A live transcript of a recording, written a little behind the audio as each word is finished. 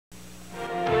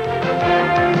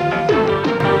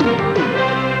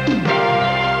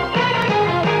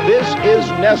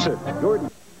Yes, sir.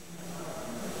 Jordan.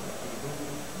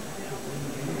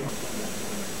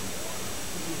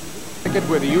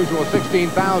 With the usual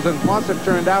 16,000 plus, it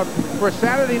turned out for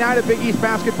Saturday night at Big East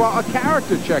basketball, a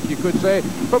character check, you could say,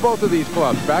 for both of these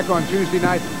clubs. Back on Tuesday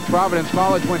night, Providence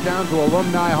College went down to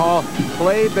Alumni Hall,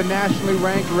 played the nationally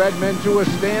ranked Redmen to a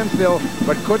standstill,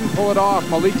 but couldn't pull it off.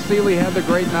 Malik Sealy had the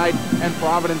great night, and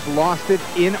Providence lost it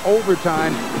in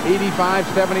overtime,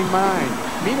 85-79.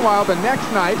 Meanwhile, the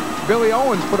next night, Billy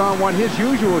Owens put on one of his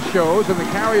usual shows in the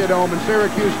Carrier Dome in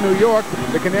Syracuse, New York.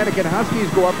 The Connecticut Huskies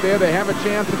go up there. They have a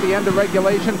chance at the end of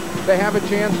regulation. They have a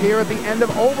chance here at the end of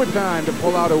overtime to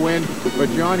pull out a win, but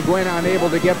John Gwynn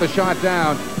unable to get the shot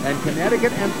down. And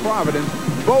Connecticut and Providence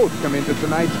both come into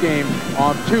tonight's game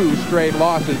on 2 straight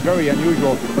losses. Very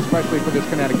unusual, especially for this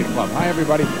Connecticut club. Hi,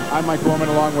 everybody. I'm Mike Gorman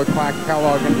along with Clark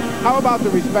Kellogg. And how about the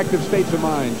respective states of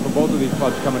mind for both of these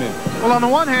clubs coming in? Well, on the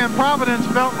one hand, Providence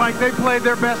felt like they played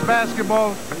their best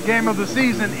basketball game of the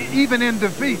season, even in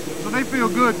defeat. So they feel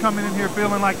good coming in here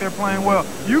feeling like they're playing well.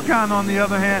 UConn, on the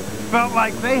other hand, felt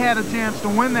like they had a chance to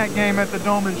win that game at the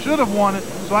Dome and should have won it.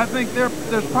 So I think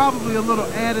there's probably a little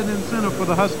added incentive for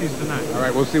the Huskies tonight. All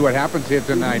right, we'll see what happens here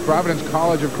tonight. Providence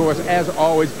College, of course, as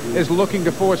always, is looking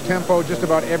to force tempo just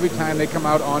about every time they come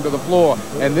out onto the floor.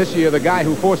 And this year, the guy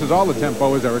who forces all the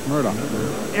tempo is Eric Murdoch.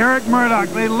 Eric Murdoch.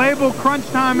 They label crunch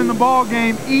time in the ball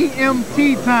game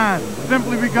EMT time,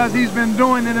 simply because he's been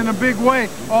doing it in a big way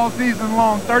all season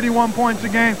long, 31 points a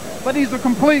game. But he's a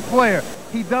complete player.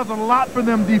 He does a lot for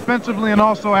them defensively and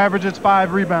also averages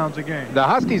 5 rebounds a game. The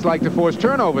Huskies like to force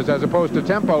turnovers as opposed to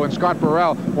tempo, and Scott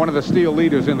Burrell, one of the steal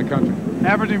leaders in the country.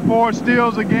 Averaging 4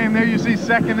 steals a game. There you see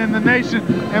second in the nation.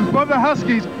 And for the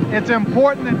Huskies, it's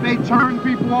important that they turn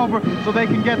people over so they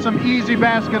can get some easy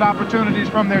basket opportunities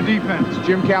from their defense.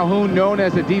 Jim Calhoun, known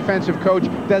as a defensive coach,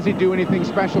 does he do anything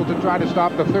special to try to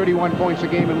stop the 31 points a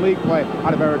game in league play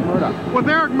out of Eric Murdoch? With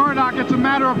Eric Murdoch, it's a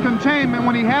matter of containment.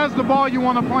 When he has the ball, you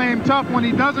want to play him tough. When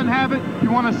he doesn't have it,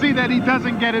 you want to see that he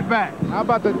doesn't get it back. How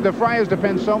about the Friars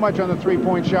depend so much on the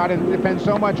three-point shot and depend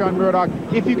so much on Murdoch.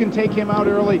 If you can take him out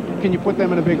early, can you put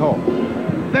them in a big hole?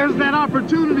 There's that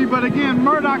opportunity, but again,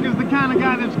 Murdoch is the kind of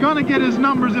guy that's going to get his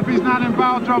numbers if he's not in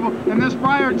foul trouble, and this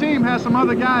Friar team has some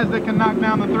other guys that can knock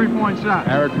down the three-point shot.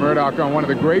 Eric Murdoch on one of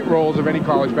the great roles of any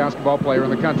college basketball player in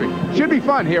the country. Should be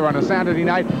fun here on a Saturday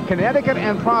night. Connecticut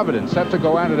and Providence set to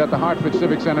go at it at the Hartford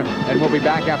Civic Center, and we'll be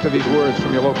back after these words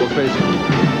from your local station.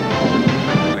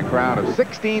 A crowd of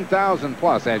 16,000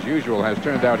 plus, as usual, has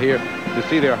turned out here to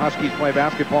see their Huskies play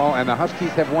basketball, and the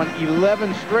Huskies have won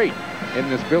 11 straight in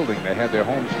this building. They had their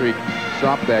home streak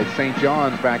stopped at St.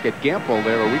 John's back at Gamble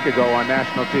there a week ago on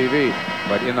national TV,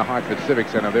 but in the Hartford Civic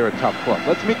Center, they're a tough club.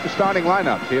 Let's meet the starting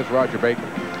lineups. Here's Roger Baker.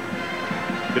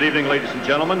 Good evening, ladies and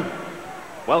gentlemen.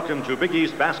 Welcome to Big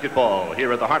East basketball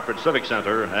here at the Hartford Civic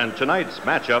Center, and tonight's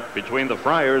matchup between the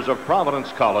Friars of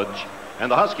Providence College and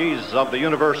the Huskies of the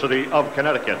University of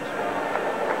Connecticut.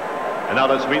 And now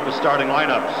let's meet the starting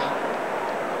lineups.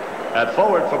 At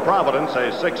forward for Providence,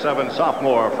 a 6'7"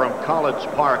 sophomore from College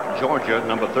Park, Georgia,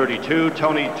 number 32,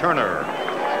 Tony Turner.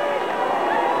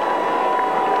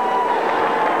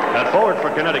 At forward for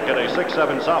Connecticut, a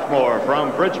 6'7" sophomore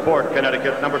from Bridgeport,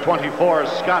 Connecticut, number 24,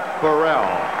 Scott Burrell.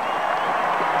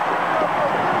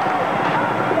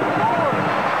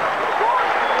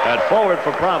 At forward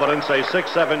for Providence, a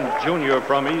 6'7" junior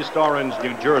from East Orange,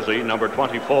 New Jersey, number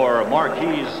 24,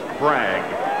 Marquise Bragg.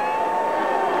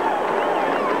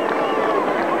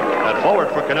 At forward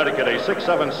for Connecticut, a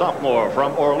 6'7" sophomore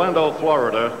from Orlando,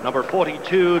 Florida, number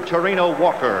 42, Torino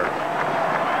Walker.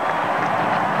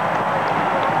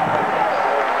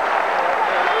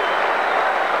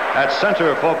 At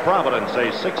center for Providence,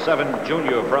 a 6'7"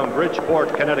 junior from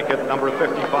Bridgeport, Connecticut, number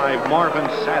 55, Marvin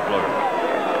Sadler.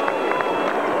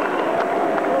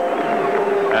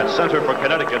 At center for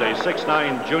Connecticut, a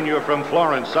 6'9" junior from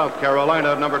Florence, South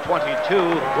Carolina, number 22,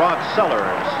 Rod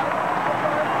Sellers.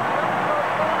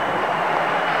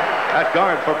 At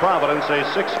guard for Providence, a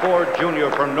 6'4"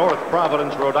 junior from North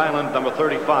Providence, Rhode Island, number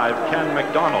 35, Ken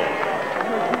McDonald.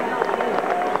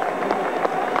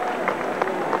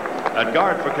 At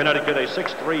guard for Connecticut, a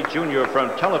 6'3" junior from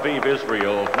Tel Aviv,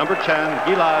 Israel, number 10,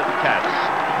 Gilad Katz.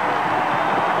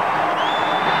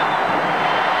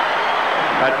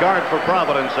 At guard for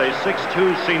Providence, a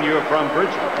 6'2" senior from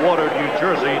Bridgewater, New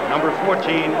Jersey, number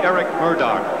 14, Eric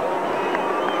Murdoch.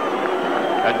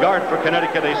 At guard for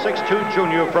Connecticut, a 6'2"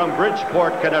 junior from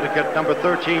Bridgeport, Connecticut, number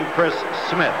 13, Chris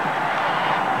Smith.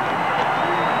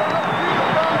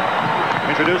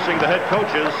 Introducing the head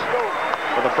coaches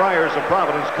for the Friars of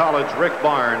Providence College, Rick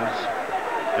Barnes,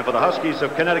 and for the Huskies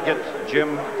of Connecticut,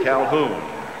 Jim Calhoun.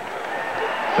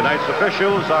 Tonight's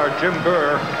officials are Jim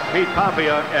Burr, Pete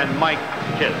Pavia, and Mike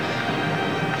Kitts.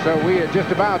 So we are just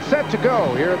about set to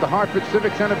go here at the Hartford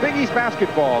Civic Center. Big East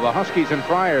basketball, the Huskies and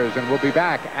Friars, and we'll be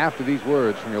back after these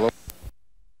words from your local.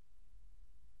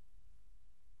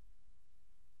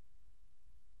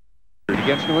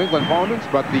 Against New England opponents,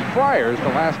 but the Friars, the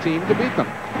last team to beat them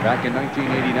back in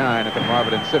 1989 at the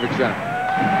Providence Civic Center.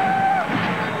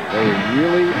 They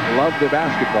really love their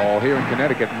basketball here in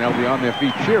Connecticut, and they'll be on their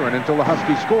feet cheering until the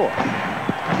Huskies score.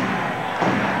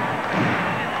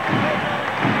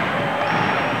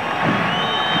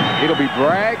 It'll be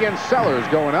Bragg and Sellers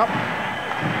going up.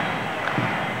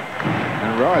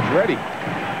 And Rod's ready.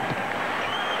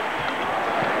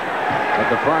 But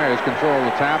the Friars control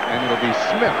the tap, and it'll be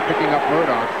Smith picking up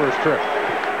Murdoch's first trip.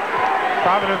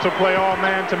 Providence will play all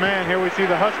man-to-man. Here we see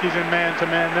the Huskies in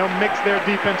man-to-man. They'll mix their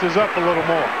defenses up a little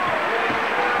more.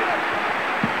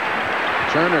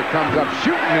 Turner comes up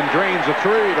shooting and drains a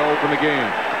three to open the game.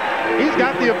 He's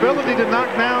got the ability to knock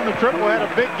down the triple. Had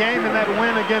a big game in that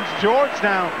win against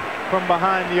Georgetown from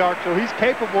behind the arc, so he's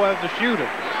capable as a shooter.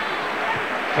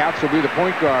 Katz will be the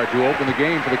point guard to open the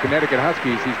game for the Connecticut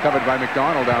Huskies. He's covered by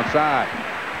McDonald outside.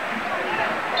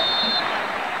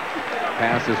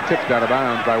 Pass is tipped out of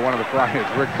bounds by one of the Friars.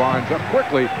 Rick Barnes up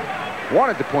quickly.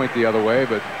 Wanted to point the other way,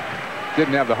 but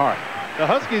didn't have the heart. The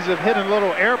Huskies have hit a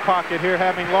little air pocket here,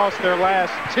 having lost their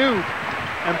last two.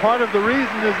 And part of the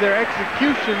reason is their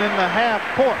execution in the half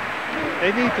court.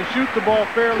 They need to shoot the ball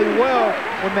fairly well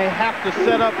when they have to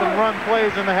set up and run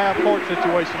plays in the half-court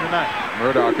situation tonight.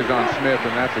 Murdoch is on Smith,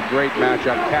 and that's a great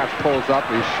matchup. Katz pulls up.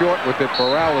 He's short with it.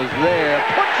 Burrell is there.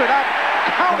 Puts it up.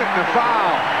 Counted the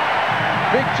foul.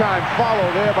 Big-time follow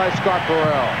there by Scott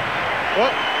Burrell.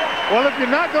 Well, if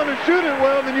you're not going to shoot it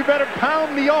well, then you better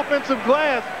pound the offensive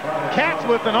glass. Katz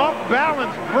with an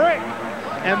off-balance brick.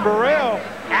 And Burrell,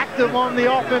 active on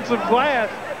the offensive glass,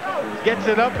 gets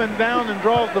it up and down and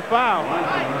draws the foul.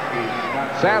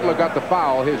 Sadler got the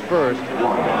foul, his first,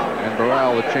 and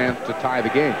Burrell a chance to tie the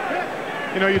game.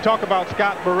 You know, you talk about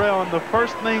Scott Burrell, and the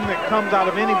first thing that comes out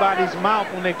of anybody's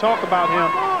mouth when they talk about him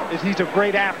is he's a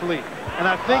great athlete. And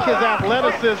I think his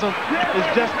athleticism is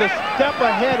just a step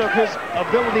ahead of his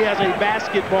ability as a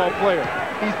basketball player.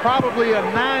 He's probably a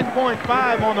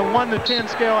 9.5 on the 1 to 10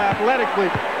 scale athletically,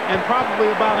 and probably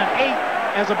about an 8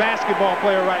 as a basketball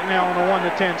player right now on a 1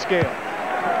 to 10 scale.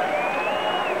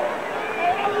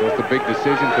 What the big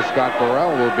decision for Scott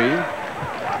Burrell will be.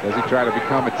 Does he try to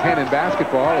become a 10 in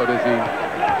basketball, or does he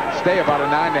stay about a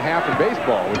 9.5 in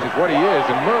baseball, which is what he is,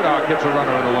 and Murdoch hits a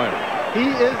runner in the lane. He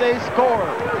is a scorer,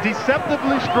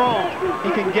 deceptively strong.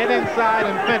 He can get inside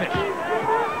and finish.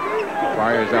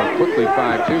 Friars out quickly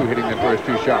 5-2, hitting the first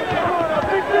two shots.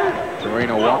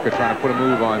 Sereno Walker trying to put a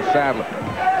move on Sadler.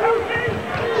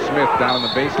 Smith down on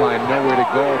the baseline, nowhere to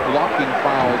go. Blocking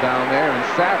foul down there, and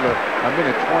Sadler, a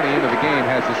minute 20 into the game,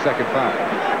 has his second foul.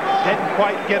 Didn't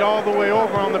quite get all the way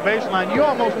over on the baseline. You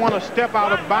almost want to step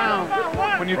out of bounds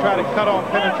when you try to cut off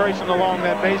penetration along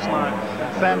that baseline.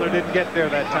 Sadler didn't get there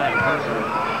that time.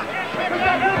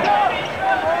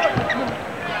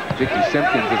 Dickie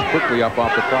Simpkins is quickly up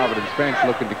off the Providence bench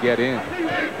looking to get in.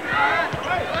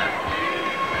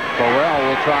 Burrell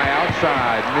will try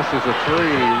outside, misses a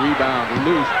three, rebound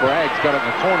loose. Bragg's got it in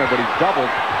the corner, but he's doubled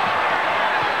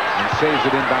and saves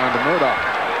it inbound to Murdoch.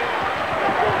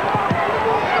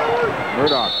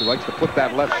 Murdoch, who likes to put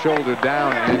that left shoulder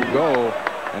down and go,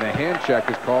 and a hand check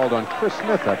is called on Chris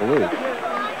Smith, I believe.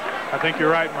 I think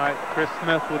you're right, Mike. Chris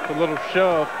Smith with the little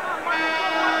shove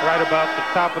right about the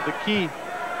top of the key.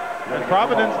 And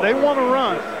Providence, they want to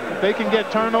run. If they can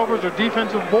get turnovers or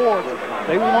defensive boards,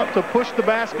 they want to push the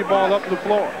basketball up the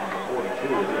floor.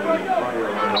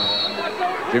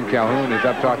 Jim Calhoun is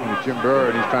up talking to Jim Burr,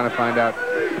 and he's trying to find out,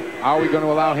 are we going to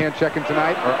allow hand checking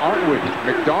tonight, or aren't we?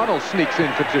 McDonald sneaks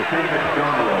in for two.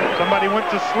 Somebody went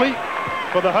to sleep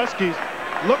for the Huskies.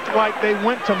 Looked like they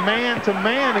went to man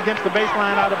against the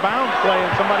baseline out of bounds play,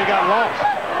 and somebody got lost.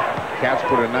 Katz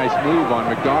put a nice move on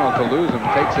McDonald to lose him,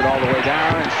 takes it all the way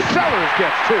down, and Sellers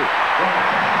gets two.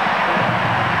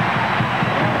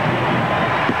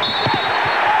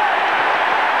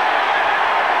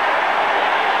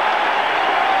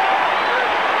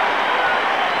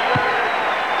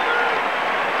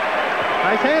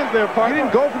 Nice hands there, partner. You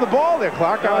didn't go for the ball there,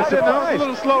 Clark. I was surprised. I was a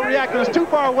little slow reacting. It's too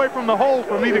far away from the hole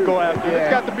for me to go after. Yeah.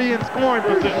 It's got to be in scoring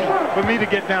position for me to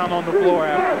get down on the floor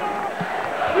after.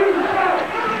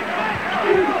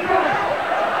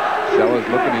 Sellers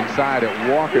looking inside at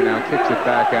Walker, now kicks it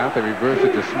back out. They reverse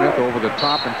it to Smith over the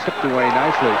top and tipped away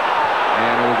nicely.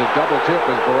 And it was a double tip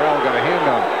as Burrell got a hand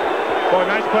on it. Boy,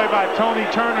 nice play by Tony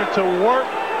Turner to work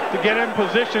to get in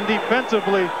position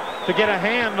defensively to get a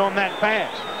hand on that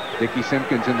pass. Dickie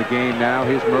Simpkins in the game now.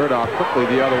 Here's Murdoch quickly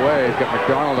the other way. He's got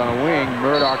McDonald on a wing.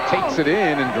 Murdoch takes it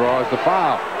in and draws the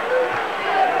foul.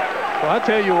 Well, I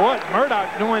tell you what,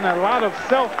 Murdoch doing a lot of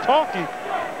self-talking.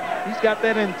 He's got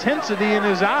that intensity in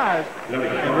his eyes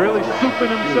and really souping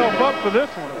himself up for this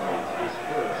one.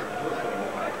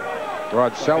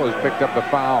 Rod Sellers picked up the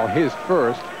foul, his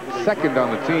first, second on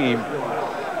the team.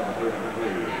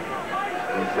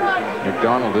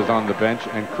 McDonald is on the bench,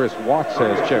 and Chris Watts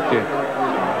has checked in.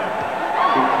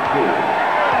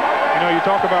 You know, you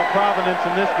talk about Providence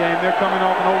in this game. They're coming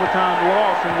off an overtime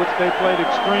loss in which they played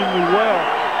extremely well.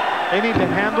 They need to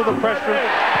handle the pressure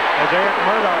as Eric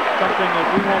Murdoch, something that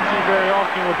we won't see very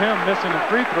often with him missing a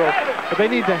free throw. But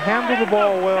they need to handle the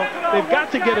ball well. They've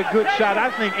got to get a good shot, I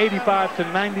think 85 to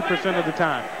 90% of the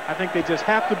time. I think they just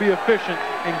have to be efficient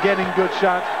in getting good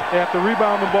shots. They have to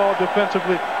rebound the ball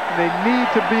defensively, and they need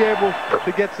to be able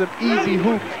to get some easy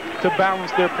hoops to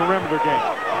balance their perimeter game.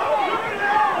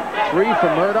 3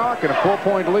 for Murdoch and a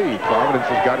 4-point lead. Providence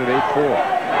has got it 8-4.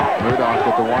 Murdoch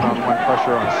with the one-on-one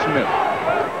pressure on Smith.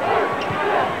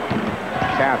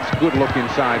 Katz, good look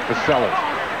inside for Sellers.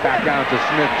 Back out to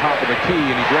Smith, top of the key,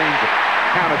 and he drains it.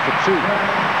 Count it for 2.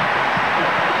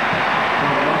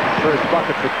 First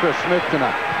bucket for Chris Smith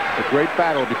tonight. A great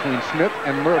battle between Smith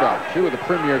and Murdoch, 2 of the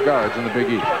premier guards in the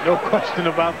Big East. No question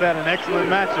about that. An excellent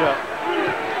matchup.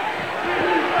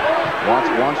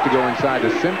 Watts wants to go inside to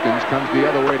Simpkins, comes the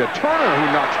other way to Turner, who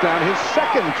knocks down his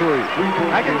second 3.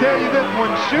 I can tell you this,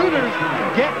 when shooters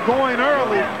get going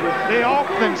early, they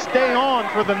often stay on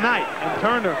for the night. And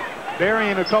Turner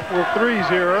burying a couple of 3s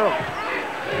here early.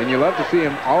 And you love to see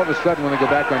him all of a sudden when they go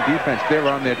back on defense. They're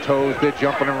on their toes, they're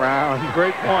jumping around.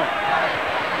 Great point.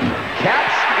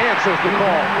 Katz answers the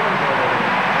call.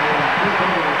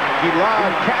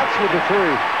 Gilad Katz with the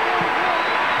 3.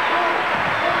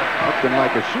 Looking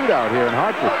like a shootout here in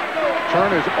Hartford.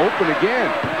 Turner's open again.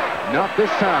 Not this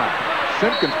time.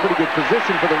 Simpkins pretty good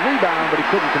position for the rebound, but he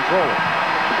couldn't control it.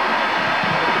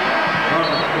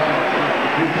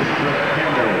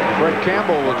 Fred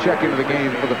Campbell will check into the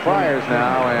game for the Friars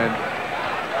now, and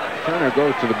Turner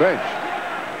goes to the bench.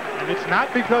 And it's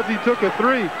not because he took a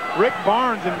 3. Rick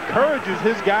Barnes encourages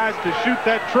his guys to shoot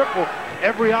that triple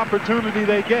every opportunity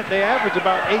they get. They average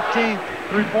about 18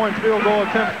 3-point field goal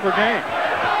attempts per game.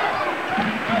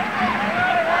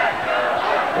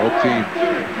 Both teams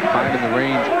finding the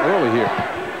range early here.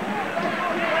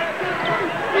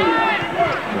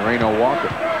 Moreno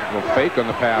Walker, a little fake on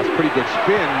the pass, pretty good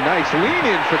spin, nice lean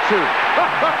in for 2.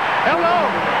 Hello.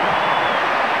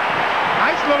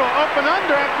 Nice little up and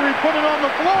under after he put it on the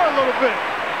floor a little bit.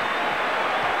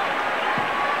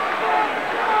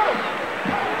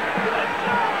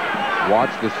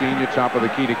 Watch the senior, top of the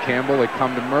key to Campbell. They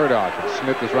come to Murdoch, and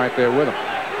Smith is right there with him.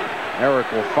 Eric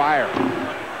will fire.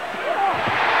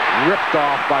 Ripped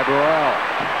off by Burrell.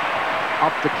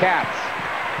 Up to Katz.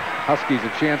 Huskies a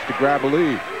chance to grab a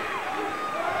lead.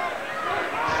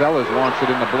 Sellers wants it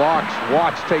in the blocks.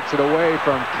 Watts takes it away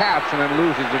from Katz and then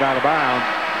loses it out of bounds.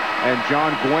 And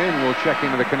John Gwynn will check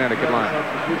into the Connecticut line.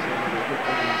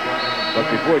 But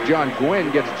before John Gwynn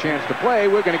gets a chance to play,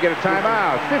 we're going to get a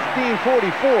timeout.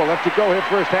 15:44 left to go here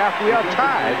first half. We are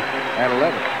tied at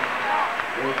 11.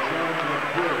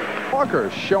 Walker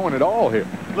is showing it all here.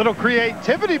 Little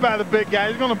creativity by the big guy.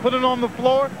 He's going to put it on the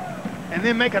floor and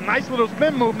then make a nice little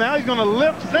spin move. Now he's going to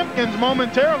lift Simpkins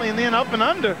momentarily and then up and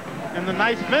under, and the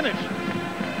nice finish.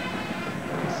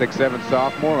 6'7"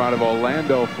 sophomore out of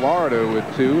Orlando, Florida with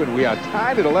 2, and we are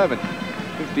tied at 11.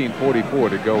 15:44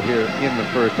 to go here in the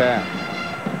first half.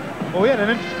 Well, we had an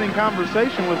interesting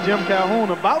conversation with Jim Calhoun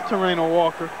about Terreno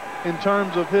Walker in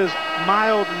terms of his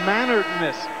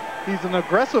mild-manneredness. He's an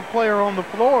aggressive player on the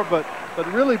floor, but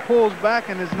really pulls back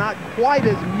and is not quite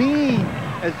as mean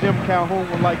as Jim Calhoun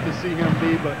would like to see him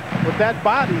be. But with that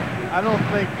body, I don't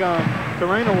think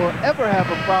Terreno will ever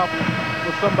have a problem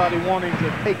with somebody wanting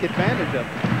to take advantage of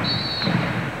it.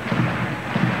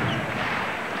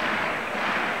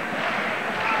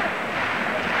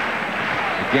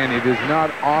 Again, it is not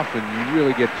often you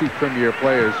really get 2 premier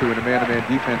players who in a man-to-man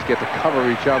defense get to cover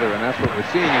each other, and that's what we're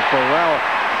seeing. And Burrell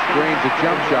drains a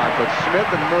jump shot, but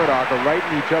Smith and Murdoch are right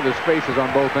in each other's faces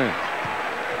on both ends.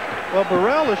 Well,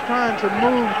 Burrell is trying to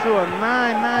move to a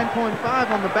 9.5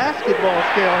 on the basketball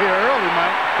scale here early,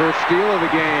 Mike. First steal of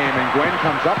the game, and Gwynn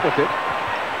comes up with it.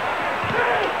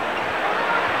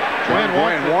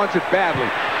 Gwynn wants it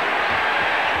badly.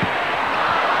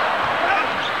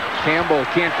 Campbell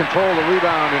can't control the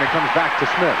rebound, and it comes back to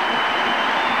Smith.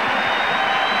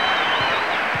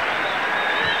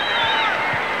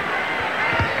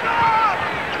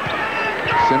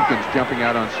 Simpkins jumping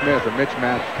out on Smith. A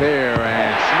mismatch there,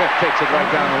 and Smith takes it right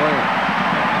down the lane.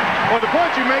 Well, the point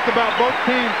you make about both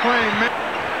teams playing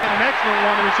an excellent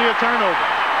one, and we see a turnover.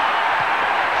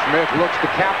 Smith looks to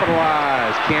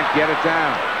capitalize, can't get it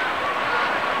down.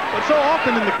 But so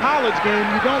often in the college game,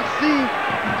 you don't see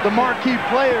the marquee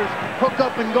players hook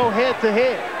up and go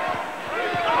head-to-head.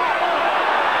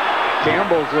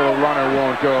 Campbell's little runner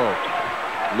won't go.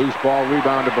 Loose ball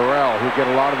rebound to Burrell, who'll get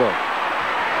a lot of those.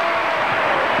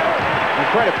 And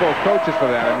credit both coaches for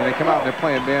that. I mean, they come out and they're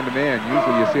playing man-to-man.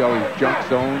 Usually you see all these junk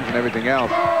zones and everything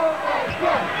else.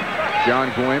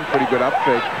 John Gwynn, pretty good up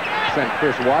fake. Sent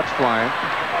Chris Watts flying.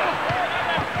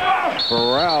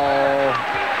 Burrell,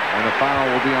 and the foul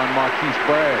will be on Marquise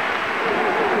Bragg.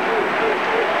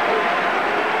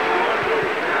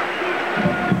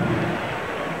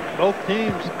 Both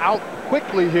teams out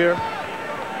quickly here.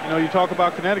 You know, you talk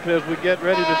about Connecticut as we get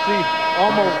ready to see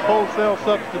almost wholesale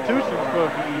substitutions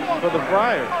for the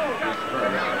Friars.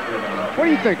 What do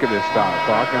you think of this style,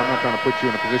 Clark? I'm not trying to put you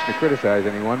in a position to criticize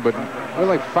anyone, but we're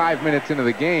like 5 minutes into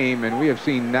the game, and we have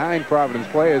seen 9 Providence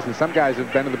players, and some guys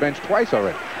have been to the bench twice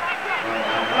already.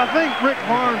 I think Rick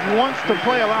Barnes wants to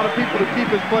play a lot of people to keep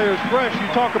his players fresh. You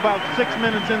talk about 6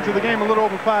 minutes into the game, a little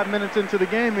over 5 minutes into the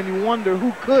game, and you wonder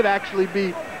who could actually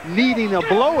be needing a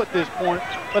blow at this point.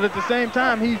 But at the same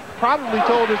time, he probably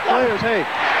told his players, hey,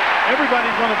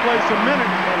 everybody's going to play some minutes,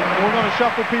 and we're going to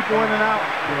shuffle people in and out.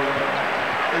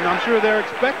 And I'm sure they're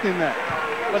expecting that.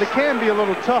 But it can be a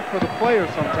little tough for the players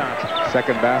sometimes.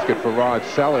 Second basket for Rod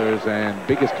Sellers, and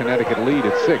biggest Connecticut lead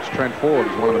at 6. Trent Forbes,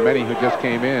 one of the many who just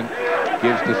came in,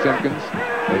 gives to Simpkins.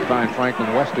 They find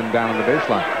Franklin Weston down on the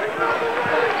baseline.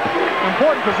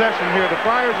 Important possession here. The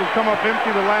Friars have come up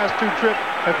empty the last 2 trips,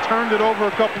 have turned it over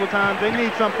a couple of times. They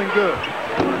need something good.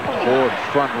 Forbes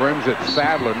front rims it.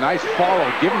 Sadler, nice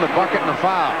follow. Give him the bucket and the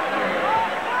foul.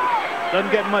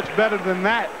 Doesn't get much better than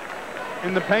that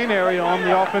in the paint area on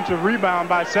the offensive rebound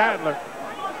by Sadler.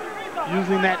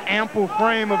 Using that ample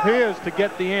frame of his to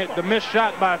get the missed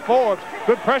shot by Forbes.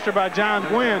 Good pressure by John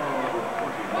Gwynn.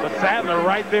 But Sadler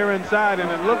right there inside, and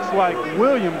it looks like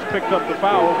Williams picked up the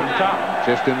foul over the top.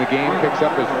 Just in the game, picks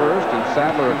up his first, and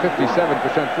Sadler, a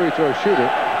 57% free throw shooter.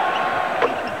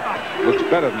 Looks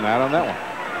better than that on that one.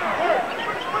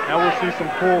 Now we'll see some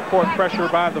full court pressure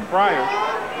by the Friars.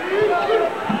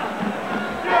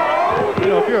 You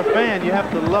know, if you're a fan, you have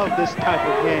to love this type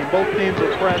of game. Both teams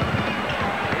are pressed.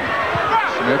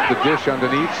 Smith, the dish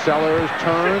underneath. Sellers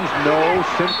turns. No.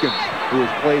 Simpkins, who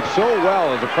has played so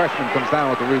well as a freshman, comes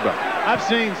down with the rebound. I've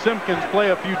seen Simpkins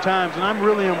play a few times, and I'm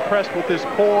really impressed with his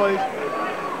poise,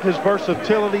 his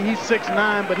versatility. He's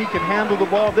 6'9", but he can handle the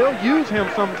ball. They'll use him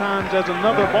sometimes as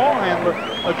another ball handler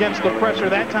against the pressure.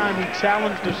 That time he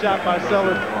challenged a shot by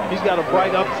Sellers. He's got a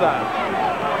bright upside.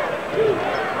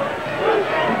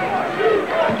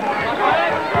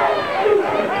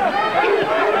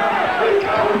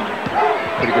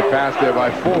 Pretty good pass there by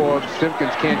Forbes.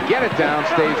 Simpkins can't get it down,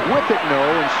 stays with it, no,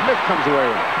 and Smith comes away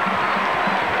with it.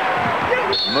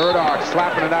 Murdoch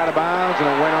slapping it out of bounds, and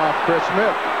it went off Chris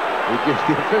Smith, who gives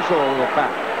the official a little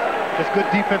pat. Just good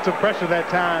defensive pressure that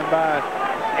time by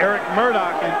Eric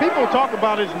Murdoch. And people talk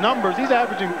about his numbers. He's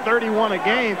averaging 31 a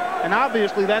game, and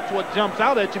obviously that's what jumps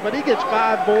out at you. But he gets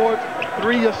 5 boards,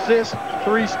 3 assists,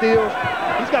 3 steals.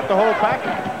 He's got the whole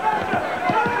package.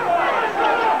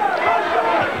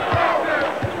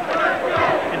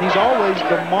 He's always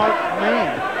the marked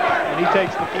man when he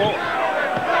takes the floor.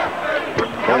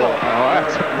 Oh,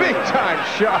 that's a big-time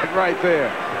shot right there.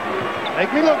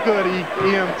 Make me look good,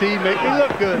 EMT. Make me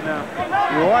look good now.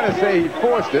 You want to say he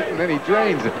forced it, and then he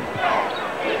drains it.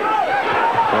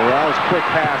 Burrell's quick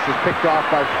pass is picked off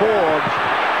by Forbes.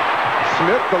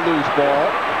 Smith, the loose ball.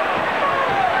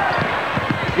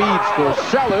 Feeds for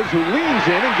Sellers, who leans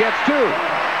in and gets 2.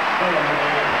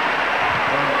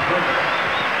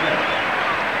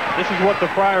 This is what the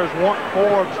Friars want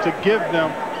Forbes to give them.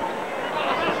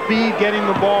 Speed, getting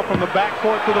the ball from the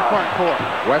backcourt to the front court.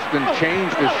 Weston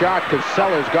changed the shot because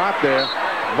Sellers got there.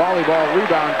 Volleyball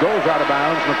rebound goes out of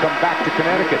bounds and will come back to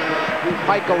Connecticut.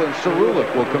 Heichel and Cerulik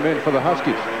will come in for the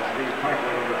Huskies.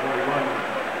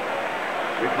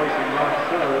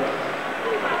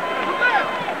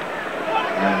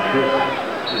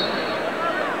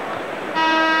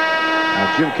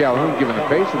 Jim Calhoun, given the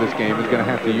pace of this game, is going to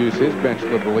have to use his bench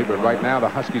liberally, but right now the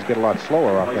Huskies get a lot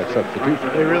slower off that substitution.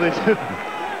 They really do.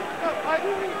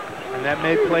 And that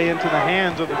may play into the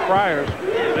hands of the Friars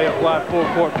if they apply full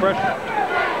court pressure.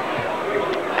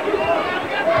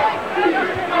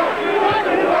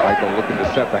 Michael looking to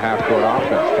set the half-court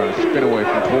offense, trying to spin away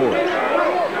from Forbes.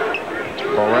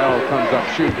 Burrell comes up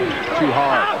shooting, too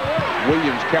hard.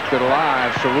 Williams kept it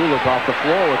alive. Cerulic off the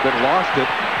floor with it, lost it.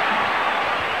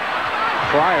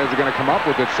 Friars are going to come up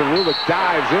with it. Cerulic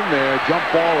dives in there. Jump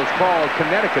ball is called.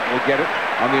 Connecticut will get it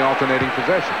on the alternating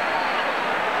possession.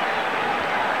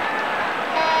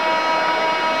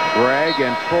 Gregg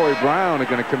and Troy Brown are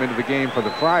going to come into the game for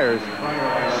the Friars.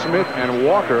 Smith and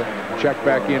Walker check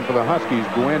back in for the Huskies.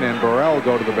 Gwynn and Burrell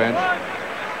go to the bench,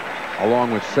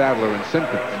 along with Sadler and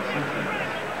Simpkins.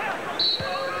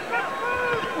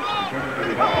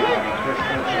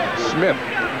 Smith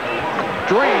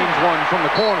drains one from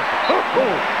the corner.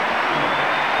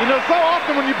 You know, so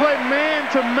often when you play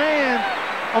man-to-man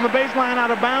on the baseline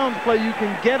out of bounds play, you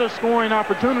can get a scoring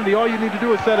opportunity. All you need to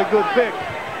do is set a good pick.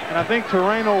 And I think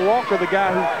Terreno Walker, the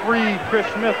guy who freed Chris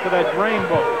Smith for that drain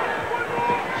ball.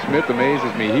 Smith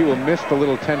amazes me. He will miss the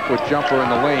little 10-foot jumper in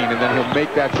the lane, and then he'll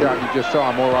make that shot you just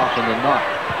saw more often than not.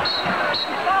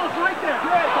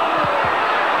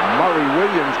 Murray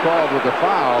Williams called with a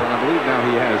foul, and I believe now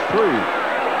he has 3.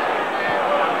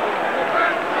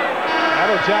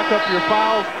 That'll jack up your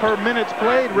fouls per minutes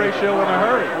played ratio in a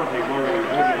hurry.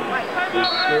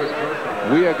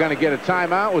 We are going to get a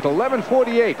timeout with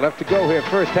 11:48 left to go here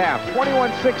first half.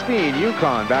 21-16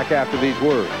 UConn. Back after these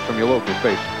words from your local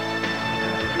station.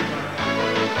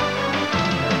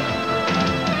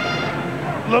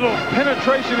 Little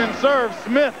penetration and serve.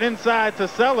 Smith inside to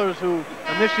Sellers, who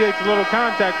initiates a little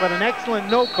contact, but an excellent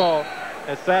no call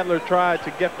as Sadler tried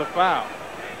to get the foul.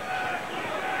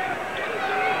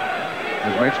 I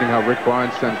was mentioning how Rick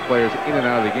Barnes sends players in and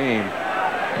out of the game.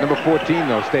 Number 14,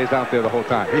 though, stays out there the whole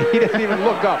time. He doesn't even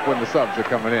look up when the subs are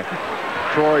coming in.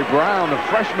 Troy Brown, the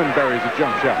freshman, buries a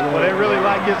jump shot. Well, they really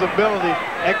like his ability.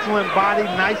 Excellent body,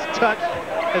 nice touch.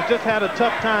 Has just had a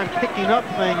tough time picking up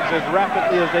things as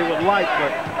rapidly as they would like,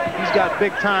 but he's got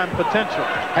big-time potential.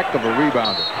 Heck of a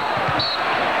rebounder.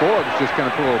 Forbes just going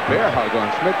to put a little bear hug on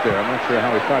Smith there. I'm not sure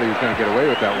how he thought he was going to get away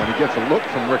with that when he gets a look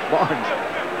from Rick Barnes.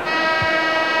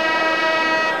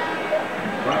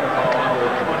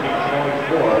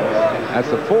 That's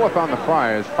the 4th on the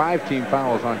Friars. 5 team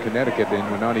fouls on Connecticut, and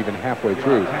we're not even halfway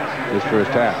through this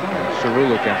first half.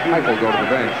 Cerulic and Heifel go to the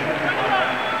bench.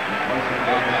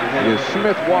 It is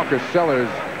Smith, Walker,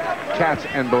 Sellers, Katz,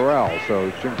 and Burrell.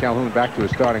 So Jim Calhoun back to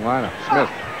his starting lineup.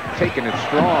 Smith taking it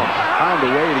strong. Found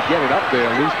a way to get it up there.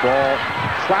 Loose ball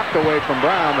slapped away from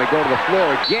Brown. They go to the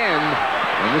floor again,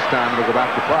 and this time it'll go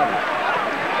back to Providence.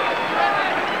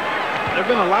 There have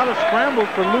been a lot of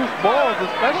scrambles for loose balls,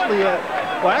 especially at,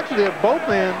 well, actually at both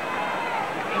ends.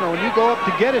 You know, when you go up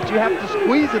to get it, you have to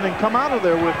squeeze it and come out of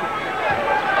there with it.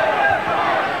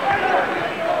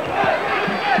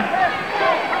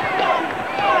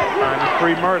 Trying to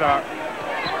free Murdoch.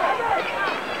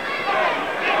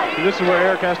 So this is where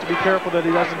Eric has to be careful that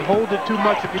he doesn't hold it too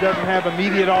much if he doesn't have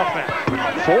immediate offense.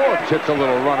 Forbes hits a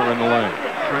little runner in the lane.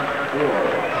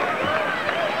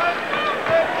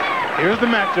 Here's the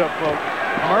matchup, folks.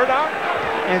 Murdoch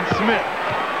and Smith.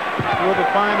 Two of the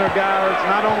finer guys,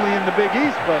 not only in the Big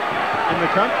East, but in the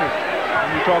country.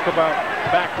 When you talk about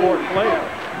backcourt players.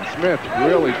 Smith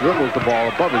really dribbles the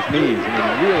ball above his knees. I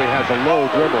mean, he really has a low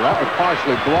dribble. That was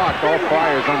partially blocked. All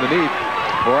Friars underneath.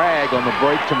 Bragg on the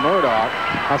break to Murdoch.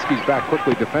 Huskies back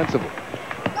quickly defensively.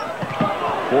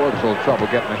 Forbes a little trouble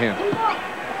getting the hint.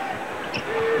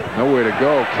 Nowhere to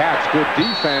go. Katz, good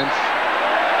defense.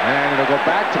 And it'll go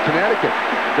back to Connecticut.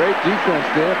 Great defense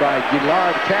there by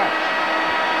Gillard Katz.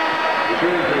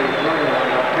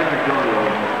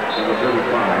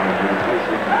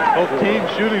 Both teams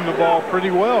shooting the ball pretty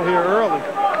well here early.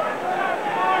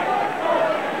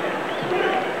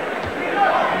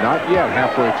 Not yet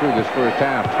halfway through this first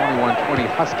half. 21-20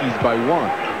 Huskies by 1.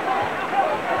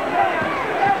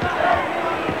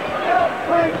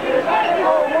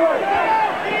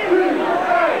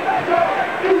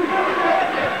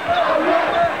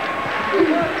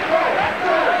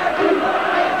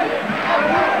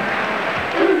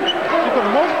 For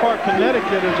the most part,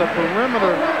 Connecticut is a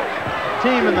perimeter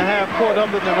team in the half court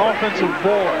other than offensive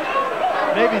boards.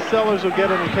 Maybe Sellers will get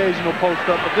an occasional post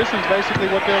up, but this is basically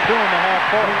what they'll do in the half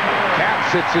court.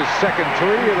 Katz hits his second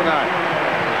 3 of the night.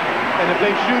 And if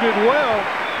they shoot it well,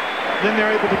 then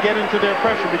they're able to get into their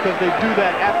pressure because they do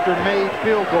that after made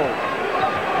field goals.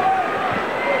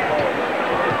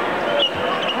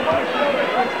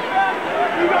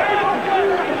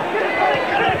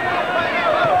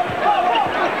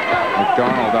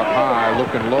 McDonald up high,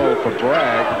 looking low for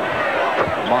Bragg.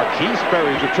 Marquise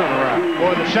buries a turnaround.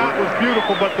 Boy, the shot was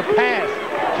beautiful, but the pass.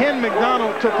 Ken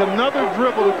McDonald took another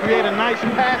dribble to create a nice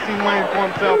passing lane for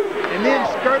himself and then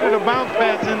skirted a bounce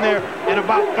pass in there at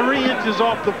about 3 inches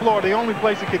off the floor, the only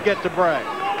place he could get to Bragg.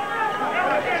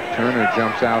 Turner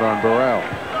jumps out on Burrell.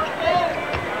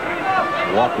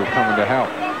 Walker coming to help.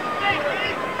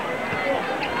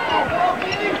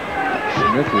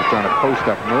 Smith was trying to post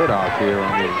up Murdoch here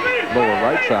on the lower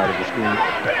right side of the screen.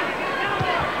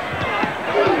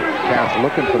 Cavs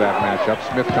looking for that matchup.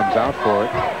 Smith comes out for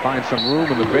it. Finds some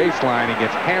room in the baseline. He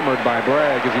gets hammered by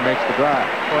Bragg as he makes the drive.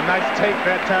 Well, nice take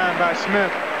that time by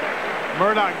Smith.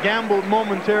 Murdoch gambled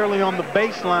momentarily on the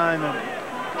baseline, and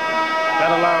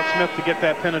that allowed Smith to get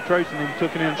that penetration. He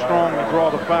took it in strong to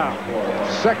draw the foul.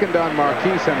 Second on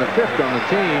Marquise and the fifth on the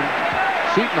team.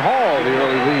 Seton Hall, the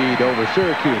early lead over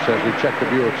Syracuse as we check the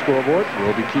Buick scoreboard.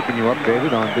 We'll be keeping you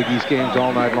updated on Big East games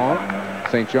all night long.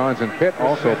 St. John's and Pitt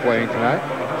also playing tonight,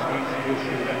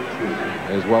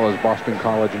 as well as Boston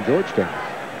College and Georgetown.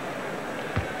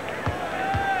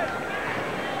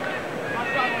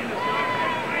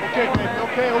 Okay.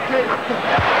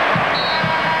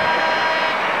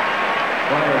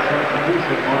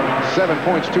 7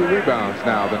 points, 2 rebounds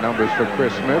now. The numbers for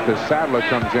Chris Smith as Sadler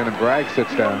comes in and Bragg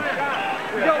sits down.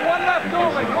 We got one left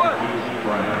over. What?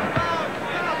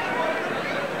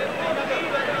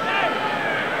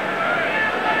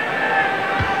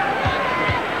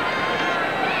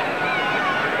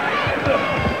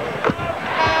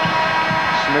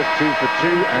 Smith 2 for 2,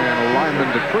 and Lyman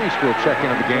DePriest will check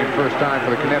into the game first time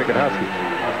for the Connecticut Huskies.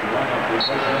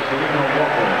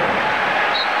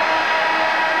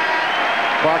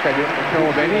 Clark, I didn't know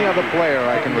of any other player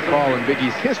I can recall in Big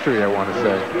East history, I want to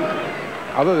say,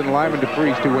 other than Lyman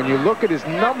DePriest, who when you look at his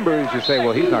numbers, you say,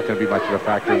 well, he's not going to be much of a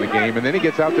factor in the game. And then he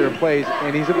gets out there and plays,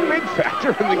 and he's a big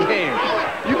factor in the game.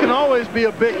 You can always be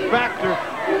a big factor,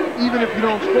 even if you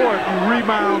don't score, if you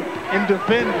rebound and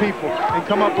defend people and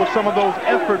come up with some of those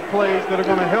effort plays that are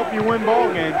going to help you win ball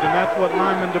games, and that's what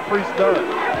Lyman DePriest does.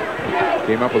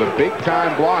 Came up with a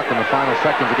big-time block in the final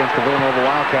seconds against the Villanova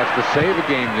Wildcats to save a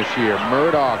game this year.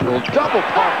 Murdoch will double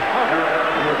pump.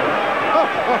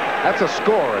 That's a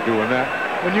scorer doing that.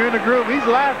 When you're in a groove, he's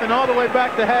laughing all the way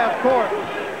back to half court.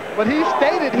 But he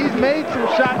stated he's made some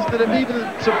shots that have even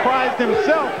surprised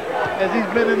himself as he's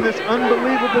been in this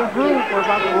unbelievable groove for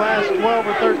about the last 12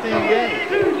 or 13 games.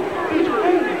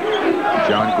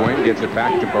 John Gwynn gets it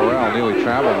back to Burrell. Nearly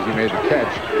traveled as he made the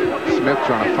catch. Smith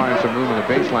trying to find some room in the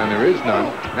baseline. There is none.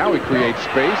 Now he creates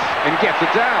space and gets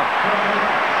it down.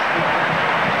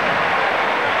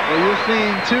 Well, you're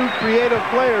seeing two creative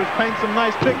players paint some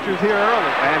nice pictures here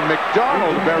early. And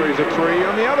McDonald buries a three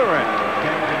on the other end.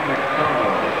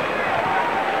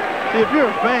 See, if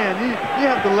you're a fan, you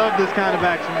have to love this kind of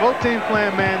action. Both teams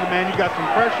playing man-to-man. You got some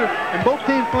pressure, and both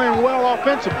teams playing well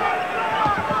offensively.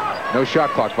 No shot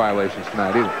clock violations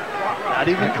tonight either.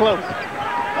 Not even close.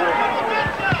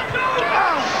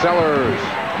 Sellers,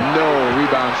 no.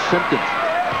 Rebound, Simpkins.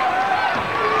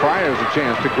 Friars a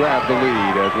chance to grab the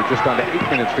lead as we're just under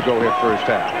 8 minutes to go here first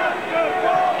half.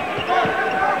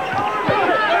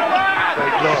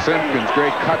 Simpkins,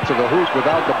 great cut to the hoop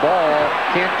without the ball.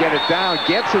 Can't get it down.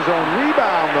 Gets his own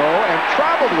rebound, though, and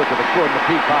traveled with it according to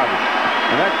Pete Harvey.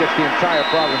 And that gets the entire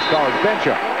Providence College bench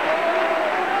up.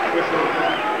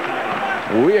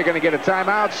 We are going to get a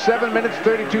timeout. 7 minutes,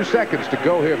 32 seconds to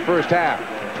go here first half.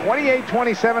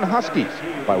 28-27 Huskies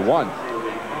by 1.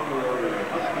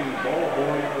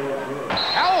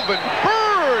 Alvin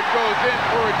Bird goes in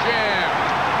for a jam.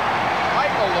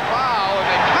 Michael the foul, and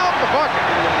they count the bucket.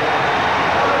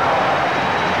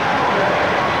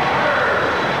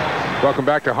 Welcome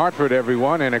back to Hartford,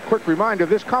 everyone. And a quick reminder,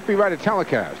 this copyrighted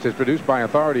telecast is produced by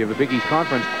authority of the Big East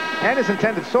Conference and is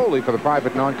intended solely for the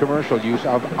private, non-commercial use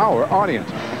of our audience.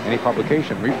 Any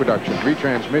publication, reproduction,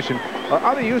 retransmission, or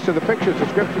other use of the pictures,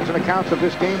 descriptions, and accounts of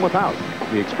this game without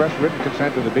the express written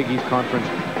consent of the Big East Conference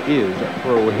is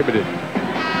prohibited.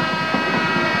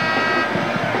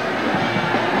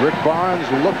 Rick Barnes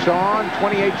looks on.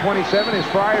 28-27. His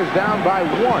Friars down by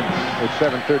 1 with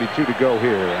 7:32 to go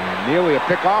here. And nearly a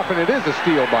pick-off, and it is a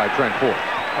steal by Trent Forbes.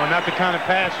 Oh, not the kind of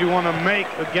pass you want to make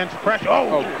against pressure.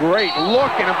 Oh, great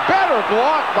look and a better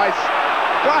block by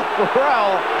Scott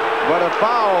Burrell, but a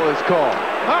foul is called.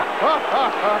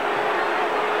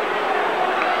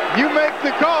 You make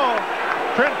the call.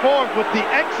 Trent Forbes with the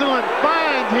excellent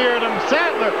find here to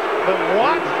Sadler, but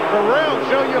watch Burrell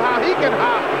show you how he can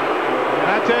hop. And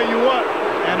I tell you what,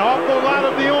 an awful lot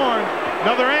of the orange.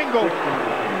 Another angle.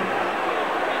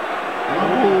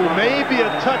 Ooh, maybe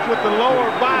a touch with the lower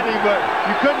body, but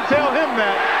you couldn't tell him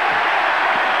that.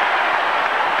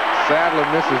 Sadler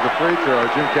misses the free throw.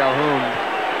 Jim Calhoun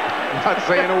not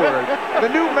saying a word.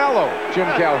 The new mellow, Jim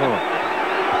Calhoun.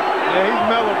 Yeah, he's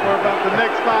mellow for about the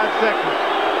next 5 seconds.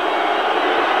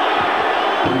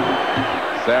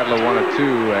 Sadler 1 of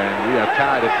 2, and we are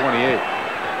tied at 28.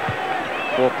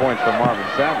 4 points for Marvin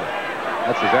Sadler.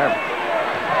 That's his average.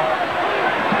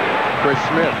 Chris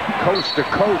Smith, coast to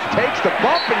coast, takes the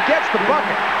bump and gets the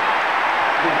bucket.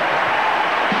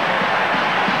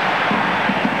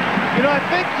 You know, I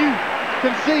think you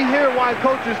can see here why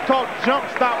coaches talk jump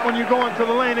stop when you go into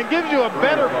the lane. It gives you a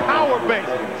better power base.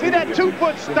 See that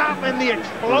 2-foot stop and the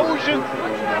explosion?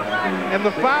 And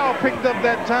the foul picked up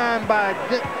that time by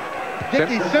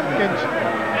Dickie Simpkins.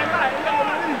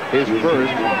 His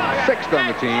first, 6th on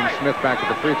the team. Smith back at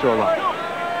the free throw line.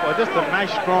 Well, just a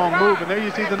nice strong move. And there you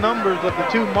see the numbers of the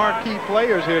 2 marquee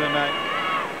players here tonight.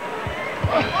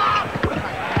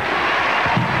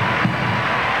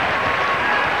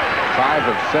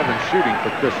 5 of 7 shooting for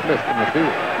Chris Smith from the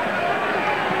field.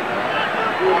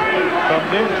 Comes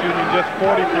in shooting just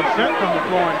 40% from the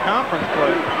floor in conference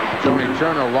play. Tony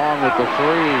Turner long with the 3.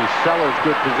 Sellers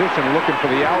good position, looking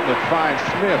for the outlet. Finds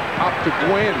Smith up to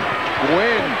Gwynn.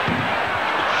 Gwynn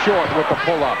short with the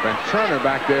pull-up, and Turner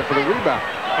back there for the rebound.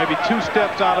 Maybe 2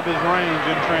 steps out of his range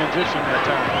in transition that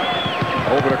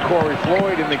time. Over to Corey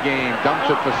Floyd in the game. Dumps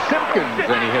it for Simpkins,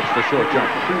 and he hits the short jump.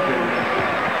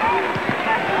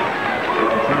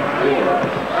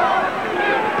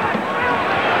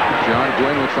 John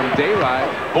Gwynn with some daylight.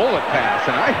 Bullet pass,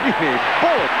 and I mean a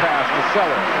bullet pass to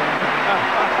Sellers.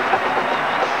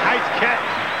 Nice catch.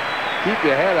 Keep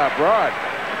your head up, Rod.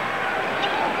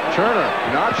 Turner,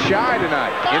 not shy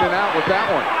tonight. In and out with that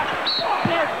one.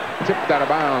 Tipped out of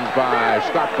bounds by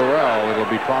Scott Burrell. It'll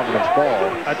be Providence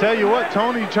ball. I tell you what,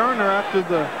 Tony Turner, after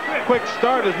the quick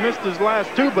start, has missed his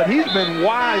last 2, but he's been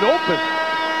wide open.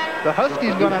 The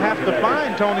Huskies going to have to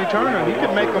find Tony Turner. He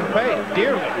can make them pay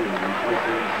dearly.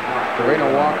 Serena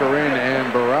Walker in and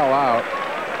Burrell out.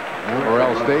 And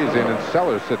Burrell stays in and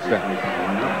Sellers sits down.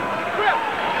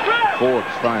 Forbes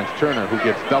finds Turner, who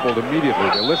gets doubled immediately.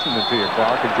 They're listening to you,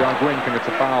 Clark, and John Gwynn commits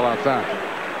a foul outside.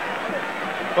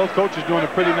 Both coaches doing a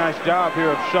pretty nice job here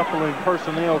of shuffling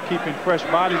personnel, keeping fresh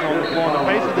bodies on the floor. In the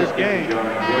pace of this game,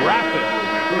 rapid.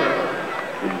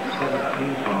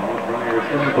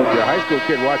 If you're a high school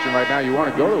kid watching right now, you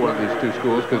want to go to one of these 2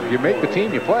 schools because if you make the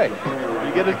team, you play.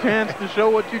 You get a chance to show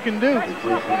what you can do.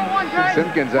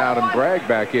 Simpkins out and Bragg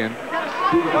back in.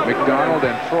 McDonald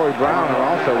and Troy Brown are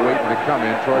also waiting to come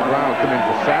in. Troy Brown will come in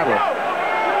for Sadler.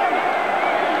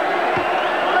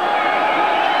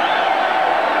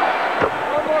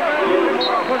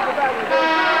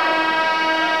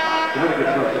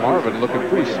 Marvin looking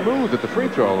pretty smooth at the free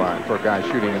throw line for a guy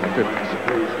shooting in the 50s.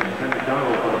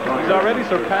 He's already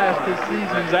surpassed his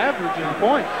season's average in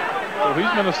points. So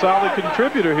he's been a solid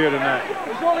contributor here tonight.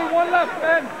 There's only 1 left,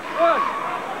 man. 1.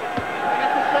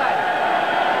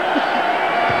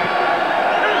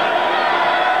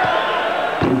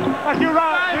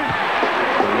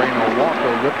 Serena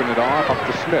Walker ripping it off up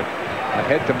to Smith.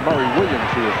 Ahead to Murray Williams,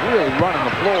 who is really running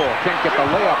the floor. Can't get the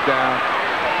layup down.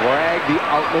 Bragg the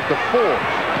outlet to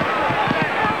Forbes.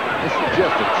 This is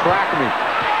just a track meet.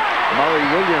 Murray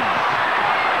Williams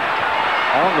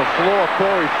on the floor.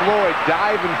 Corey Floyd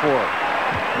diving for it.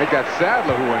 I think that's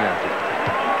Sadler who went after it.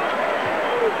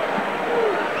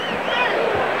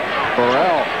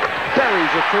 Burrell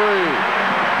buries a 3.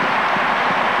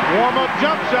 Warm-up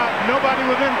jump shot. Nobody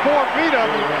within 4 feet of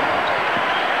him.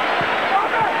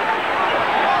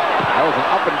 That was an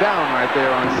up and down right there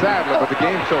on Sadler, but the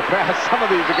game's so fast, some of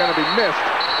these are going to be missed.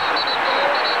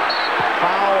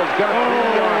 Foul's going to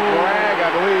be on Bragg,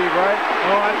 I believe, right?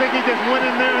 Oh, I think he just went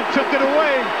in there and took it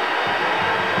away.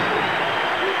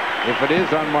 If it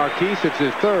is on Marquise, it's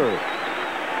his 3rd.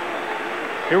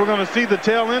 Here we're going to see the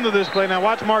tail end of this play. Now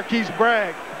watch Marquise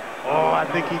Bragg. Oh, I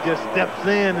think he just steps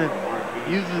in and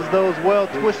uses those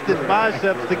well-twisted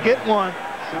biceps to get one.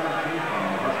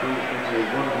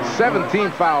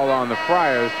 17 foul on the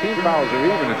Friars. Team fouls are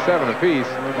even at 7 apiece.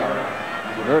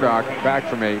 Murdoch back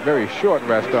from a very short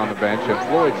rest on the bench, and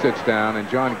Floyd sits down, and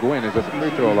John Gwynn is at the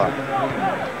free throw line.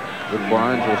 Rick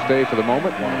Barnes will stay for the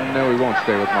moment. No, he won't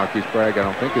stay with Marquise Bragg, I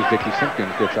don't think, as Dickie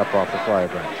Simpkins gets up off the Friar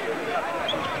bench.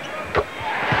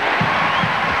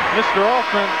 Mr.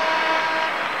 Offense,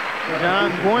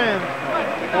 John Gwynn,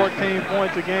 14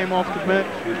 points a game off the bench.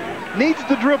 Needs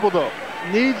to dribble, though.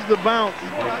 Needs the bounce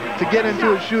to get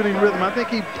into a shooting rhythm. I think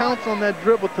he counts on that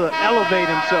dribble to elevate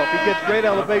himself. He gets great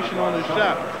elevation on his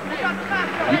shot.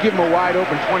 You give him a wide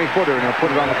open 20-footer and he'll put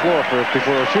it on the floor first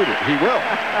before he'll shoot it. He will.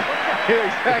 You're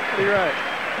exactly right.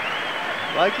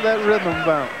 Like that rhythm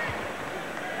bounce.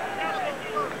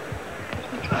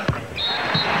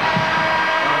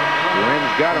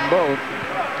 Gwynn's got them both.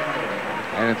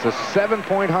 And it's a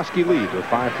 7-point Husky lead with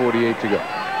 5:48 to go.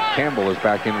 Campbell is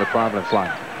back into the Providence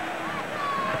line.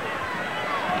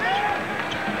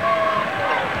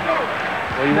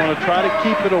 Well, you want to try to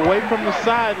keep it away from the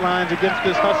sidelines against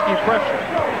this Husky pressure.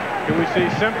 Here we see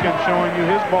Simpkins showing you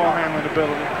his ball handling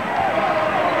ability.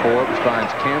 Forbes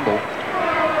finds Campbell.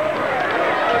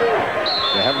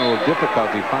 They're having a little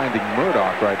difficulty finding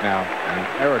Murdoch right now. And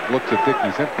Eric looks at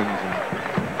Dickie Simpkins and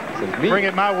says, me. Bring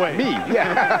it my way. Me,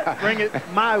 yeah. Bring it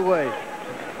my way.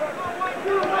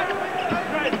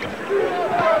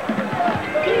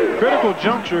 Critical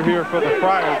juncture here for the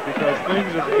Friars because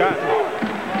things have gotten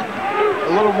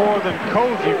a little more than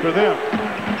cozy for them.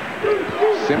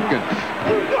 Simpkins.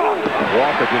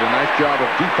 Walker did a nice job of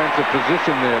defensive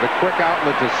position there. The quick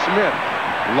outlet to Smith.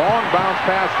 Long bounce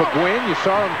pass for Gwynn. You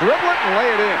saw him dribble it and lay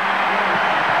it in.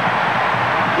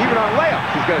 Even on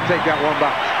layups, he's got to take that one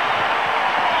bounce.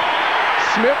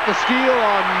 Smith the steal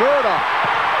on Murdoch.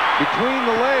 Between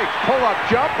the legs, pull-up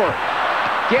jumper.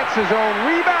 Gets his own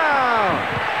rebound.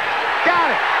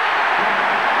 Got it.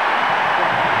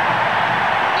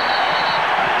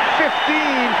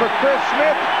 15 for Chris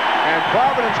Smith. And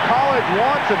Providence College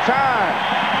wants a tie.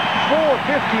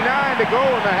 4:59 to go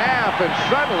in the half, and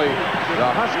suddenly the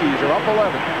Huskies are up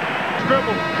 11.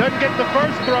 Dribble, doesn't get the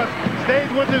first thrust, stays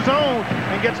with his own,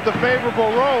 and gets the favorable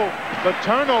roll. But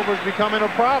turnovers becoming a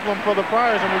problem for the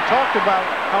Friars, and we talked about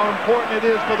how important it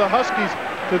is for the Huskies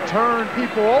to turn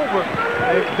people over.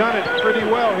 They've done it pretty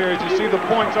well here, as you see the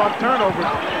points off turnovers.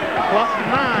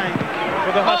 +9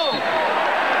 for the Huskies.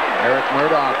 Eric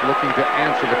Murdoch looking to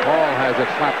answer the call, has it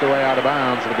slapped away out of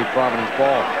bounds. It'll be Providence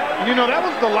ball. You know, that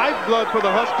was the lifeblood for the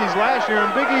Huskies last year.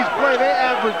 In Big East play, they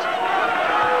had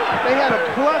a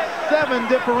 +7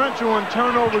 differential in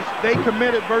turnovers they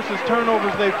committed versus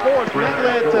turnovers they forced. And that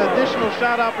led to additional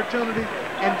shot opportunities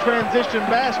and transition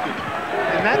baskets.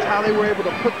 And that's how they were able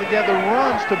to put together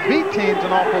runs to beat teams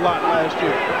an awful lot last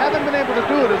year. Haven't been able to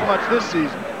do it as much this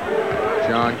season.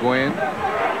 John Gwynn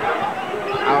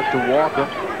out to Walker.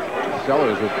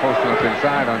 Sellers was posting up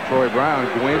inside on Troy Brown.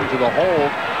 Gwynn to the hole.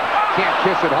 Can't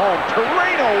kiss it home.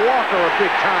 Terreno Walker, a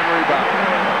big-time rebound.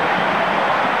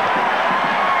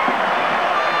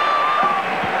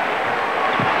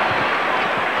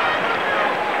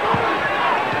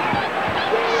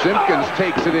 Simpkins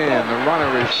takes it in. The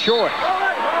runner is short.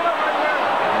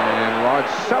 And Rod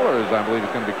Sellers, I believe, is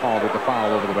going to be called with the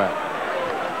foul over the back.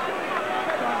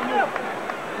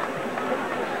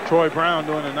 Troy Brown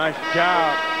doing a nice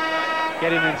job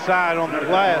getting inside on the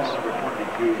glass.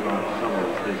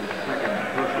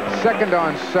 Second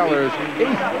on Sellers,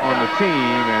 8th on the team,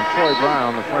 and Troy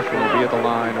Brown, the freshman, will be at the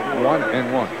line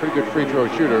 1-1. Pretty good free throw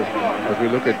shooter as we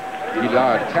look at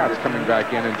Gilad Katz coming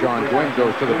back in, and John Gwynn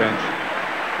goes to the bench.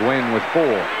 Gwynn with 4.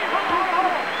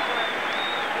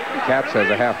 Katz has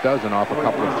a half dozen off a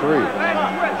couple of threes.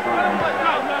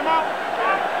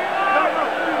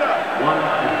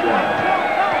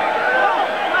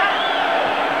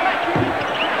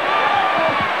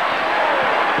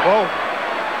 Whoa.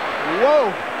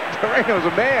 Whoa. Terreno's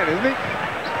a man, isn't he?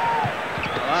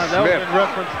 That was in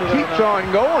reference to keeps on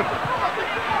going.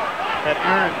 That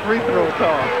earned free throw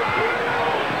call.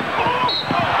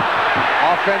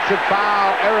 Offensive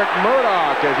foul, Eric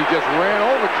Murdoch, as he just ran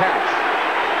over Katz.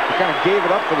 He kind of gave it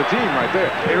up for the team right there.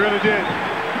 He really did.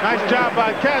 Nice job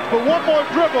by Katz, but one more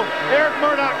dribble. Eric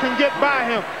Murdoch can get by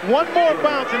him. One more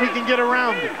bounce and he can get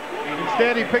around him.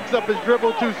 Instead, he picks up his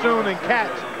dribble too soon, and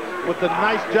Katz with a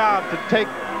nice job to take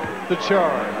the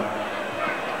charge.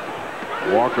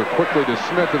 Walker quickly to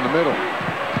Smith in the middle.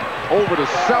 Over to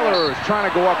Sellers, trying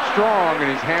to go up strong,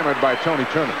 and he's hammered by Tony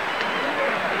Turner.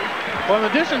 Well, in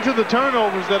addition to the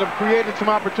turnovers that have created some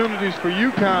opportunities for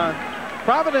UConn,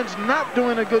 Providence not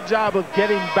doing a good job of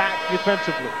getting back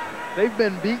defensively. They've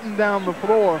been beaten down the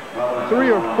floor 3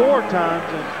 or 4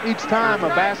 times, and each time a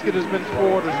basket has been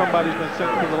scored or somebody's been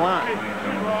sent to the line.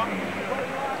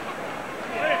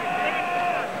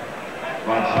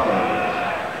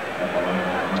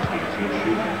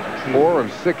 4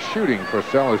 of 6 shooting for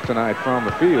Sellers tonight from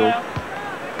the field.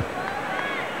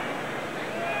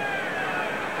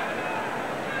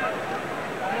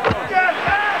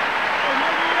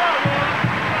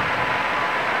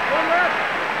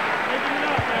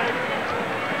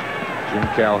 Jim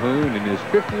Calhoun in his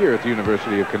 5th year at the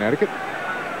University of Connecticut.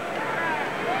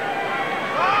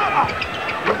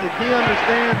 He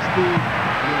understands the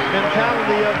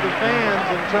mentality of the fans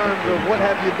in terms of what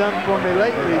have you done for me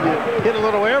lately. You hit a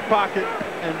little air pocket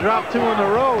and drop 2 in a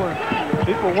row, and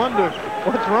people wonder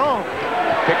what's wrong.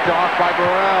 Picked off by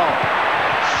Burrell.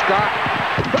 Scott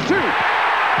for 2.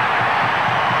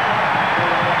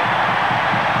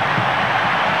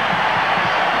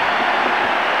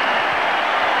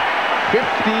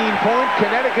 .15-point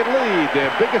Connecticut lead,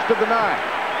 their biggest of the night.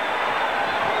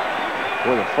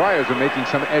 Boy, the Friars are making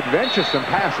some adventuresome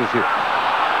passes here.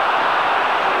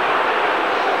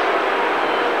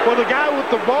 Well, the guy with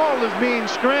the ball is being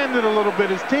stranded a little bit.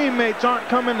 His teammates aren't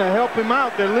coming to help him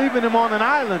out. They're leaving him on an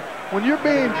island. When you're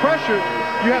being pressured,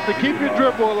 you have to keep your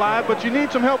dribble alive, but you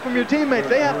need some help from your teammates.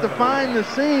 They have to find the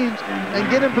seams and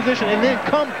get in position and then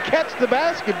come catch the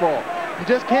basketball. You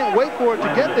just can't wait for it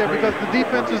to get there because the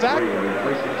defense is active.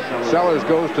 Sellers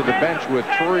goes to the bench with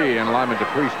 3, and Lyman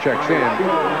DePriest checks in.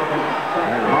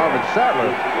 And Marvin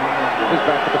Sadler is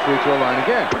back at the free throw line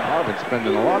again. Marvin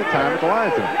spending a lot of time at the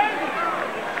line tonight.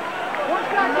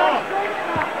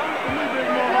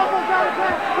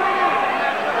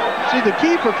 See, the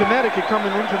key for Connecticut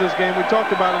coming into this game, we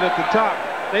talked about it at the top,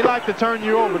 they like to turn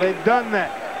you over. They've done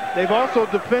that. They've also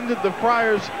defended the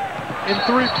Friars in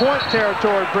three-point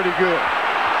territory pretty good.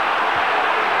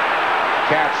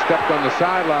 Cat stepped on the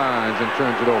sidelines and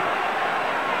turns it over.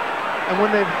 And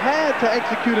when they've had to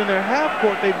execute in their half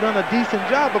court, they've done a decent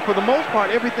job. But for the most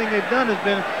part, everything they've done has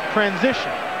been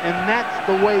transition. And that's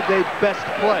the way they best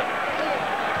play.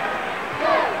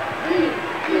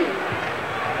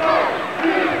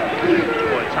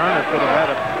 Boy, Turner could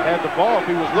have had the ball if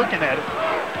he was looking at it.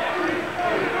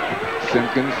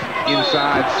 Simpkins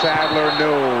inside, Sadler,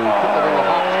 no. A little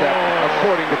hop step,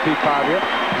 according to Pete Pavia,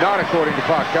 not according to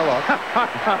Clark Kellogg.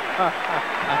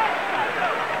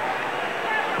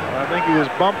 Well, I think he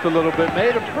was bumped a little bit,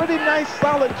 made a pretty nice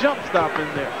solid jump stop in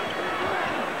there.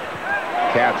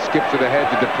 Cat skips it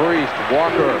ahead to DePriest.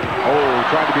 Walker,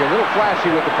 trying to be a little flashy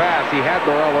with the pass. He had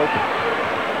Burrell open.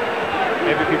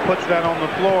 Maybe if he puts that on the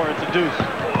floor, it's a deuce.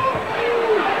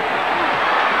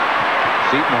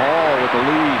 Seton Hall with the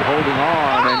lead, holding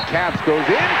on, and Katz goes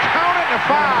in, count it, and a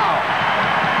foul.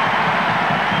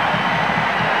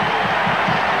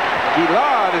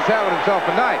 Gilad is having himself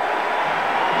a night.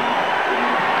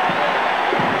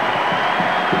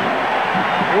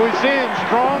 Here we see him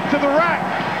strong to the rack.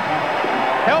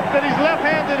 Help that he's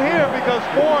left-handed here because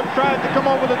Forbes tried to come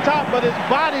over the top, but his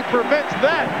body prevents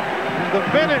that. The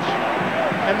finish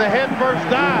and the head-first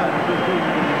dive.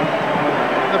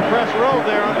 The press row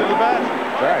there under the basket.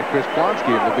 That's right, Chris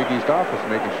Plonsky of the Big East office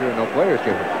making sure no players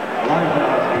get hurt.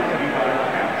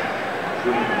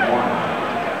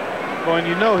 Well, and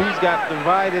you know he's got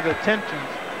divided attentions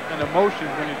and emotions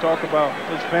when you talk about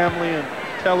his family in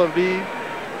Tel Aviv.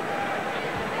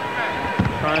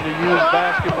 Trying to use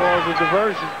basketball as a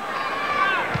diversion.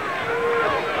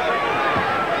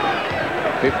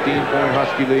 15-point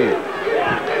Husky lead.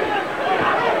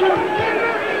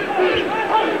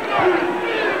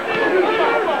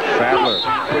 Sadler,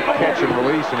 quick catch and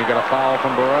release, and he got a foul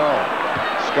from Burrell.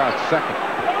 Scott's second.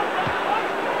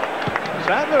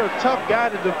 Sadler, a tough guy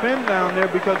to defend down there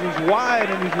because he's wide,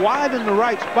 and he's wide in the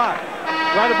right spot,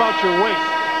 right about your waist.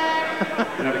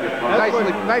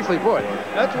 Nicely put.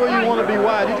 That's where you want to be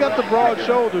wide. He's got the broad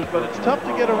shoulders, but it's tough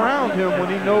to get around him when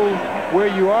he knows where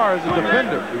you are as a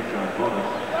defender. He's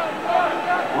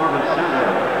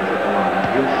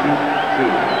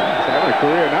having a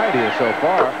career night here so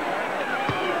far.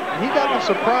 He got a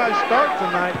surprise start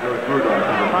tonight,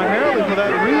 primarily for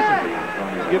that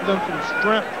reason. Give them some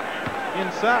strength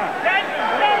inside.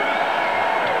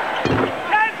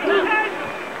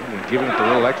 Giving it a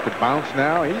little extra bounce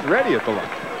now. He's ready at the line.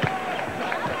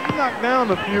 You knock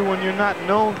down a few when you're not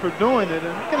known for doing it,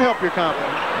 and it can help your confidence.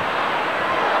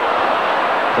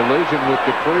 Collision with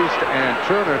DePriest and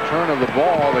Turner. Turner the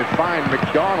ball. They find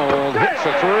McDonald. Hits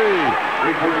a three.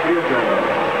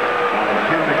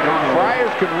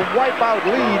 Friars can wipe out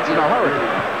leads in a hurry.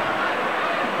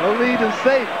 No lead is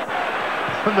safe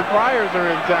when the Friars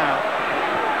are in town.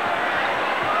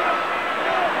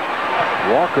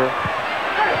 Walker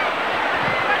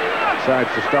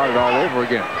decides to start it all over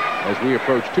again as we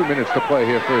approach 2 minutes to play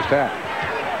here first half.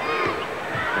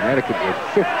 Connecticut with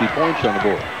 50 points on the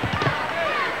board.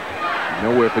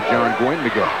 Nowhere for John Gwynn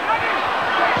to go.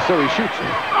 So he shoots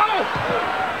it.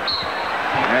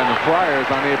 And the Friars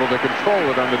unable to control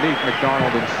it underneath.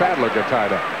 McDonald and Sadler get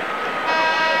tied up.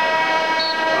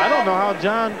 I don't know how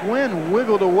John Gwynn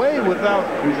wiggled away without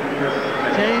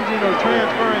changing or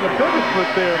transferring a pivot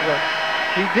foot there, but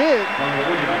he did.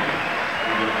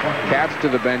 Katz to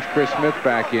the bench. Chris Smith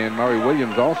back in. Murray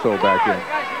Williams also back in.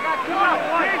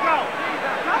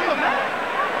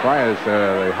 Friars,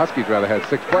 the Huskies rather had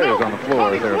 6 players on the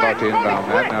floor as they're about to inbound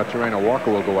that. Now Terreno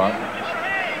Walker will go out.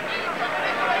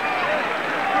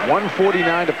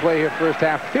 1:49 to play here first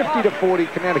half. 50-40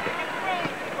 Connecticut.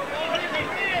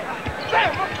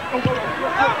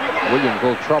 Williams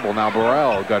little trouble now.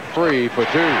 Burrell got free for 2.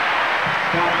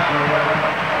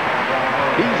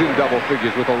 He's in double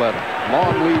figures with 11.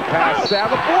 Long lead pass.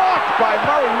 Sadler blocked by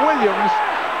Murray Williams.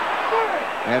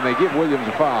 And they give Williams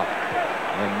a foul.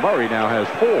 And Murray now has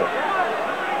 4.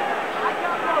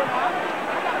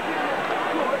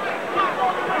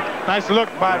 Nice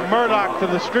look by Murdoch to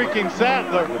the streaking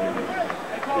Sadler.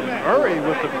 Murray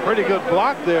with a pretty good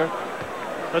block there.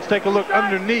 Let's take a look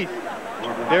underneath.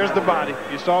 There's the body.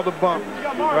 You saw the bump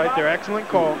right there. Excellent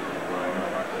call.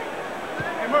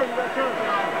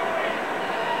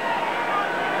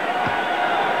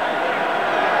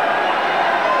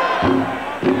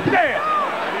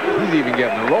 He's even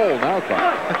getting a roll now,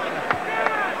 Clark.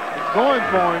 It's going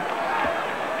for him.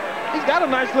 He's got a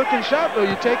nice looking shot, though.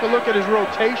 You take a look at his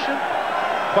rotation,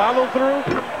 follow through.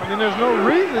 I mean, there's no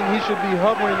reason he should be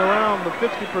hovering around the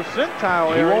 50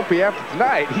 percentile area. He won't be after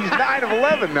tonight. He's 9 of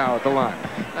 11 now at the line.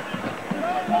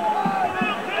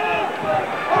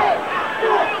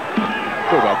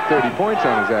 Put about 30 points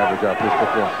on his average off this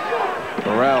performance.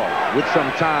 Burrell with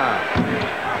some time.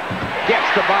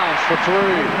 Gets the bounce for 3.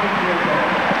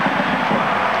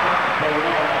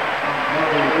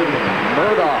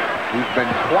 Murdoch, who's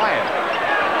been quiet.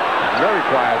 Very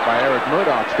quiet by Eric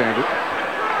Murdoch standard.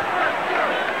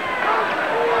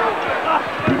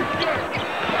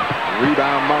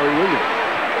 Rebound, Murray Williams.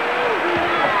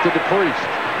 Up to DePriest.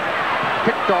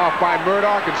 Picked off by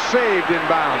Murdoch and saved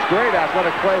inbounds. Great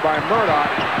athletic play by Murdoch.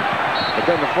 But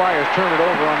then the Friars turn it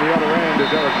over on the other end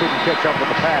as Eric couldn't catch up with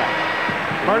the pass.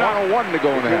 Murdoch 101 to go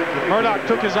in the half. Murdoch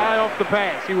took his eye off the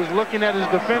pass. He was looking at his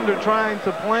defender trying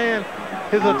to plan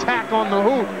his attack on the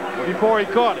hoop before he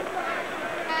caught it.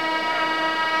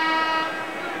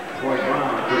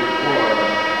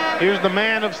 Here's the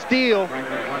man of steel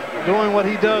doing what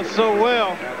he does so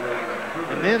well.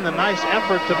 And then the nice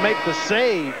effort to make the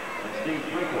save.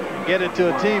 Get it to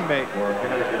a teammate.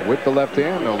 With the left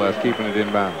hand, no less, keeping it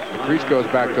inbound. Priest goes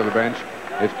back to the bench.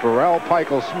 It's Burrell,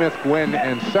 Peichel, Smith, Gwynn,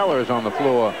 and Sellers on the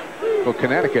floor for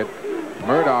Connecticut.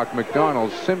 Murdoch,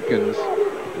 McDonald, Simpkins,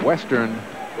 Western,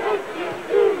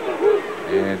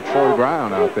 and Troy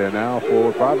Brown out there now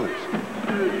for Providence.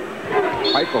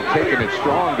 Peichel taking it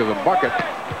strong to the bucket.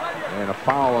 And a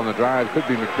foul on the drive. Could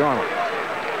be McDonald.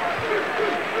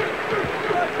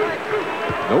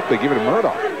 Nope, they give it to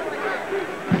Murdoch.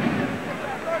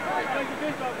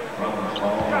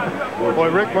 Boy,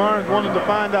 Rick Barnes wanted to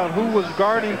find out who was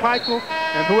guarding Peichel,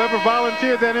 and whoever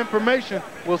volunteered that information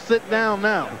will sit down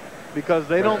now because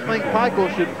they don't think Peichel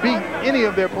should beat any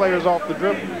of their players off the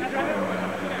dribble.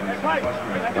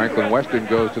 Franklin Weston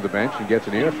goes to the bench and gets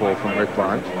an earful from Rick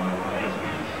Barnes.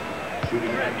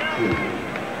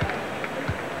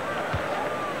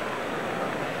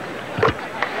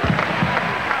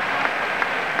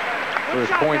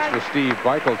 First points for Steve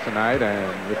Peichel tonight,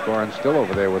 and Rick Barnes still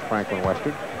over there with Franklin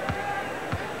Western.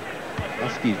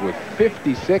 Huskies with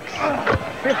 57 points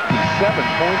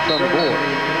on the board.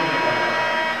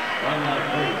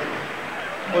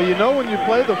 Well, you know when you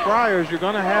play the Friars, you're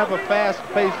going to have a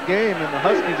fast-paced game, and the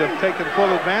Huskies have taken full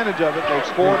advantage of it. They've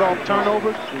scored off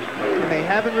turnovers, and they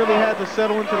haven't really had to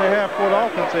settle into their half-court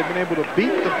offense. They've been able to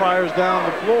beat the Friars down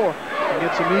the floor and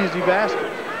get some easy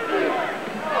baskets.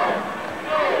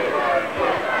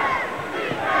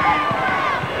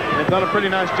 They've done a pretty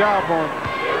nice job on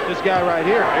this guy right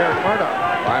here, Eric Murdoch.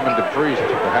 Lyman DePriest,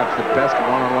 perhaps the best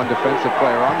one-on-one defensive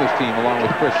player on this team, along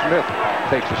with Chris Smith,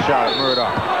 takes a shot at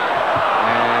Murdoch.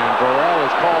 And Burrell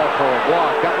is called for a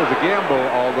block. That was a gamble,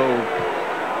 although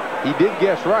he did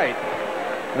guess right.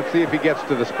 Let's see if he gets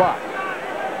to the spot.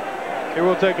 Here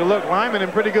we'll take a look. Lyman in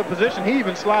pretty good position. He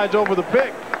even slides over the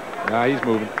pick. Nah, he's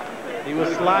moving. He was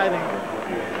sliding.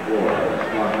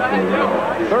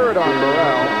 Third on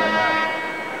Burrell.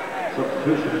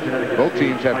 Both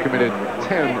teams have committed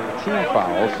 10 team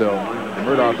fouls, so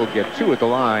Murdoch will get 2 at the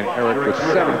line. Eric with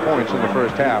 7 points in the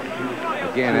first half.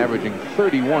 Again, averaging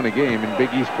 31 a game in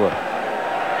Big East play.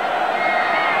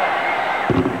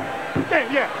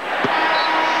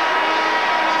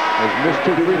 Has missed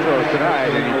 2 free throws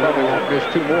tonight, and he probably won't miss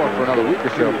 2 more for another week or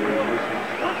so.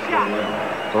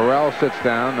 Burrell sits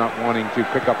down, not wanting to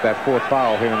pick up that 4th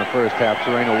foul here in the first half.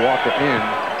 Serena Walker in.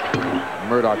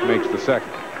 Murdoch makes the second.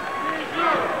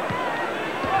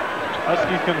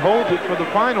 Huskies can hold it for the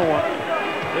final one.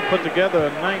 They put together a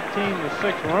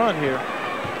 19-6 run here.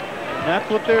 And that's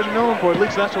what they're known for. At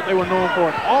least that's what they were known for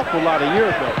an awful lot a year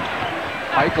ago.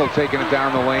 Eichel taking it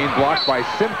down the lane, blocked by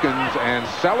Simpkins, and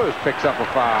Sellers picks up a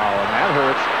foul, and that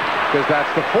hurts because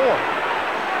that's the 4th.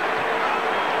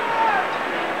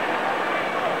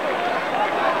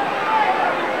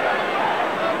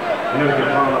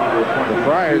 The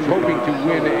Friars hoping to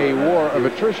win a war of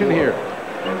attrition here.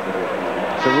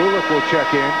 Cerulik will check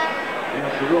in.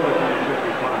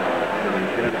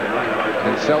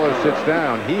 And Sellers sits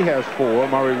down. He has 4.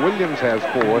 Murray Williams has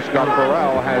 4. Scott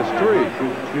Burrell has 3.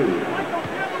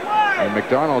 And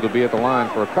McDonald will be at the line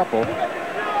for a couple.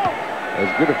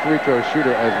 As good a free throw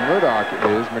shooter as Murdoch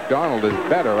is, McDonald is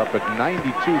better, up at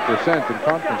 92% in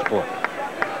conference play.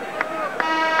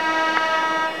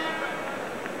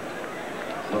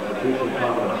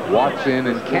 Watson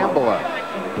and Campbell up.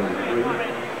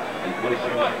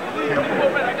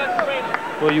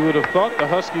 Well, you would have thought the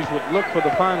Huskies would look for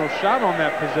the final shot on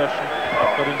that possession,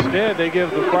 but instead they give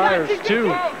the Friars 2.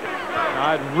 Now,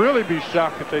 I'd really be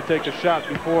shocked if they take a shot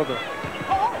before the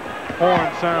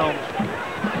horn sounds.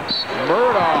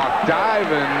 Murdoch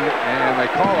diving, and they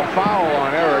call a foul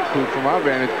on Eric, who from our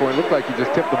vantage point looked like he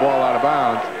just tipped the ball out of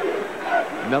bounds.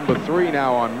 Number 3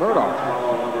 now on Murdoch.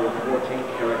 Number 14,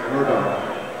 Eric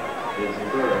Murdoch is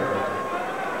third.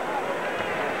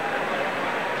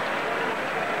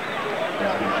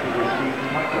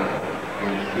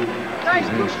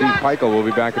 And Steve Peichel will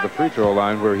be back at the free throw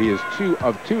line, where he is 2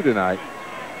 of 2 tonight.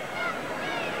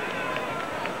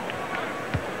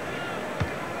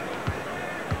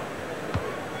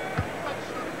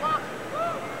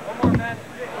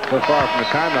 So far, from the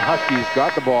time the Huskies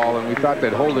got the ball and we thought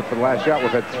they'd hold it for the last shot,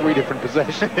 we've had 3 different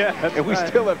possessions. Yeah, and we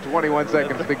still have 21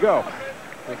 seconds to go.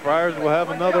 The Friars will have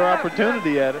another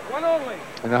opportunity at it.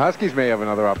 And the Huskies may have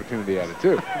another opportunity at it,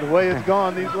 too. The way it's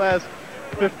gone these last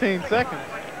 15 seconds.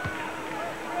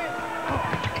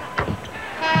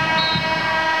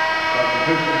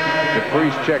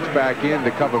 DePriest checks back in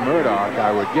to cover Murdoch,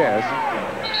 I would guess.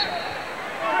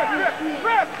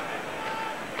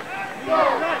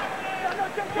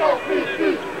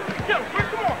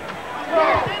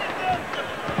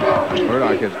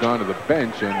 Murdoch has gone to the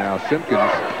bench, and now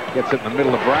Simpkins gets it in the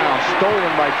middle of Brown.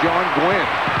 Stolen by John Gwynn.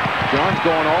 John's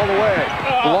going all the way.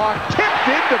 Blocked, tipped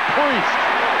into Priest.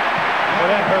 Well,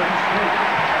 that hurts.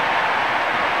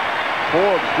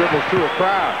 Forbes dribbles through a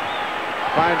crowd.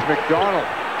 Finds McDonald.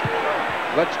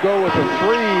 Let's go with a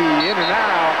 3, in and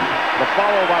out. The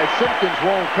follow by Simpkins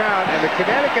won't count, and the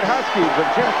Connecticut Huskies of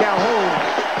Jim Calhoun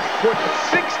put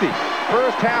 60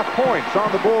 first half points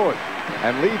on the board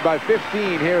and lead by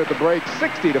 15 here at the break,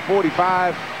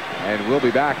 60-45. And we'll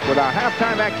be back with our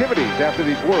halftime activities after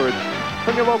these words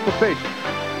from your local station.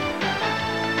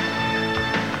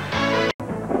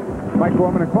 Mike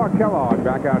Gorman and Clark Kellogg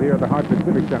back out here at the Hartford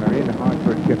Civic Center in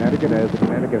Hartford, Connecticut, as the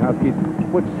Connecticut Huskies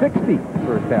put 60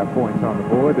 first half points on the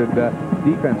board, and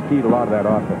defense keyed a lot of that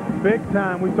offense. Big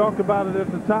time. We talked about it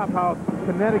at the top, how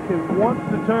Connecticut wants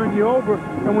to turn you over,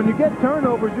 and when you get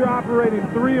turnovers, you're operating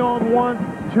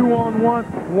 3-on-1, 2-on-1,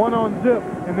 1-on-zip,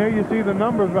 and there you see the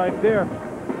numbers right there.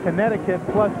 Connecticut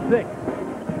 +6.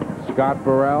 Scott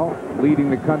Burrell leading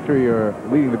the country, or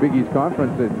leading the Big East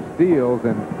Conference in steals,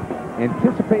 and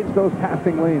anticipates those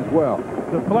passing lanes well.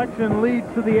 Deflection leads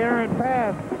to the errant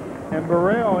pass, and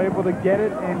Burrell able to get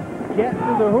it and get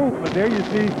to the hoop. But there you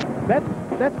see,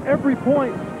 that's every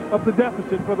point of the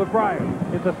deficit for the Friars.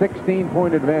 It's a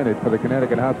 16-point advantage for the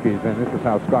Connecticut Huskies, and this is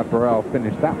how Scott Burrell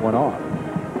finished that one off.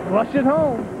 Flush it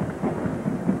home.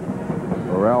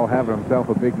 Burrell having himself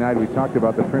a big night. We talked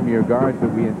about the premier guards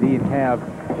that we indeed have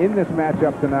in this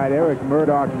matchup tonight, Eric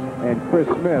Murdoch and Chris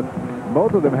Smith.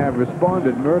 Both of them have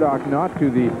responded. Murdoch not to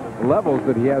the levels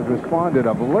that he has responded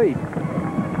of late.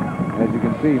 As you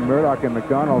can see, Murdoch and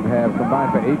McDonald have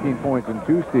combined for 18 points and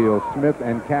 2 steals. Smith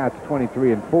and Katz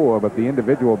 23 and 4, but the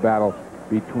individual battle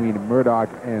between Murdoch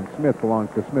and Smith belongs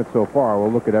to Smith so far.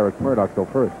 We'll look at Eric Murdoch go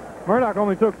first. Murdoch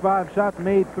only took 5 shots,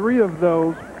 made 3 of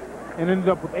those, and ended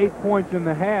up with 8 points in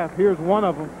the half. Here's one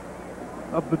of them,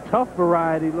 of the tough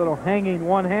variety, little hanging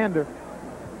one-hander.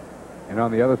 And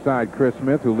on the other side, Chris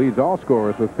Smith, who leads all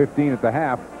scorers with 15 at the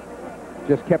half,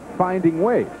 just kept finding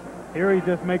ways. Here he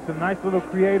just makes a nice little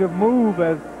creative move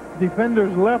as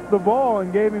defenders left the ball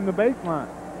and gave him the baseline.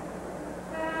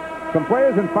 Some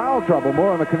players in foul trouble,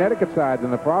 more on the Connecticut side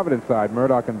than the Providence side.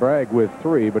 Murdoch and Bragg with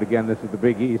 3, but again, this is the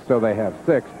Big East, so they have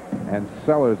 6. And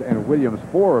Sellers and Williams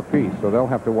 4 apiece, so they'll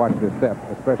have to watch this step,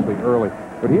 especially early.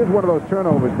 But here's one of those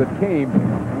turnovers that came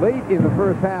late in the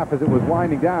first half as it was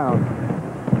winding down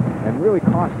and really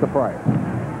cost the Friars.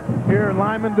 Here,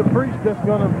 Lyman DePriest just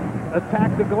going to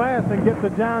attack the glass and get the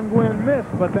John Gwynn miss,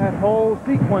 but that whole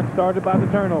sequence started by the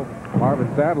turnover. Marvin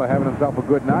Sadler having himself a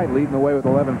good night, leading the way with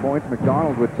 11 points.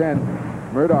 McDonald with 10.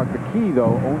 Murdoch, the key,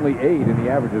 though, only 8, and he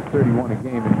averages 31 a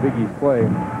game in Big East play.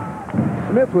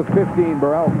 Smith with 15,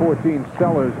 Burrell 14,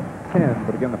 Sellers 10.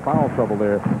 But again, the foul trouble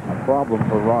there, a problem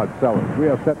for Rod Sellers. We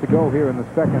are set to go here in the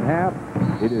second half.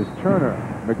 It is Turner,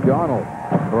 McDonald,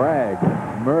 Bragg,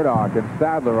 Murdoch, and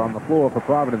Sadler on the floor for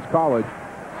Providence College.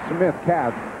 Smith,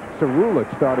 Katz, Cerulich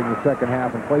starting the second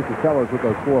half, and places Sellers with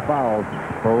those 4 fouls.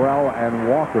 Burrell and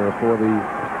Walker for the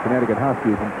Connecticut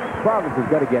Huskies. And Providence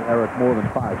has got to get Eric more than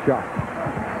 5 shots.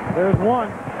 There's one.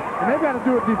 And they've got to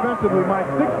do it defensively, Mike.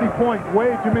 60 points,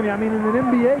 way too many. I mean, in an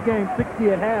NBA game, 60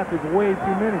 at half is way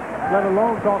too many, let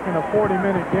alone talking a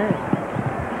 40-minute game.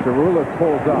 Cerullo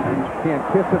pulls up. Can't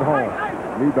kiss it home.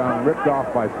 Rebound ripped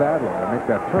off by Sadler to make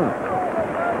that turn.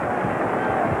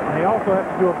 And they also have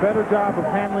to do a better job of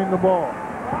handling the ball.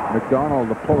 McDonald,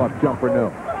 the pull-up jumper, no.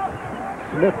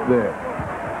 Smith there.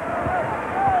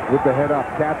 With the head up,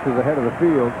 catches ahead of the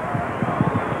field.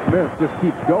 Smith just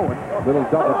keeps going. Little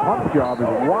double pump job is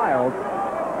wild.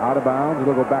 Out of bounds.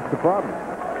 It'll go back to Providence.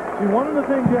 See, one of the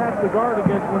things you have to guard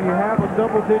against when you have a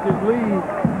double-digit lead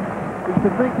is to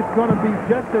think it's going to be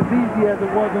just as easy as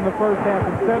it was in the first half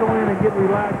and settle in and get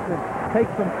relaxed and take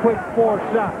some quick forced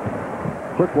shots.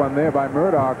 Quick one there by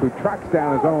Murdoch, who tracks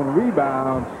down his own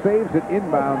rebound, saves it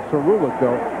inbound. Cerullo,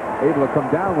 though, able to come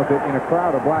down with it in a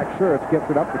crowd of black shirts, gets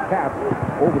it up the cap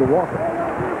over to Walker.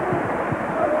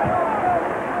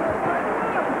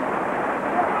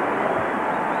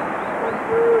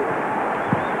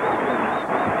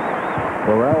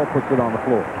 Burrell puts it on the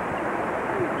floor.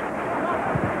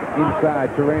 Inside,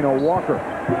 Terreno Walker.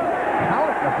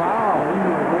 Count the foul.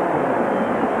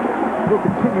 No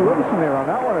continuation there on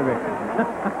that one, I think.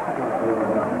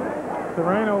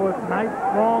 Terreno with nice,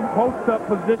 strong post-up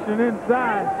position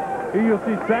inside. Here you'll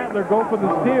see Sadler go for the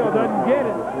steal, doesn't get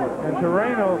it. And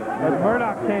Terreno, as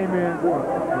Murdoch came in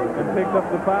and picked up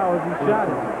the foul as he shot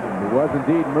it. It was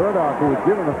indeed Murdoch who was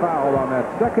given the foul on that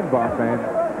second bump, and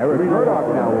Eric Murdoch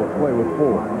now will play with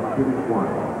 4.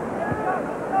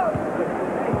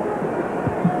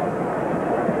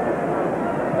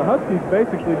 The Huskies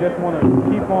basically just want to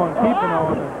keep on keeping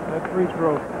on that free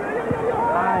throw.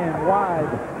 High and wide.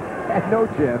 Had no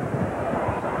chance.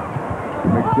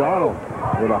 McDonald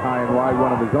with a high and wide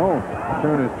one of his own.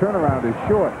 Turner's turnaround is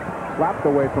short. Slapped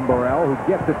away from Burrell, who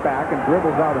gets it back and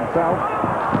dribbles out himself.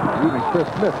 Even Chris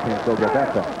Smith can't go get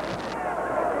that back.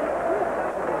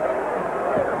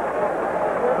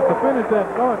 To finish that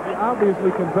thought,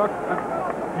 obviously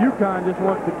UConn just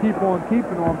wants to keep on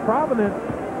keeping on. Providence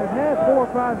has had 4 or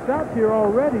 5 shots here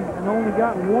already and only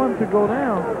got 1 to go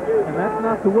down, and that's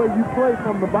not the way you play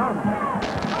from the bottom.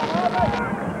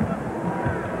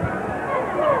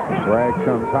 Bragg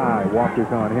comes high.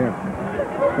 Walker's on him.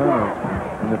 Turner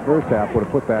in the first half would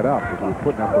have put that up. He was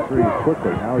putting up the threes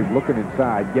quickly. Now he's looking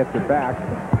inside, gets it back.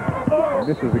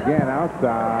 Misses again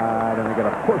outside, and they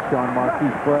got a push on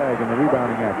Marquise Bragg in the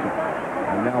rebounding action.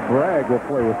 And now Bragg will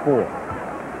play with 4.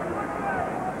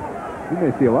 You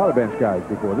may see a lot of bench guys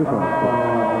before this one.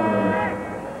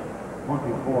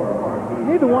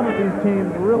 Neither one of these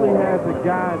teams really has a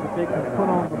guy that they can put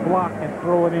on the block and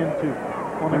throw it into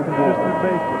on a consistent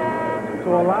basis. So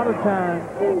a lot of times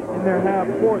in their half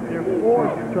court, they're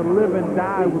forced to live and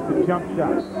die with the jump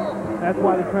shot. That's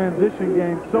why the transition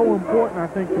game is so important, I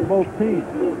think, to both teams.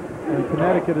 And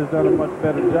Connecticut has done a much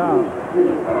better job,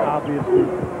 obviously,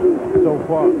 so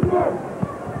far.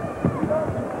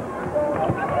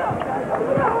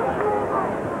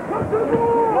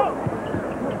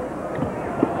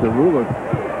 Cerullo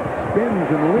spins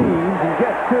and leans and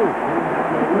gets 2.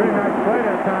 Very nice play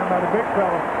that time by the big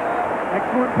fella.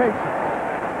 Excellent patience.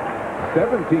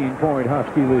 17-point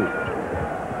Husky lead.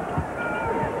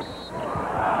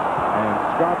 And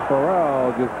Scott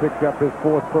Burrell just picked up his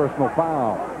 4th personal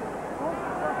foul.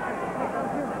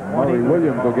 Murray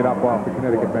Williams will get up off the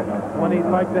Connecticut bench. One he'd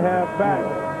like to have back.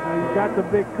 He's got the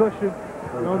big cushion.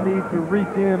 No need to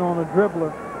reach in on a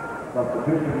dribbler.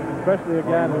 Especially a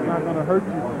guy that's not going to hurt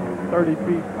you 30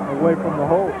 feet away from the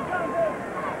hole.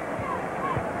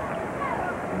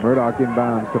 Murdoch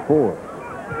inbounds to Forbes.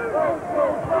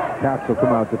 Caps will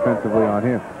come out defensively on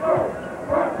him.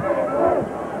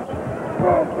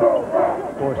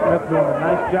 Boy, Smith doing a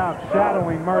nice job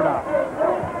shadowing Murdoch.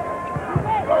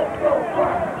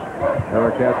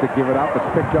 Eric has to give it up. It's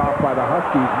picked off by the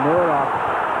Huskies. Murdoch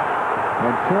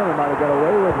and Turner might have got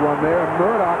away with one there, and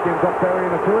Murdoch ends up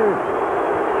burying a 3.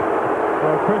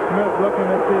 Well, Chris Smith looking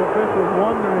at the officials,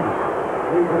 wondering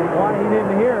why he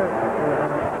didn't hear it.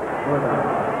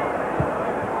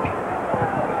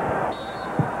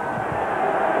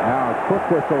 Now a quick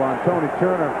whistle on Tony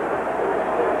Turner.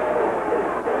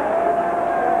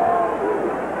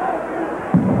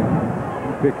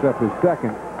 He picks up his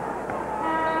 2nd.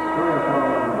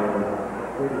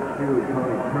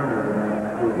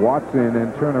 Watson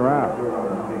and Turner out.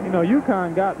 You know,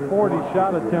 UConn got 40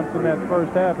 shot attempts in that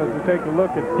first half as we take a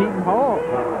look at Deaton Hall,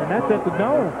 and that's at the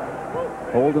Dome.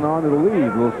 Holding on to the lead,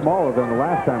 a little smaller than the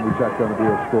last time we checked on the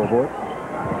Beal scoreboard.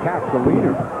 Caps the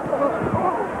leader.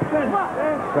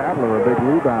 Sadler a big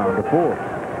rebound to Forbes.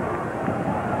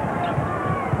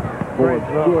 Forbes'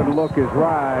 good look is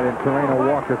right, and Terreno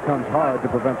Walker comes hard to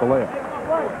prevent the layup.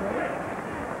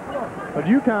 But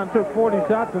UConn took 40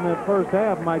 shots in that first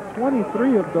half. Mike,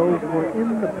 23 of those were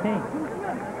in the paint.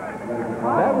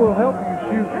 That will help you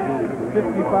shoot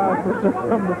 55%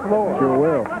 from the floor. Sure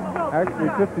will. Actually,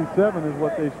 57 is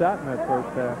what they shot in that first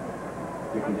half.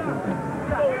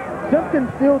 Simpkins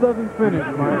still doesn't finish,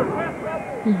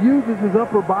 Mike. He uses his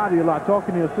upper body a lot,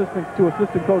 talking to assistant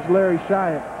coach Larry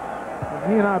Shyatt.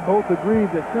 He and I both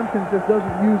agreed that Simpkins just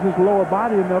doesn't use his lower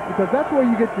body enough because that's where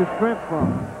you get your strength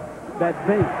from, that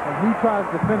base. And he tries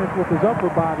to finish with his upper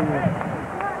body, and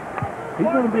he's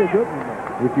going to be a good one.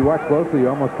 If you watch closely, you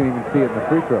almost can't even see it in the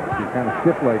free throw. He's kind of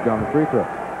stiff-legged on the free throw.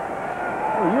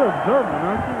 Oh, you're observing,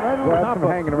 aren't you? Right on Well, top that's from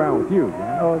hanging around with you.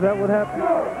 Oh, is that what happened?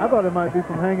 I thought it might be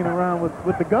from hanging around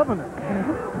with the governor,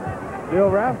 Bill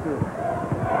Rafter.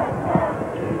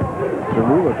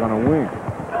 Cerula's on a wing.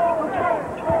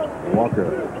 Walker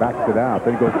backs it out.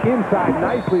 Then he goes inside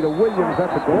nicely to Williams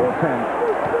at the goaltend.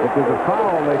 If there's a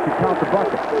foul, they could count the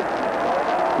bucket.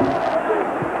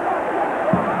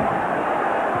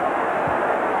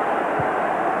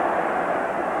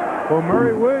 Well,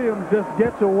 Murray Williams just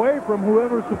gets away from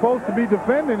whoever's supposed to be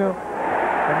defending him.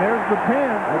 And there's the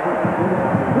pin.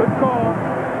 Good call.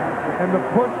 And the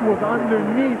push was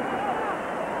underneath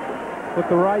with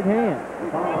the right hand.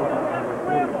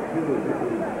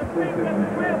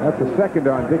 That's the second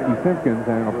on Dickie Simpkins,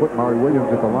 and it'll put Murray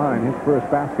Williams at the line, his first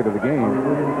basket of the game.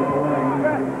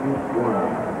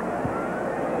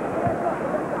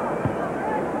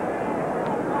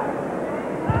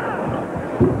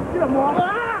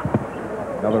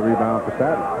 Another rebound for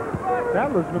Sadler.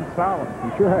 Sadler's been solid. He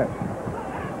sure has.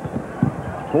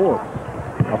 Forbes,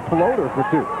 a floater for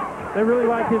two. They really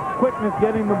like his quickness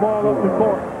getting the ball up the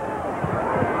court.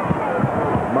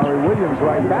 Murray Williams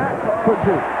right back for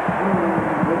two.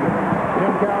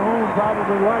 Jim Calhoun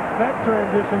probably likes that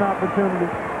transition opportunity.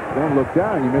 Don't look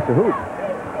down, you miss a hoop.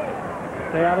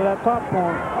 Stay out of that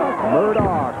popcorn.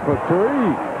 Murdoch for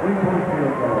three.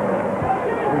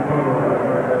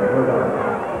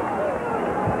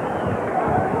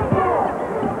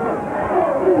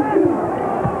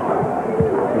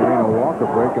 Walker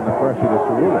breaking the pressure to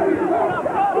Cerula.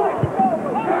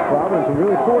 Providence will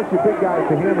really force your big guys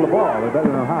to handle the ball. They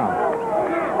better know how.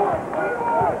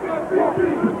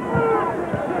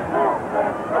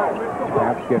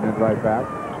 Cap's getting it right back.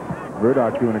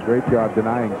 Murdoch doing a great job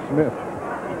denying Smith.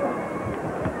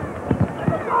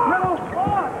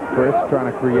 Chris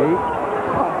trying to create.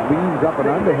 Leans up an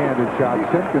underhanded shot.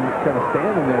 Simpkins kind of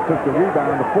standing there. Took the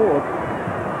rebound to Forbes.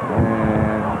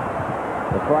 And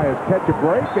the Friars catch a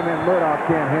break, and then Murdoch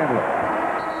can't handle it.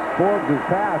 Forbes'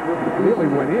 pass really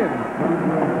went in.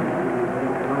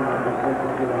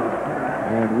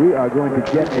 And we are going to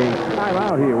get a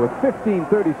timeout here with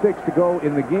 15:36 to go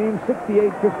in the game.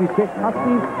 68-56,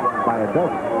 Huskies by a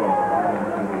dozen.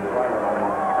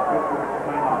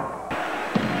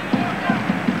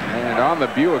 And on the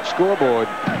Buick scoreboard.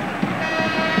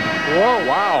 Whoa,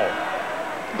 wow.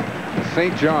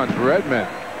 St. John's Redmen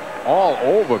all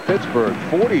over Pittsburgh,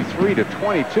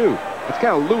 43-22. It's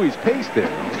kind of Louis' pace there.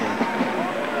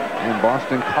 And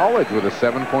Boston College with a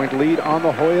 7-point lead on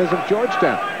the Hoyas of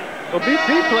Georgetown. Well,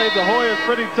 BC played the Hoyas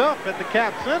pretty tough at the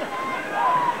Cap Center.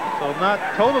 So not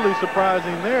totally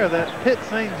surprising there that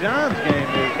Pitt-St. John's game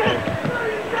is.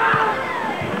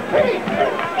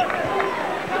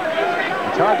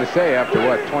 It's hard to say after,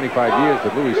 what, 25 years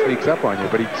that Louis sneaks up on you,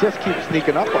 but he just keeps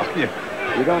sneaking up on you.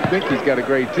 You don't think he's got a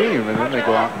great team, and then they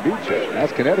go out and beat you.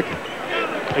 That's Connecticut.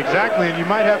 Exactly, and you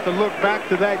might have to look back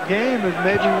to that game as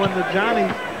maybe when the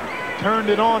Johnnies turned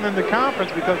it on in the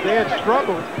conference, because they had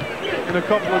struggled in a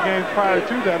couple of games prior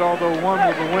to that, although one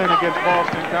was a win against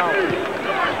Boston College.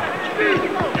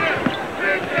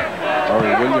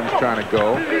 Murray Williams trying to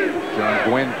go. John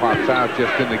Gwynn pops out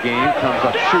just in the game, comes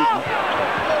up shooting.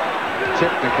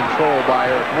 Tipped and controlled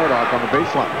by Eric Murdoch on the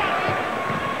baseline.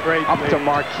 Great up to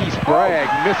Marquise Bragg,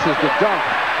 misses the dunk.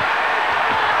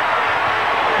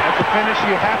 That's a finish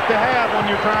you have to have when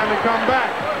you're trying to come back.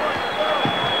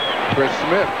 Chris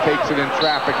Smith takes it in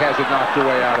traffic, has it knocked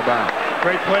away out of bounds.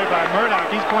 Great play by Murdoch.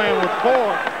 He's playing with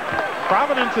four.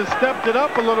 Providence has stepped it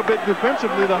up a little bit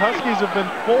defensively. The Huskies have been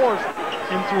forced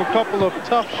into a couple of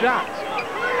tough shots.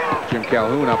 Jim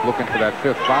Calhoun up looking for that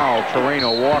fifth foul.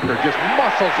 Terreno Walker just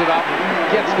muscles it up,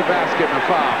 gets the basket and a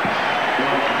foul.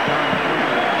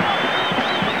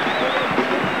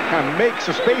 Kind of makes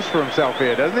a space for himself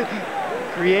here, doesn't it?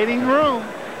 Creating room.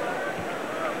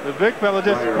 The big fella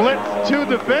just splits two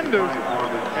defenders,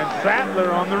 and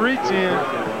Sadler on the reach-in,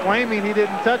 claiming he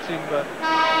didn't touch him, but...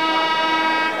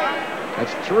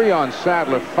 That's 3 on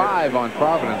Sadler, 5 on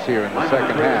Providence here in the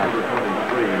second half.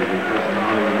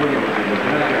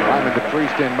 Lyman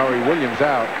DePriest in, Murray Williams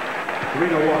out.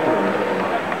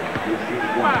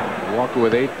 Walker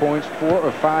with 8 points, 4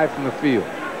 or 5 from the field.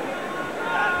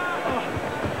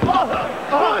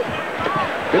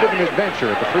 Bit of an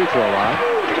adventure at the free throw line.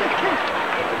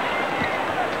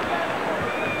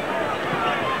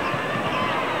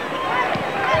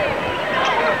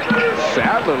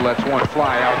 Sadler lets one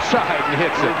fly outside and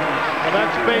hits it. Well,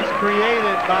 that space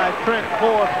created by Trent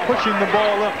Forbes pushing the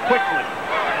ball up quickly.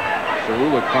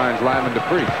 Cerulean finds Lyman to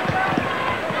Priest.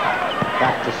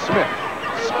 Back to Smith.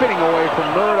 Spinning away from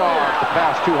Murdoch. The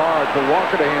pass too hard for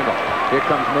Walker to handle. Here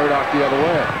comes Murdoch the other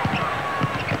way.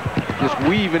 Just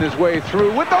weaving his way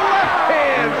through with the left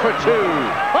hand for 2.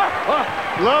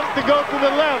 Loves to go to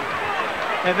the left.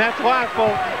 And that's why,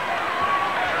 folks.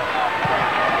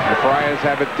 The Friars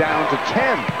have it down to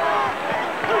 10.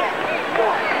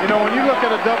 You know, when you look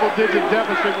at a double-digit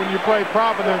deficit when you play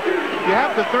Providence, you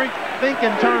have to think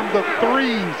in terms of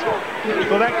threes.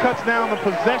 So that cuts down the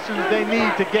possessions they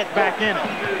need to get back in it.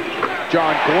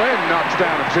 John Gwen knocks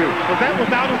down a 2. Was that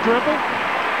without a dribble?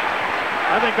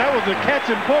 I think that was a catch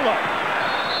and pull-up.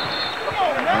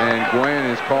 And Gwen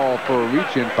is called for a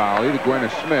reach-in foul. Either Gwen or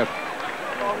Smith.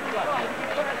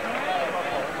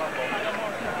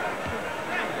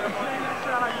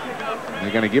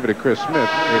 They're going to give it to Chris Smith.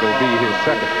 It'll be his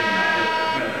second.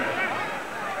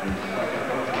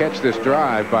 Catch this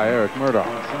drive by Eric Murdoch.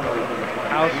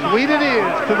 How sweet it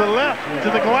is. To the left, to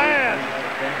the glass.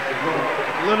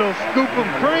 Little scoop of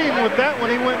cream with that one.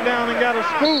 He went down and got a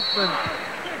scoop and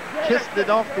kissed it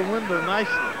off the window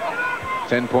nicely.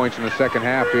 10 points in the second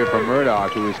half here from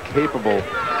Murdoch, who is capable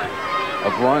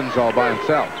of runs all by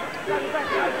himself.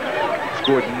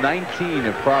 Scored 19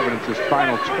 of Providence's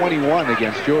final 21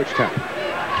 against Georgetown.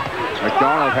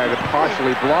 McDonald had it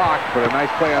partially blocked, but a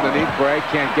nice play underneath. Bragg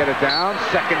can't get it down.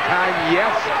 Second time, yes.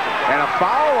 And a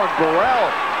foul on Burrell,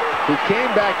 who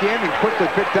came back in and quickly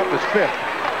picked up his 5th.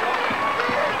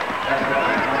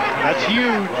 That's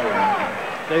huge.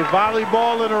 They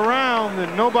volleyball it around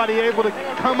and nobody able to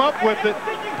come up with it.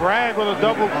 Bragg with a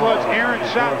double clutch errant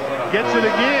shot. Gets it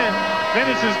again.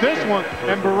 Finishes this one.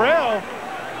 And Burrell,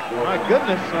 my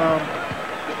goodness,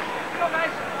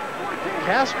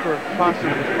 Casper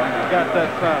possibly got that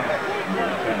foul.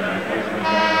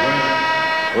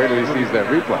 Wait till he sees that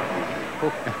replay.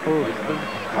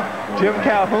 Jim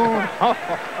Calhoun.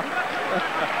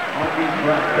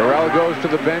 Burrell goes to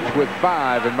the bench with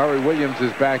 5, and Murray Williams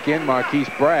is back in. Marquise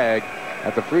Bragg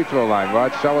at the free throw line.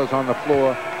 Rod Sellers on the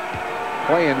floor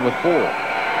playing with 4.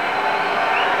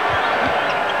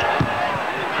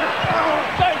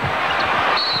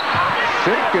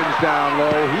 Simpkins down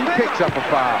low. He picks up a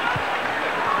foul.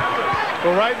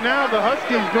 Well, right now, the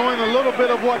Huskies doing a little bit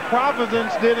of what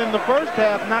Providence did in the first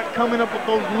half, not coming up with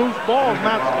those loose balls,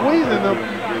 not squeezing them.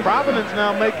 Providence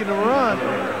now making a run.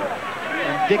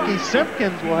 And Dickie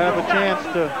Simpkins will have a chance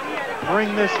to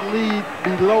bring this lead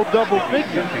below double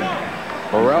figures.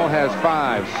 Burrell has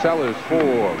 5, Sellers 4,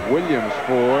 Williams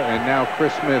 4, and now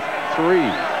Chris Smith 3.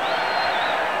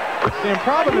 And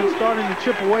Providence starting to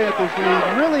chip away at this lead,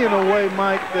 really in a way,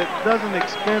 Mike, that doesn't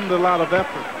expend a lot of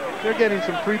effort. They're getting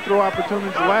some free throw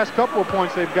opportunities. The last couple of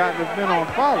points they've gotten have been on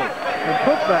follow and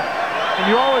putback. And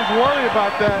you always worry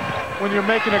about that when you're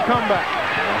making a comeback.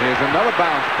 Well, here's another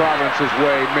bounce Providence's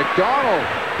way. McDonald.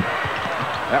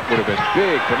 That would have been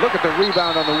big, but look at the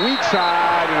rebound on the weak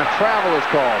side, and a travel is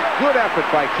called. Good effort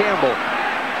by Campbell,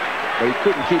 but he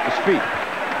couldn't keep his feet.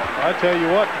 I tell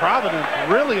you what, Providence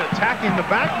really attacking the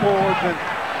backboards and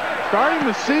starting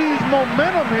to seize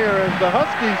momentum here as the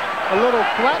Huskies a little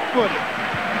flat-footed.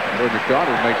 If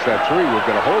McDonald makes that 3, we've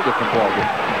got a whole different ballgame.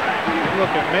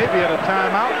 Looking maybe at a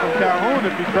timeout from Calhoun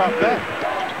if he dropped that.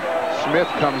 Smith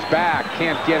comes back,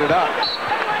 can't get it up.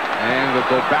 And it'll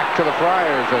go back to the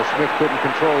Friars as Smith couldn't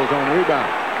control his own rebound.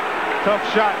 Tough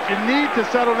shots. You need to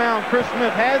settle down. Chris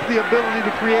Smith has the ability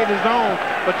to create his own,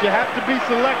 but you have to be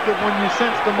selective when you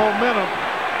sense the momentum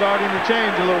starting to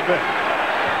change a little bit.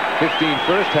 15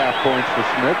 first half points for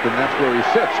Smith, and that's where he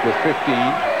sits with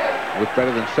 15, with better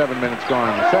than 7 minutes gone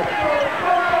in the second.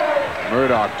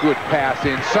 Murdoch, good pass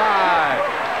inside.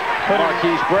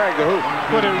 Marquise Bragg, the hoop.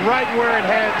 Put it right where it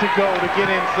had to go to get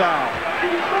inside.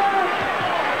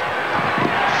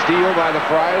 Steal by the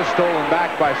Friars, stolen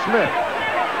back by Smith.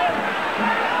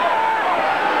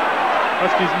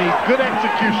 Huskies need good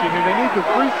execution here. They need to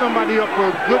free somebody up for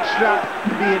a good shot,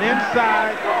 be it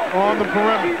inside or on the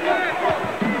perimeter.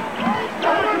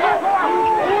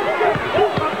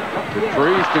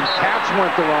 Priest and Katz went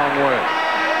the wrong way,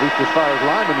 at least as far as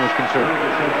Lyman was concerned.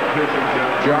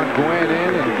 John Gwen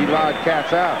in and Gilad Katz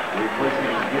out.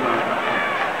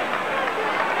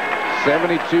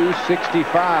 72-65.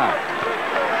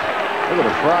 Look at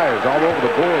the Friars all over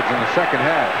the boards in the second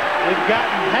half. They've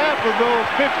gotten half of those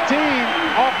 15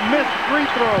 off missed free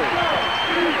throws.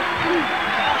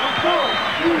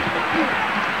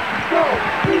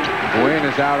 Gwynn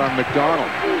is out on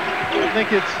McDonald. I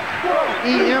think it's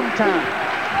EM time.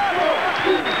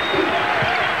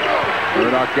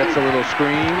 Murdoch gets a little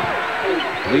screen.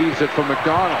 Leaves it for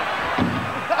McDonald.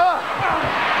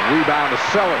 Rebound to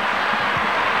Sellers.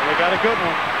 They got a good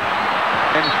one.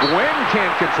 And Gwynn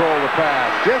can't control the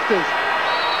pass. Just as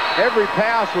every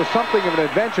pass was something of an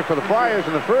adventure for the Friars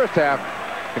in the first half,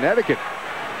 Connecticut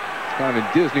is kind of in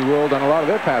Disney World on a lot of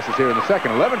their passes here in the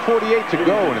second. 11:48 to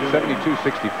go, and it's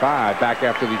 72-65. Back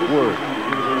after these words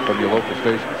from your local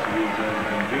stations.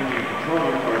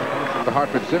 The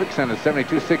Hartford Civic Center,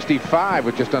 72-65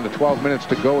 with just under 12 minutes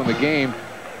to go in the game.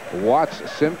 Watts,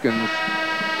 Simpkins,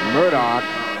 Murdoch,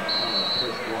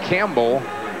 Campbell,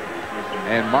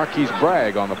 and Marquise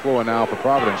Bragg on the floor now for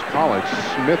Providence College.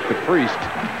 Smith, the Priest,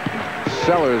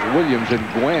 Sellers, Williams, and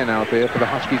Gwynn out there for the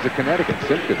Huskies of Connecticut.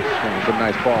 Simpkins showing some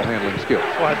nice ball handling skills.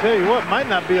 Well, I tell you what, might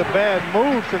not be a bad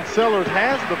move since Sellers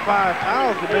has the 5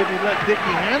 fouls to maybe let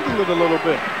Dickey handle it a little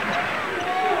bit.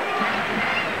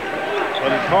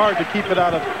 But it's hard to keep it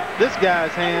out of this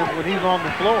guy's hands when he's on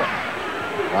the floor.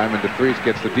 Lyman DeFries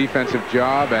gets the defensive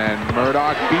job, and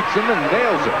Murdoch beats him and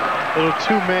nails it. Little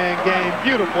two-man game,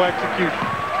 beautiful execution.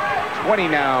 20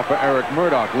 now for Eric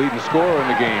Murdoch, leading scorer in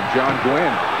the game. John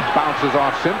Gwynn bounces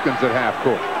off Simpkins at half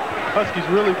court. Huskies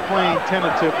really playing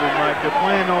tentatively, Mike. They're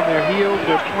playing on their heels.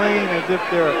 They're playing as if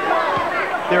they're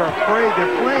afraid.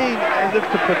 They're playing as if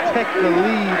to protect the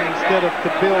lead instead of to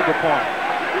build upon it.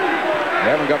 They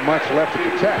haven't got much left to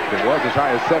protect. It was as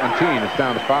high as 17. It's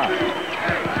down to 5.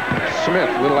 Smith,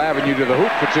 little avenue to the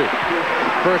hoop for 2.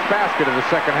 First basket of the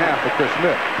second half for Chris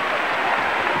Smith.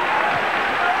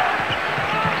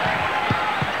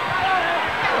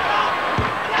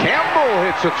 Campbell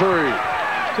hits a 3.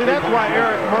 See, that's why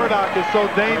Eric Murdoch is so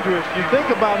dangerous. You think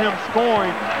about him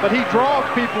scoring, but he draws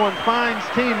people and finds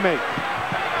teammates.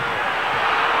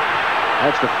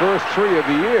 That's the first 3 of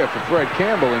the year for Fred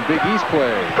Campbell in Big East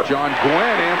play. John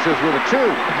Gwynn answers with a 2.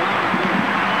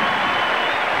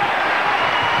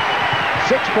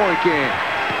 6-point game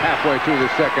halfway through the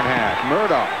second half.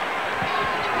 Murdoch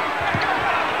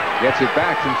gets it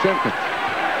back from Simpkins.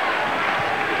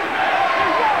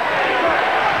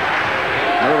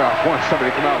 Murdoch wants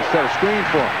somebody to come out and set a screen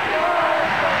for him.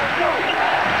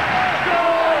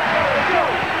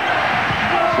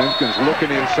 Simpkins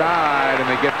looking inside, and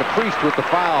they get the Priest with the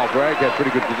foul. Bragg had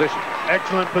pretty good position.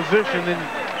 Excellent position,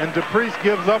 and DePriest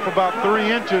gives up about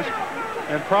 3 inches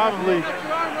and probably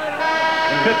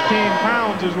 15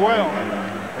 pounds as well.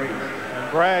 And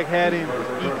Bragg had him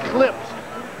eclipsed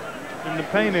in the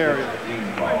paint area.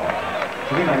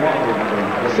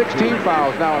 16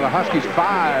 fouls now on the Huskies,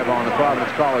 5 on the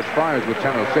Providence College Friars with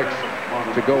 10:06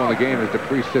 to go in the game as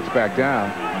DePriest sits back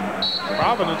down.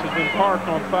 Providence has been parked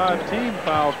on 5 team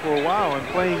fouls for a while and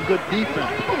playing good defense.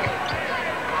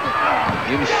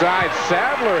 Inside,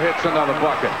 Sadler hits another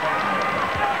bucket.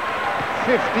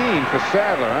 15 for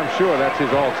Sadler. I'm sure that's his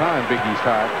all-time Big East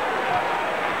high.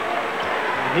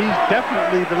 He's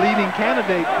definitely the leading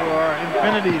candidate for our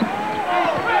Infinity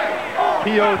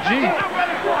POG.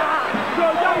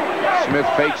 Smith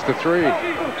fakes the 3.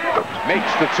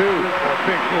 Makes the 2.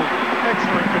 Big move.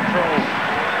 Excellent control.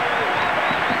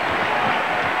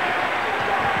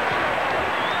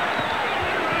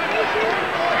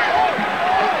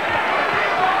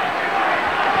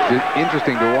 It's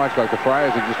interesting to watch, like the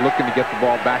Friars are just looking to get the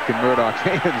ball back in Murdoch's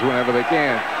hands whenever they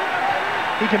can.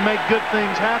 He can make good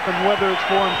things happen, whether it's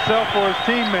for himself or his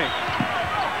teammates.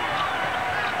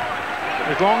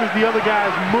 As long as the other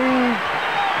guys move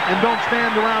and don't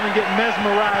stand around and get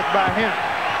mesmerized by him.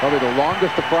 Probably the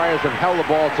longest the Friars have held the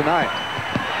ball tonight.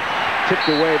 Tipped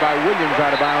away by Williams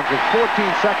out of bounds with 14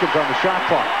 seconds on the shot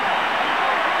clock.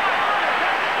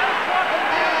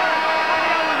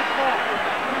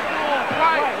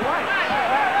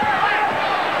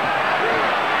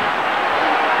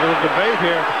 Little debate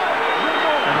here,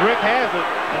 and Rick has it,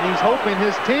 and he's hoping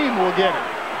his team will get it.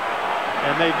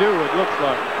 And they do, it looks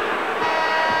like.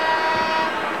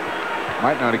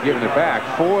 Might not have given it back.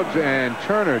 Forbes and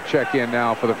Turner check in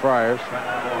now for the Friars.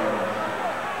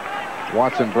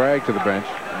 Watson Bragg to the bench.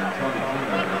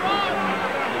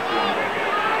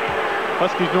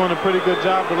 Huskies doing a pretty good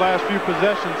job the last few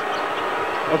possessions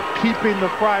of keeping the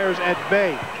Friars at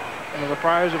bay. You know, the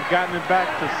Friars have gotten it back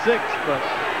to 6, but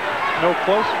no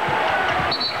closer.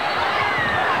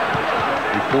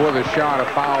 Before the shot, a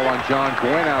foul on John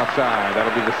Gwynn outside.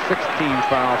 That'll be the 16th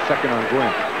foul, second on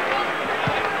Gwynn.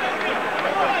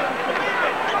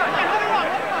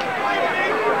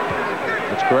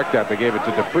 correct that. They gave it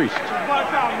to DePriest.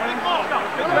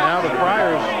 Now the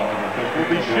Friars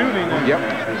will be shooting, and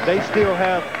they still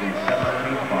have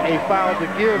a foul to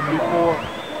give before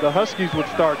the Huskies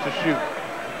would start to shoot.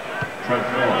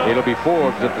 It'll be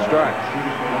Forbes at the strike.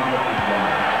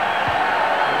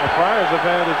 The Friars have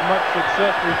had as much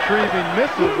success retrieving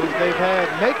misses as they've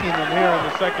had making them here in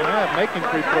the second half, making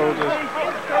free throws.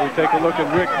 As we take a look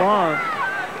at Rick Barnes,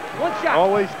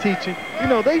 always teaching. You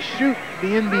know, they shoot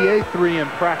the NBA three in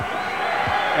practice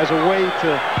as a way to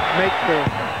make the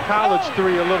college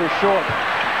three a little shorter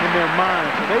in their mind.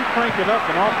 So they crank it up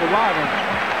an awful lot, and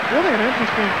really an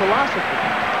interesting philosophy.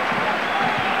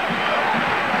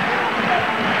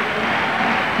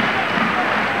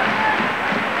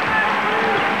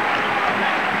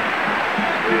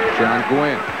 John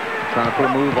Gwynn trying to put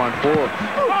a move on Forbes.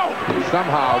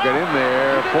 Somehow get in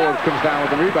there. Forbes comes down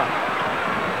with the rebound.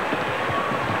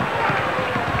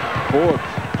 Forbes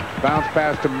bounce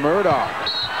pass to Murdoch.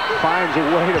 Finds a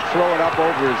way to throw it up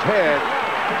over his head.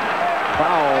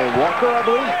 Foul, Walker, I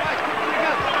believe.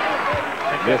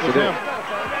 Yes, it is.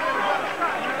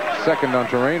 Second on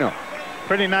Torino.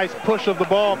 Pretty nice push of the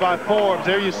ball by Forbes.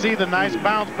 There you see the nice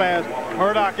bounce pass.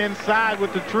 Murdoch inside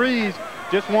with the trees.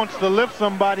 Just wants to lift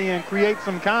somebody and create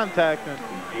some contact, and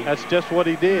that's just what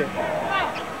he did. 18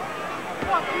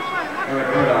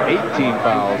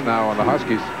 fouls now on the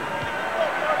Huskies.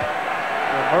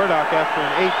 And Murdoch, after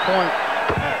an 8-point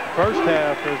first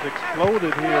half, has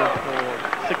exploded here for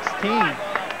 16.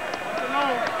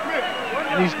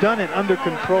 And he's done it under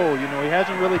control. You know, he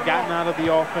hasn't really gotten out of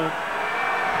the offense.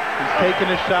 He's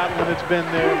taken a shot when it's been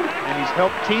there, and he's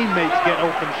helped teammates get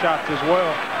open shots as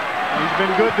well. He's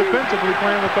been good defensively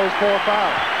playing with those 4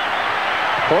 fouls.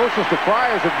 Closest the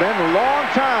Friars have been a long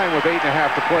time with 8.5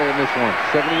 to play in this one.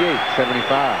 78-75.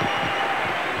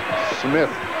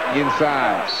 Smith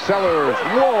inside. Sellers,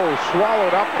 whoa,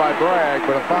 swallowed up by Bragg,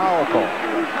 but a foul call.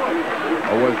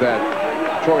 Or was that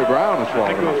Troy Brown who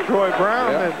swallowed I think it was Troy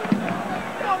Brown that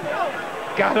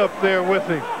got up there with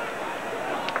him.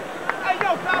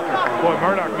 Boy,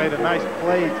 Murdoch made a nice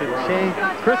play to change.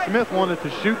 Chris Smith wanted to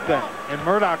shoot that, and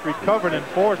Murdoch recovered and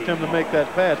forced him to make that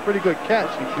pass. Pretty good catch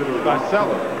by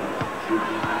Sellers.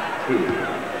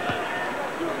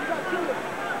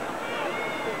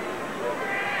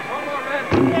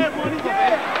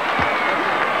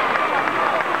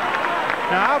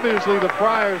 Now, obviously, the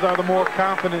Friars are the more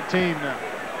confident team now.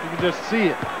 You can just see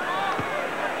it.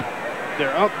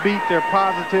 They're upbeat, they're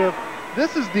positive.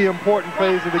 This is the important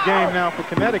phase of the game now for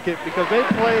Connecticut, because they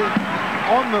played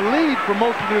on the lead for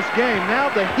most of this game. Now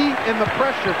the heat and the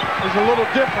pressure is a little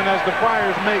different as the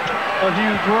Friars make a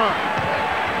huge run.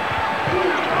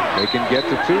 They can get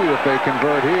to 2 if they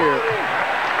convert here.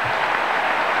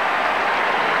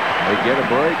 They get a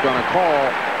break on a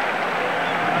call.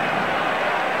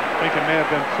 I think it may have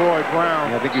been Troy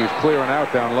Brown. Yeah, I think he was clearing out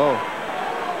down low.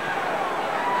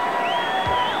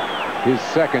 His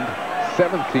second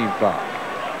 17th foul.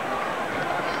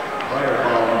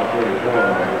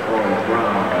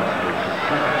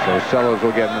 So Sellers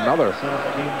will get another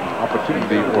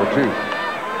opportunity or 2.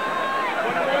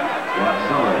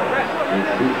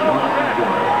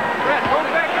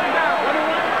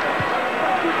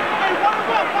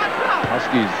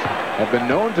 Huskies have been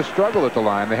known to struggle at the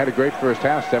line. They had a great first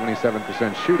half,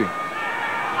 77% shooting.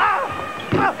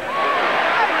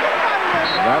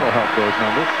 That'll help those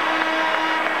numbers.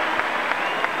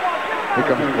 Here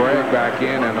comes Bragg back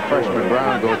in, and the freshman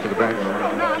Brown goes to the bench.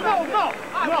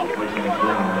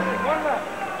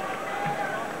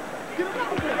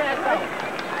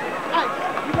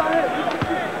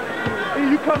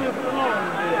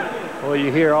 Well,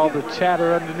 you hear all the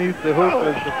chatter underneath the hoop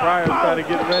as the Friars try to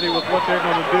get ready with what they're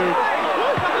going to do.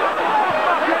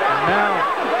 And now,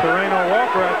 Torino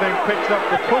Walker, I think, picks up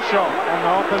the push-off on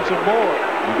the offensive board.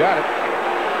 You got it.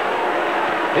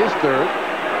 His third.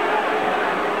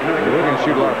 They're going to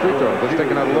shoot a lot of free throws. Let's take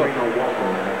another look.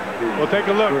 Well, take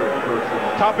a look.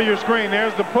 Top of your screen,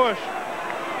 there's the push.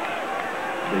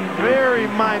 Very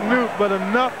minute, but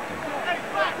enough.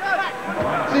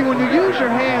 See, when you use your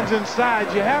hands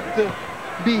inside, you have to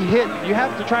be hidden. You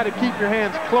have to try to keep your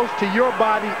hands close to your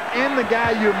body and the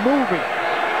guy you're moving.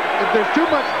 If there's too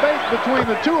much space between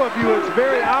the two of you, it's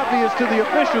very obvious to the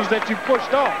officials that you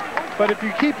pushed off. But if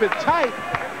you keep it tight,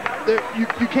 you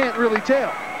can't really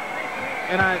tell.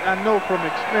 And I know from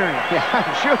experience. Yeah,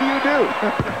 I'm sure you do.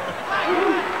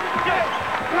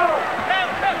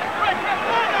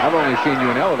 I've only seen you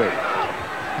in elevators.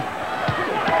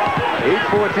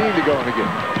 8:14 to go in the game.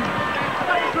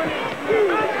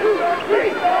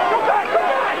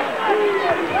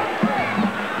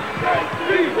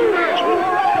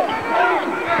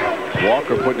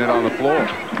 Walker putting it on the floor.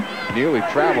 Nearly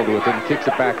traveled with it and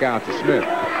kicks it back out to Smith.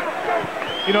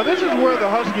 You know, this is where the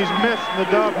Huskies missed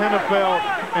Nadav Hennefeld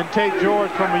and Tate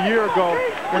George from a year ago.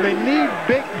 When they need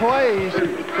big plays,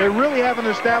 they really haven't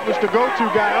established a go-to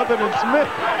guy other than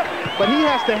Smith. But he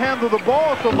has to handle the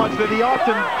ball so much that he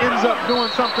often ends up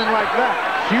doing something like that.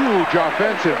 Huge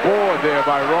offensive board there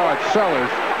by Rod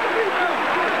Sellers,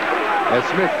 as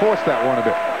Smith forced that one a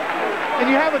bit. And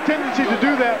you have a tendency to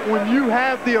do that when you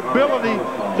have the ability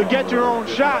to get your own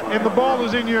shot and the ball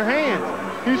is in your hands.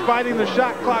 He's fighting the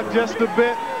shot clock just a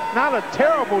bit. Not a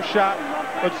terrible shot,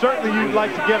 but certainly you'd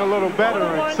like to get a little better.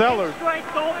 And Sellers,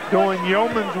 doing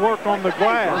yeoman's work on the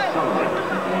glass,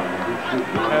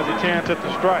 has a chance at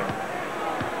the strike.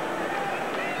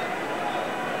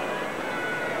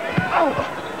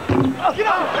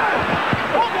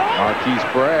 Marquise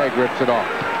Bragg rips it off.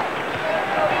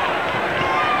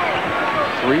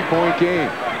 3-point game.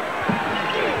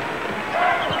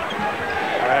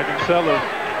 Bragg and Sellers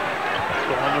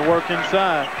going to work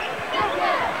inside.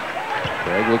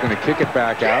 Bragg looking to kick it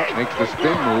back out. Makes the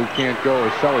spin move. Can't go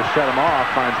as Sellers shut him off.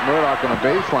 Finds Murdoch on the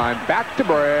baseline. Back to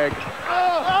Bragg.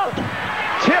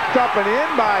 Tipped up and in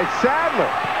by Sadler.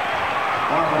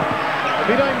 If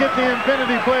he doesn't get the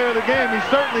Infinity Player of the game, he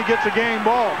certainly gets a game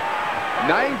ball.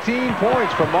 19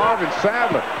 points for Marvin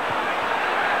Sadler.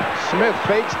 Smith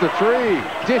fakes the three.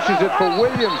 Dishes it for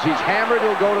Williams. He's hammered.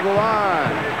 He'll go to the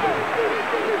line.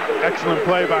 Excellent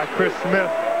play by Chris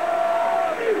Smith.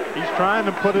 He's trying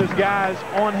to put his guys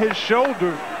on his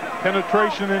shoulders.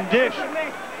 Penetration and dish.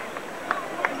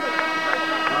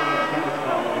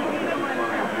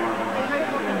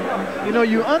 You know,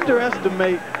 you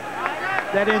underestimate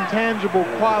that intangible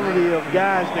quality of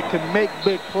guys that can make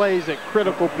big plays at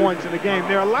critical points in the game.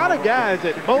 There are a lot of guys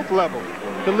at both levels,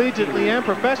 collegiately and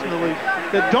professionally,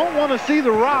 that don't want to see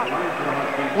the rock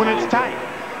when it's tight.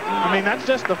 I mean, that's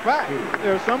just a fact.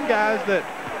 There are some guys that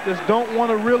just don't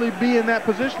want to really be in that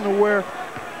position to where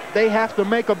they have to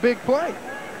make a big play.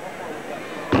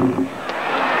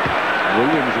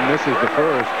 Williams misses the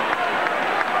first.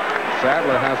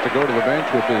 Sadler has to go to the bench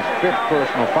with his 5th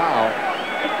personal foul.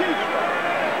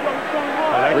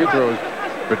 Free throws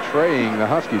betraying the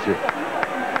Huskies here.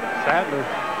 Sadler's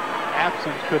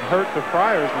absence could hurt the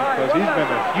Friars because he's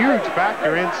been a huge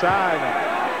factor inside and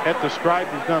at the stripe.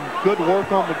 He's done good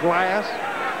work on the glass.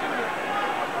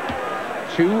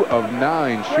 2 of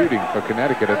 9 shooting for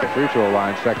Connecticut at the free throw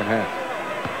line, second half.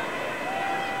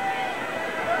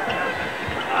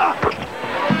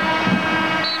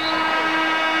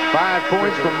 Five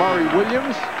points from Murray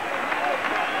Williams.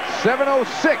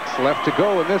 7:06 left to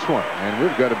go in this one, and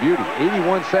we've got a beauty.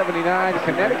 81-79.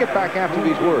 Connecticut back after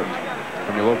these words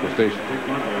from your local station.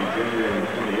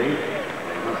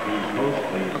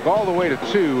 All the way to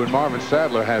 2, and Marvin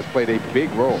Sadler has played a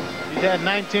big role. He's had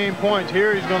 19 points.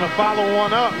 Here he's going to follow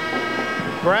one up.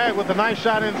 Bragg with a nice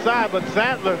shot inside, but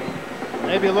Sadler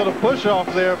maybe a little push off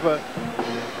there, but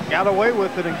got away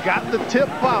with it and got the tip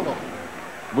follow.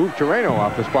 Moved Torreno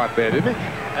off the spot there, didn't he?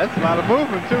 That's a lot of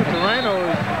movement, too. Torreno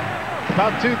is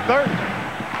about 230.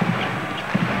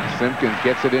 Simpkins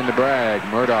gets it into Bragg.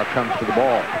 Murdoch comes to the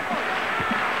ball.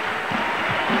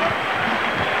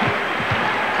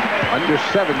 Under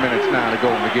 7 minutes now to go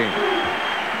in the game.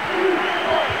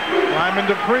 Lyman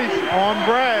DePriest on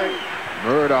Bragg.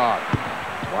 Murdoch.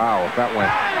 Wow, if that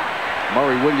went.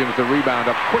 Murray Williams the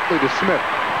rebound up quickly to Smith.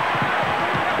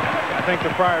 I think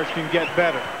the Friars can get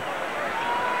better.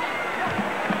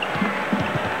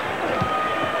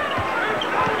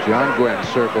 John Gwynn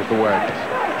circles the wagons.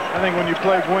 I think when you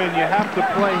play Gwynn, you have to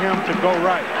play him to go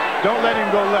right. Don't let him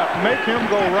go left. Make him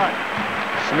go right.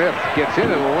 Smith gets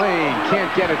into the lane, can't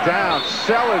get it down.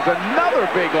 Sellers, another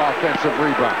big offensive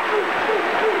rebound.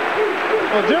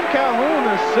 Well, Jim Calhoun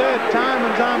has said time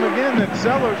and time again that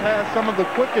Sellers has some of the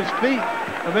quickest feet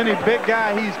of any big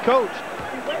guy he's coached.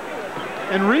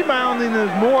 And rebounding is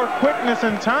more quickness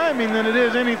and timing than it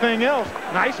is anything else.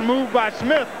 Nice move by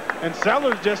Smith. And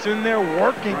Sellers just in there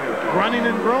working, running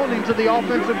and groaning to the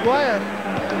offensive glass.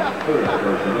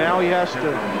 Now he has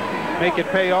to make it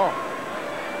pay off.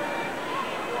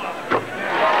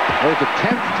 There's a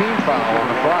 10th team foul on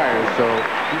the Friars, so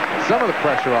some of the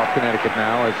pressure off Connecticut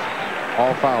now as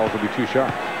all fouls will be 2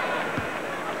 shots.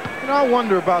 You know, I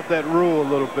wonder about that rule a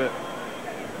little bit.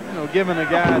 You know, giving a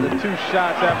guy the 2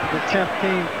 shots after the 10th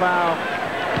team foul.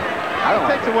 It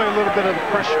takes away a little bit of the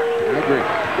pressure. I agree.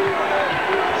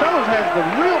 Sellers has the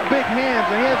real big hands,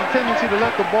 and he has a tendency to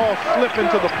let the ball slip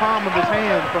into the palm of his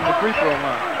hand from the free throw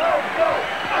line.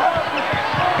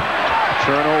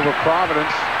 Turnover Providence.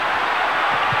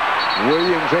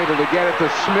 Williams able to get it to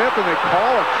Smith, and they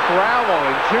call a travel,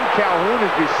 and Jim Calhoun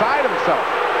is beside himself.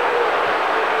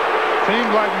 Seems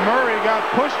like Murray got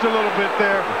pushed a little bit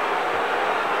there.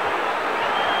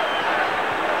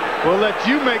 We'll let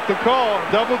you make the call.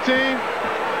 Double team.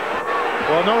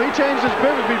 Well, no, he changed his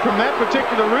pivot from that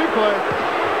particular replay.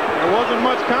 There wasn't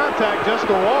much contact, just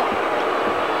a walk.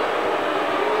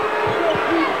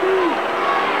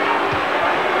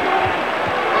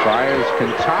 Friars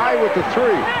can tie with the 3.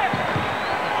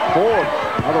 Forbes,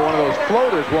 another one of those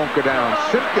floaters, won't go down.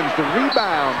 Simpkins the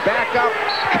rebound, back up,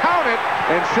 count it,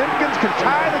 and Simpkins can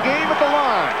tie the game at the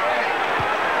line.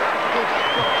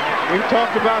 We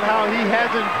talked about how he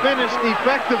hasn't finished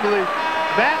effectively.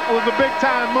 That was a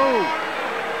big-time move.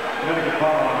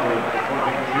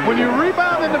 When you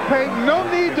rebound in the paint, no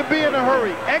need to be in a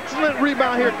hurry. Excellent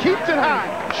rebound here. Keeps it high.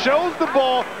 Shows the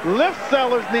ball. Lifts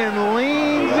Sellers, then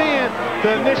leans in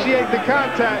to initiate the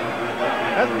contact.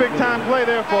 That's a big-time play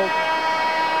there, folks.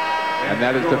 And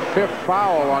that is the 5th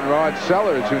foul on Rod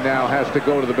Sellers, who now has to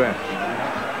go to the bench.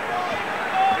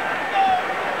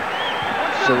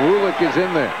 Cerulik is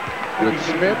in there with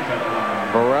Smith,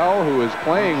 Burrell, who is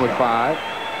playing with 5,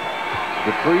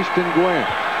 DePriest and Gwynn.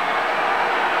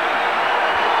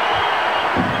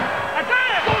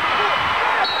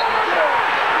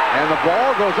 And the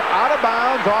ball goes out of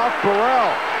bounds off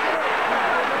Burrell.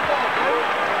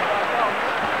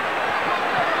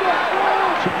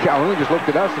 Calhoun just looked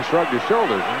at us and shrugged his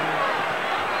shoulders.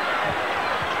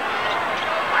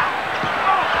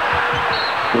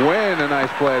 Gwynn, a nice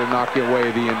play to knock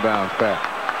away the inbounds pass.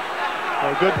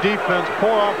 Well, good defense,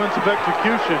 poor offensive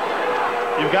execution.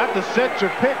 You've got to set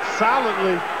your pick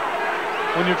solidly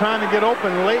when you're trying to get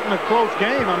open late in a close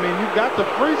game. I mean, you've got to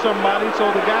free somebody so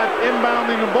the guy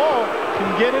inbounding the ball can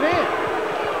get it in.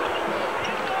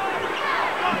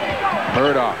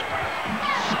 Murdoch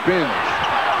spins.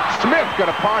 Smith got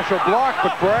a partial block,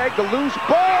 but Bragg the loose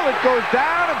ball. It goes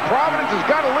down, and Providence has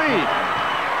got a lead.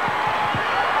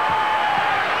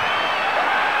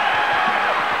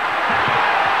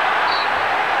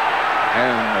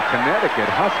 And the Connecticut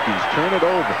Huskies turn it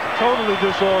over. Totally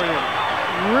disoriented.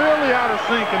 Really out of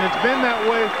sync, and it's been that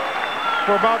way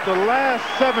for about the last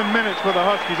 7 minutes for the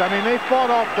Huskies. I mean, they fought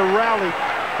off the rally,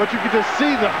 but you could just see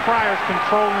the Friars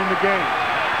controlling the game.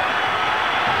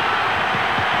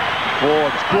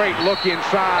 Forbes, great look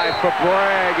inside for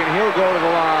Bragg, and he'll go to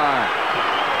the line.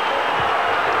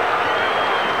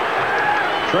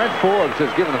 Trent Forbes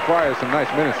has given the Friars some nice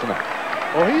minutes tonight.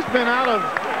 Well, he's been out of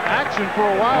action for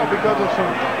a while because of some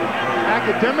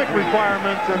academic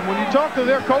requirements, and when you talk to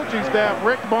their coaching staff,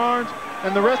 Rick Barnes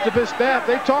and the rest of his staff,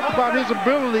 they talk about his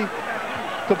ability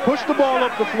to push the ball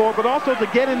up the floor, but also to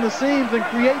get in the seams and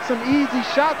create some easy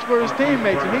shots for his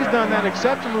teammates, and he's done that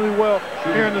exceptionally well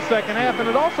here in the second half. And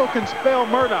it also can spell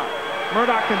Murdoch.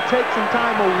 Murdoch can take some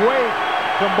time away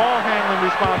from ball handling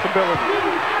responsibility.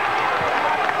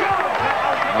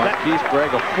 Keith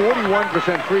Bragg, a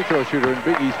 41% free throw shooter in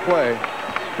Big East play,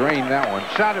 drained that one.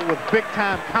 Shot it with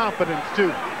big-time confidence,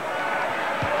 too.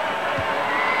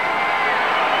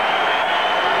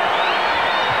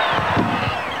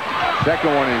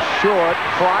 Second one is short.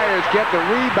 Friars get the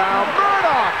rebound.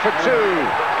 Murdoch for 2.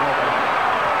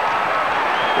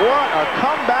 What a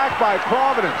comeback by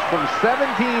Providence from 17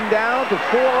 down to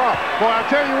 4 up. Boy, I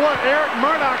tell you what, Eric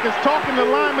Murdoch is talking to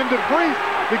Lyman DePriest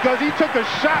because he took a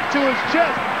shot to his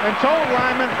chest and told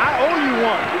Lyman, I owe you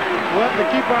one. We'll have to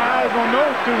keep our eyes on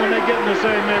those two when they get in the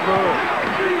same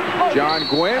neighborhood. John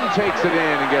Gwynn takes it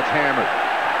in and gets hammered.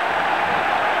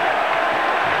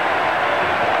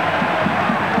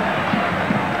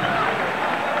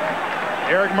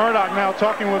 Eric Murdoch now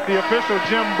talking with the official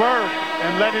Jim Burr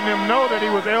and letting him know that he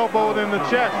was elbowed in the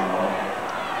chest.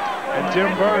 And Jim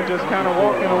Burr just kind of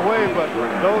walking away, but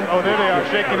those, oh, there they are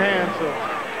shaking hands. So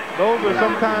those are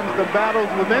sometimes the battles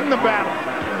within the battle.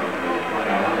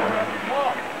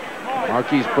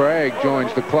 Marquise Bragg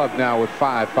joins the club now with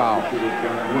 5 fouls.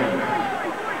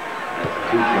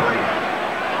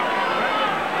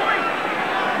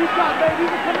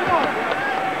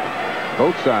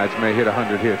 Both sides may hit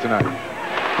 100 here tonight.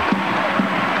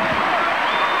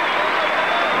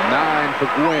 9 for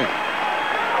Gwynn.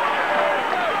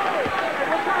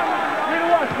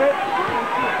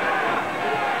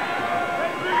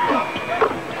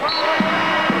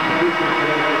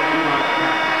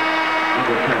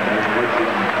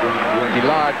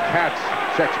 Elad Katz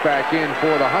checks back in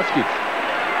for the Huskies.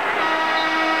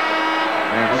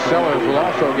 And Sellers will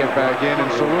also get back in,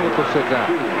 and Cerulik will sit down.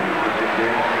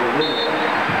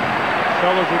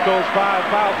 Sellers with those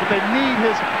 5 fouls, but they need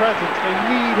his presence. They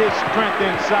need his strength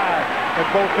inside at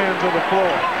both ends of the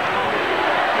floor.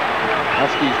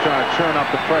 Huskies trying to turn up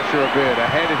the pressure a bit.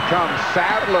 Ahead it comes.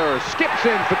 Sadler skips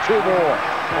in for 2 more.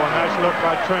 Oh, a nice look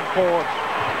by Trent Forbes.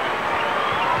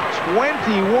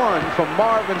 21 from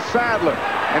Marvin Sadler.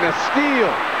 And a steal.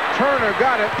 Turner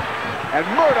got it. And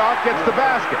Murdoch gets the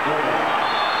basket.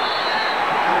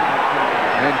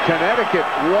 And Connecticut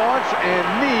wants and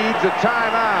needs a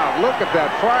timeout. Look at that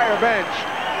Friar bench.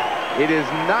 It is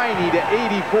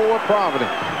 90-84 Providence.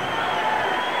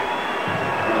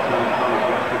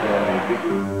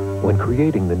 When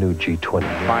creating the new G20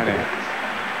 Finance.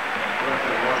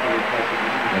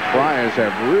 The Friars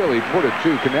have really put it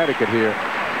to Connecticut here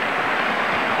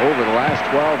over the last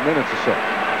 12 minutes or so.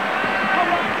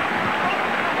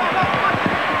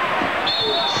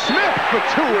 Smith for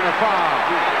 2 and a foul.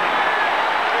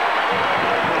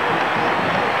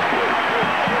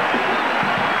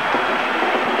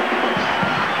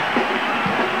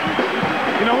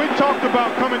 You know, we talked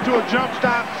about coming to a jump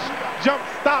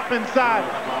stop inside.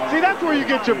 See, that's where you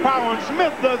get your power, and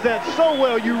Smith does that so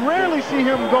well. You rarely see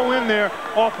him go in there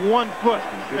off 1 foot.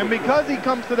 And because he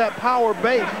comes to that power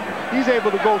base, he's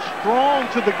able to go strong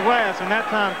to the glass and that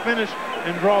time finish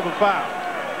and draw the foul.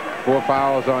 4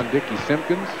 fouls on Dickie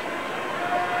Simpkins.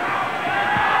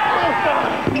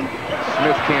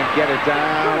 Smith can't get it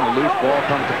down. The loose ball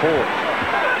comes to Forbes.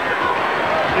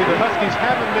 See, the Huskies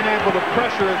haven't been able to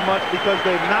pressure as much because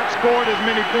they've not scored as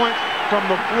many points from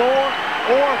the floor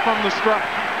or from the stripe.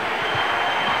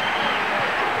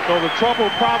 So the trouble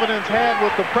Providence had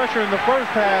with the pressure in the first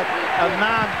half, a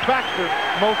non-factor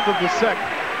most of the second.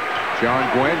 John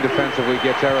Gwynn defensively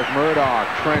gets Eric Murdoch.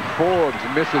 Trent Forbes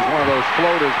misses one of those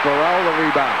floaters. Burrell the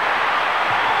rebound.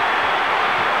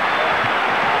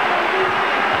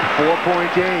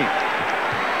 4-point game.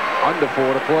 Under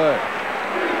 4 to play.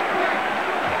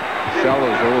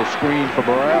 Sellers, a little screen for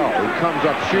Burrell, who comes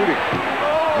up shooting.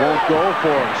 Won't go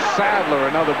for him. Sadler,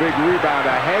 another big rebound.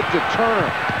 Ahead to Turner.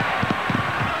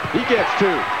 He gets 2.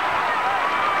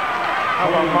 How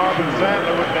about Marvin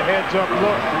Sadler with the head jump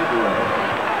look?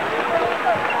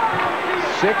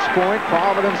 6-point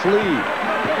Providence lead.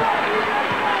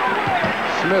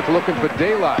 Smith looking for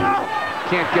daylight.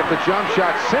 Can't get the jump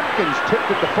shot. Simpkins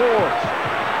tipped it to Forbes.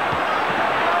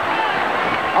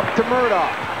 Up to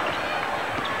Murdoch.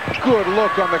 Good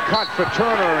look on the cut for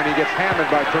Turner, and he gets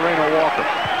hammered by Terreno Walker.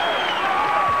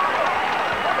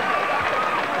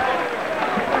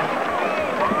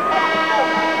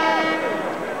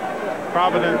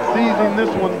 Providence seizing this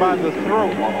one by the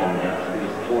throat.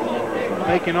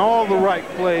 Making all the right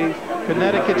plays.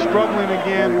 Connecticut struggling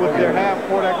again with their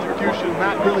half-court execution,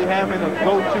 not really having a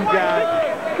go-to guy.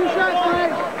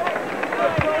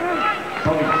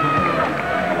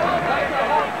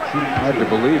 Hard to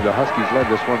believe the Huskies led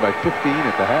this one by 15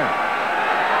 at the half.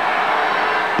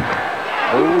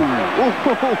 Oh,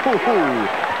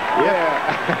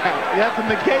 yeah. You have to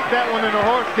negate that one in a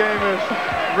horse game as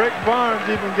Rick Barnes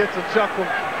even gets a chuckle.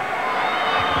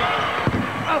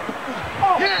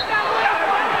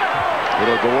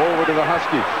 It'll go over to the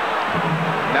Huskies.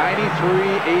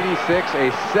 93-86, a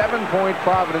 7-point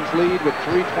Providence lead with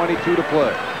 3:22 to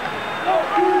play.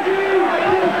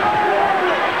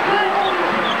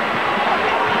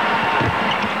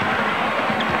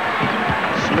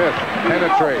 Smith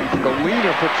penetrates. The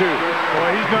leaner for 2. Boy,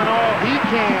 he's done all he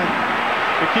can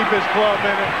to keep his club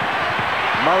in it.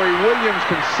 Murray Williams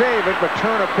can save it, but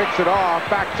Turner picks it off.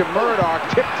 Back to Murdoch.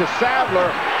 Tip to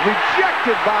Sadler.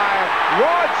 Rejected by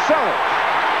Rod Sellers.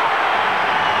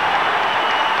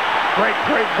 Great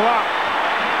block.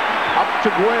 Up to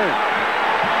Gwynn.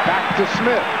 Back to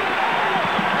Smith.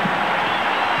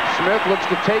 Smith looks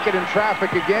to take it in traffic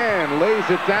again. Lays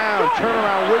it down.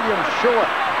 Turnaround Williams short.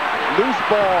 Loose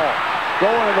ball.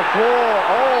 Going to the floor.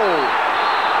 Oh.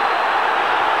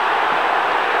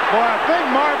 Boy, I think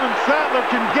Marvin Sadler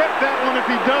can get that one if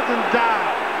he doesn't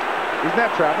dive. Isn't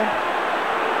that traveling?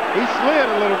 He slid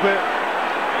a little bit.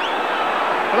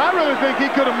 But I really think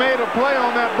he could have made a play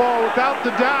on that ball without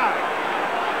the dive.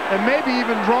 And maybe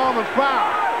even drawn a foul.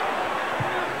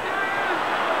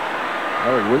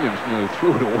 Murray Williams nearly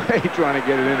threw it away trying to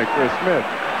get it into Chris Smith.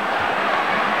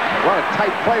 A lot of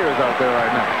tight players out there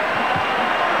right now.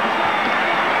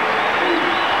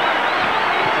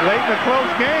 Late in a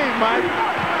close game, Mike.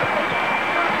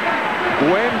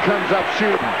 Gwynn comes up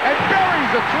shooting and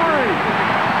buries a 3.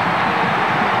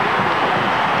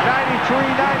 93-91.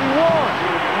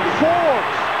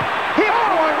 Forbes hits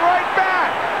one right back.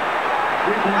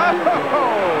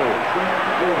 Oh!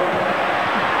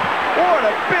 What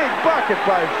a big bucket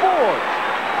by Forbes.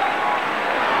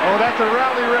 Oh, that's a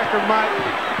rally record, Mike.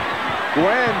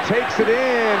 Gwynn takes it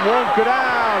in, won't go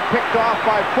down, picked off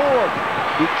by Forbes.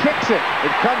 He kicks it.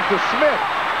 It comes to Smith.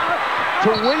 to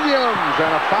Williams,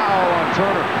 and a foul on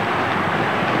Turner.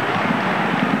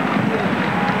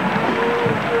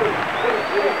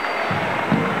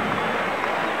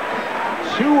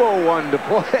 2:01 to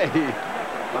play.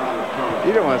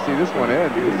 You don't want to see this one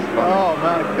end. This is fun. Oh,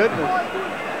 my goodness.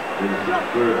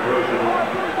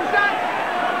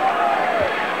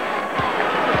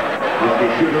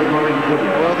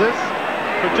 Well, this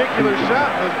particular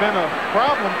shot has been a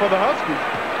problem for the Huskies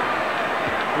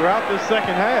throughout this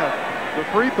second half. The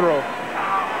free throw.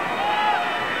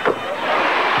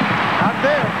 Not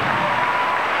there.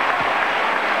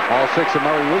 All 6 of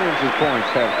Murray Williams' points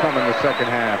have come in the second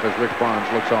half as Rick Barnes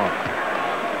looks on.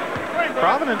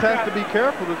 Providence has to be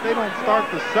careful that they don't start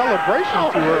the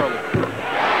celebration too early.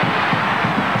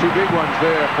 2 big ones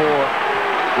there for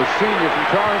the senior from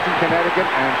Torrington, Connecticut,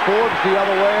 and Forbes the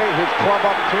other way. His club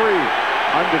up 3,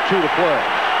 under 2 to play.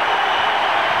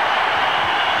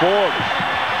 Forbes,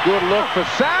 good look for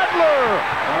Sadler.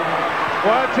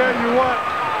 Well, I tell you what,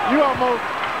 you almost,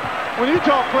 when you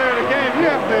talk player of the game, you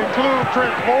have to include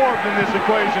Trent Forbes in this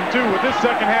equation too, with this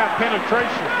second half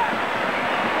penetration.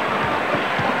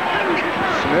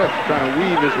 Smith trying to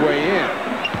weave his way in.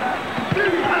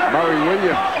 Murray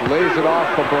Williams lays it off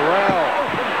for Burrell.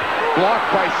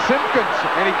 Blocked by Simpkins,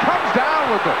 and he comes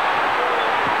down with it.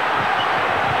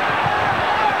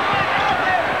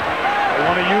 They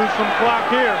want to use some clock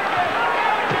here.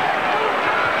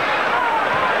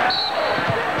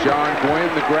 John Gwynn,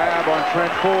 the grab on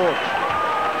Trent Forbes.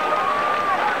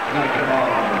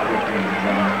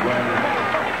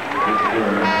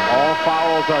 All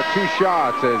fouls are 2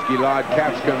 shots as Gilad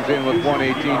Katz comes in with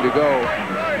 1:18 to go.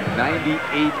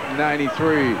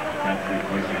 98-93.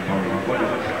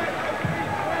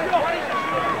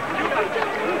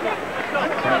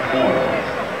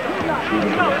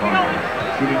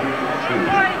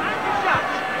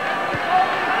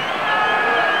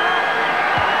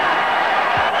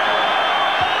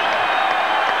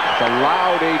 It's a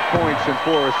loud 8 points and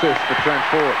 4 assists for Trent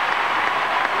Forbes.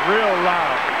 Real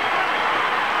loud.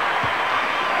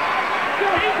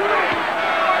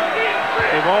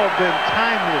 They've all been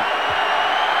timely.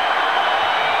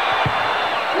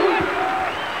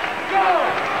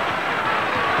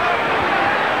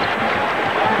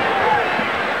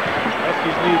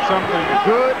 Huskies need something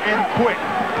good and quick.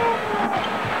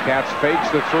 Katz fakes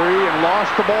the 3 and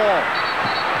lost the ball.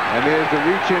 And there's the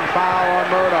reach-in foul on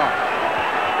Murdoch.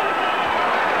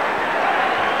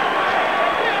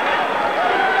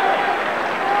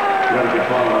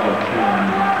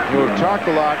 We've talked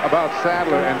a lot about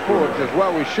Sadler and Forbes, as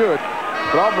well we should,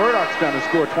 but all Murdoch's done is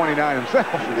score 29 himself.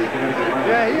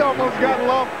 Yeah, he almost got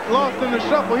lost in the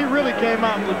shuffle. He really came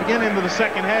out in the beginning of the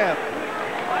second half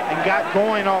and got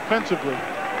going offensively.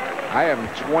 I have him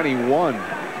 21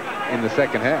 in the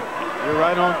second half. You're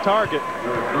right on target.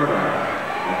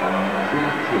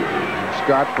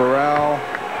 Scott Burrell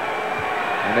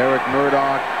and Eric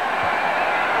Murdoch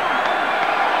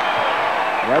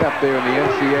right up there in the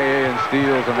NCAA in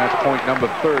steals, and that's point number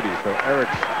 30. So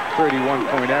Eric's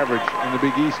 31-point average in the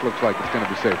Big East looks like it's going to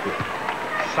be safe here.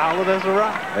 Solid as a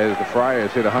rock. As the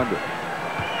Friars hit 100.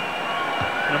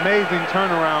 An amazing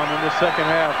turnaround in the second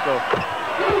half, though.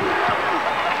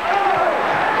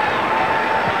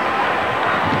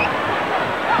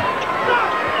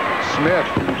 Smith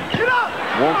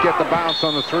won't get the bounce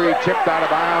on the 3, tipped out of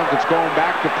bounds. It's going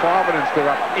back to Providence. They're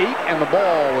up 8 and the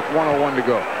ball with 1:01 to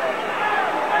go.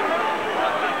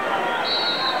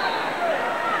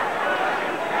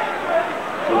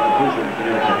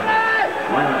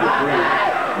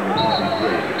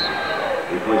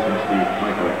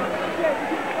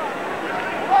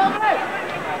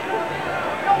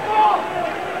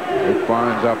 Rick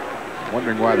Barnes up,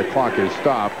 wondering why the clock is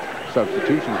stopped.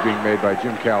 Substitutions being made by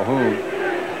Jim Calhoun.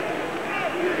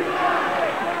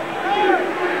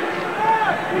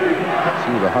 Let's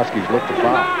see the Huskies look to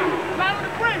foul.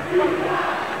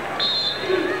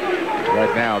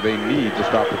 Right now they need to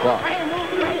stop the clock.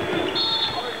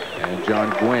 And John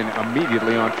Gwynn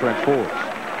immediately on Trent Forbes.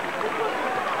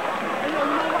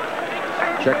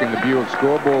 Checking the Buick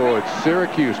scoreboard.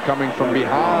 Syracuse coming from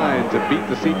behind to beat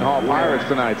the Seton Hall Pirates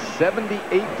tonight,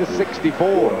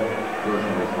 78-64.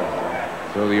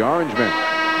 So the Orangemen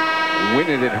win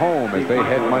it at home as they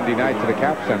head Monday night to the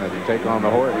Cap Center to take on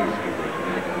the Hornets.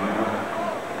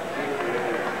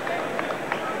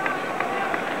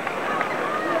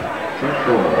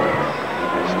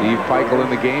 Steve Peichel in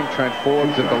the game. Trent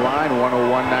Forbes at the line,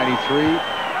 101-93.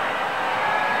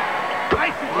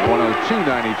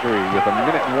 102-93 with 1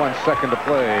 minute and 1 second to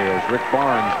play as Rick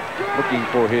Barnes looking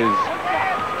for his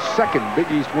second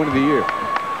Big East win of the year.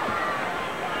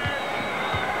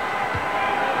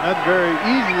 That very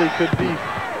easily could be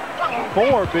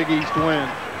 4 Big East wins.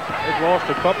 They've lost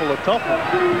a couple of tough ones.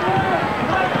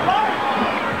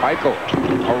 Michael,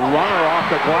 a runner off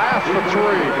the glass for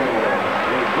 3.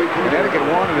 Connecticut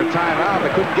wanted a timeout. They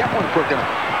couldn't get one quick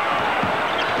enough.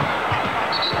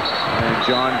 And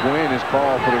John Gwynn is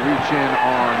called for the reach-in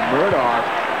on Murdoch.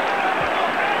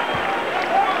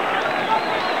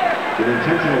 An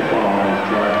intentional foul is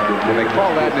charged. And they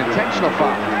call that an intentional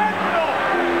foul.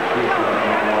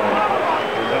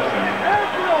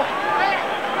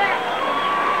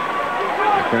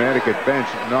 Connecticut bench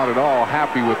not at all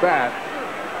happy with that.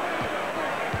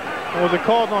 Was it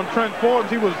called on Trent Forbes?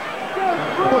 He was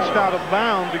pushed out of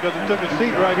bounds because he took a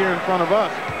seat right here in front of us.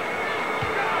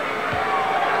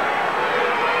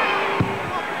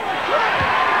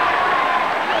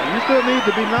 You still need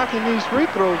to be knocking these free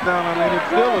throws down. I mean,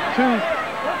 it's still a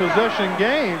 2-possession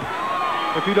game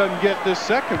if he doesn't get this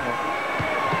second one.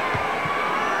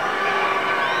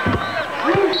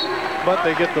 But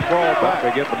they get the ball back.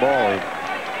 They get the ball.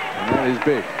 And that is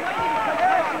big.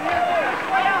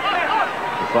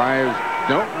 The Friars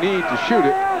don't need to shoot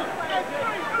it.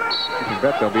 You can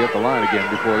bet they'll be at the line again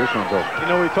before this one's over. You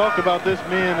know, we talked about this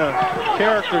being a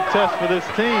character test for this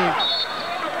team.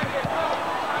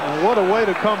 And what a way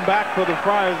to come back for the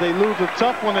Friars. They lose a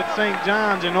tough one at St.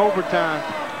 John's in overtime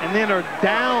and then are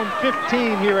down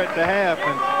 15 here at the half,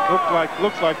 and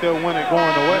looks like they'll win it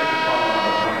going away.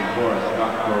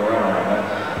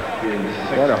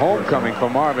 What a homecoming for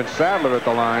Marvin Sadler at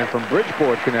the line from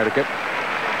Bridgeport, Connecticut.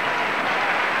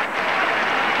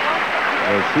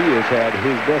 As he has had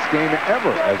his best game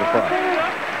ever as a Friar.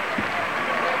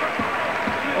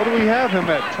 What do we have him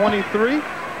at, 23?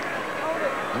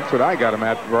 That's what I got him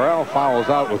at. Burrell fouls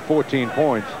out with 14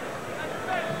 points.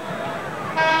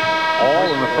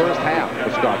 All in the first half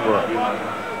for Scott Burrell.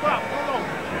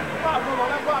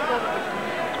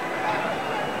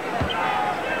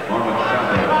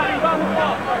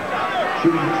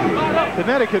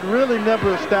 Connecticut really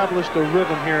never established a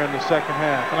rhythm here in the second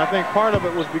half, and I think part of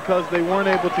it was because they weren't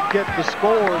able to get the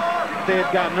scores they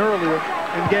had gotten earlier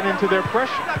and get into their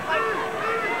pressure.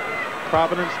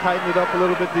 Providence tightened it up a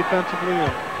little bit defensively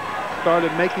and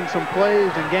started making some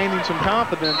plays and gaining some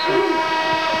confidence. And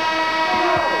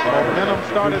momentum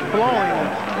started flowing and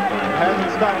it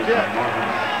hasn't stopped yet.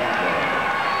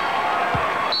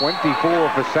 24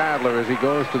 for Sadler as he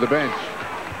goes to the bench.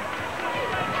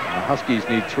 The Huskies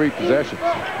need 3 possessions.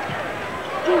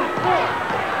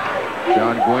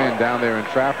 John Gwynn down there in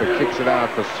traffic kicks it out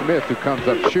for Smith, who comes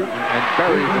up shooting and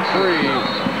buries the 3.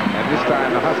 And this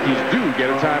time the Huskies do get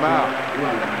a timeout.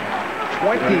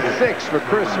 26 for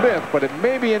Chris Smith, but it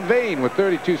may be in vain with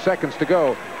 32 seconds to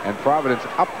go, and Providence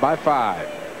up by 5.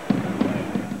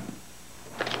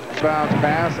 Bounce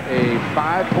pass, a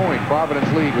 5-point Providence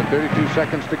lead with 32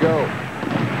 seconds to go.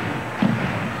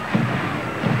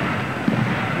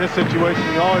 In this situation,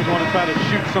 you always want to try to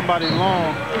shoot somebody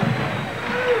long.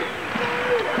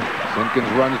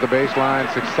 Simpkins runs the baseline,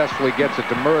 successfully gets it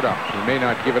to Murdoch. He may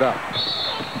not give it up.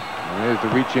 And there's the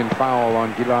reach-in foul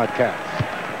on Gilad Katz.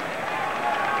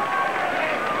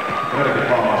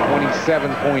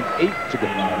 27.8 to go.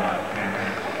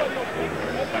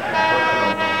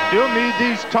 Still need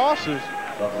these tosses.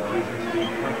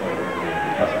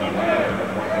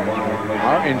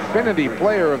 Our infinity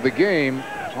player of the game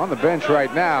on the bench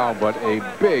right now, but a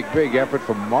big effort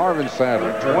from Marvin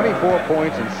Sadler. 24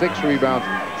 points and 6 rebounds,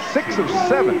 6 of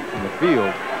 7 from the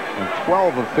field, and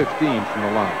 12 of 15 from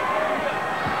the line.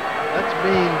 That's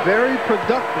being very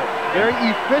productive, very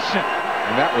efficient.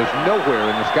 And that was nowhere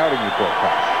in the scouting report,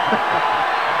 Pat.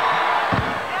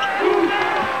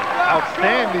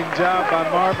 Outstanding job by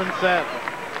Marvin Sadler.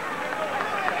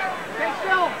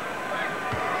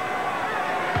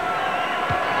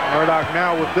 Murdoch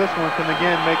now with this one can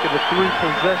again make it a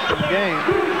 3-possession game.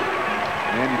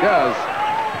 And he does.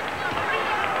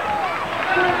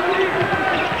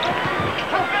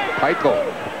 Michael,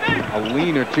 a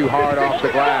lean or two hard off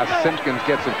the glass. Simpkins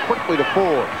gets it quickly to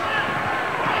Forbes.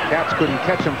 Cats couldn't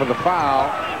catch him for the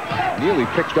foul. Nearly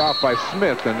picked off by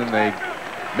Smith, and then they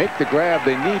make the grab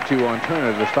they need to on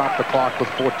Turner to stop the clock with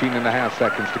 14.5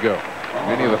 seconds to go.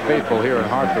 Many of the faithful here in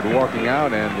Hartford walking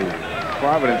out, and the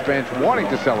Providence bench wanting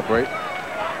to celebrate.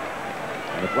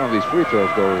 And if one of these free throws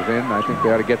goes in, I think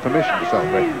they ought to get permission to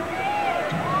celebrate.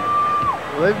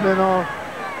 Well,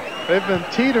 they've been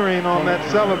teetering on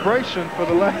that celebration for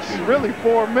the last really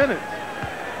 4 minutes.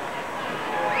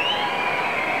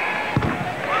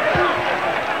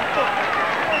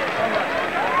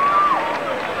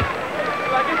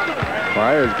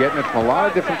 Friars getting it from a lot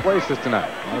of different places tonight.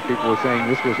 A lot of people were saying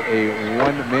this was a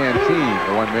one-man team,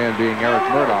 the one man being Eric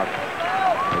Murdoch.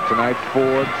 But tonight,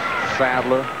 Forbes,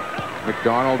 Sadler,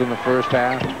 McDonald in the first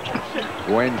half.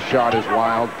 Gwen's shot is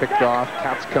wild, picked off.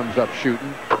 Katz comes up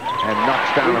shooting and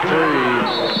knocks down a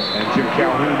three. And Jim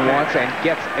Calhoun wants and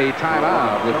gets a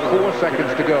timeout with 4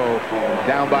 seconds to go,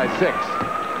 down by 6.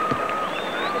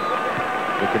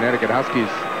 The Connecticut Huskies,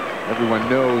 everyone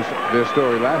knows their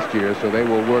story last year, so they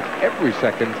will work every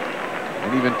second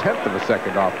and even 1/10 of a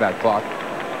second off that clock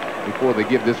before they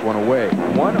give this one away.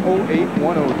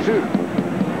 108-102.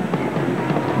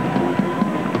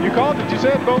 You called it. You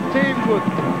said both teams would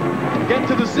get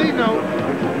to the C note.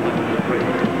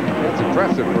 That's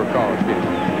impressive for a college game.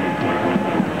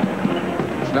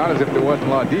 It's not as if there wasn't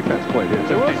a lot of defense played here.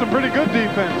 There was some pretty good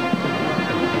defense.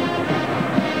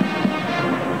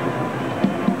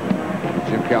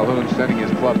 Jim Calhoun sending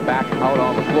his club back out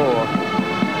on the floor.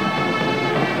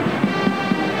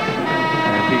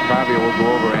 And Pete Pavia will go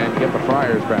over and get the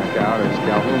Friars back out as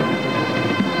Calhoun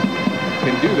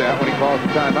can do that when he calls the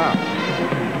timeout.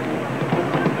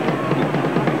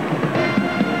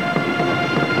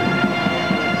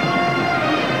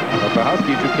 But the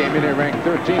Huskies, who came in here ranked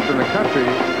 13th in the country,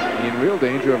 in real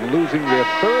danger of losing their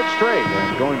 3rd straight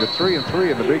and going to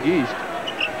 3-3 in the Big East.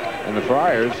 And the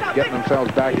Friars getting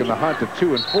themselves back in the hunt at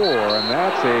 2-4, and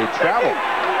that's a travel.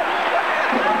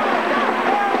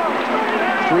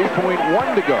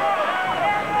 3.1 to go.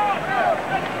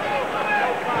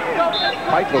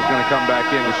 Heichel's going to come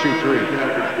back in to shoot 3.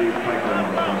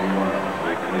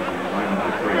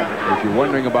 If you're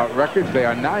wondering about records, they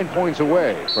are 9 points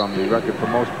away from the record for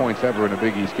most points ever in a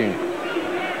Big East game.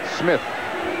 Smith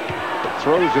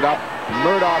throws it up.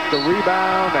 Murdoch the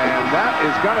rebound, and that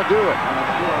is going to do it.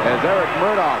 As Eric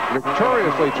Murdoch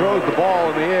victoriously throws the ball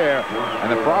in the air,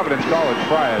 and the Providence College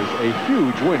Friars a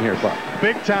huge win here, Buck.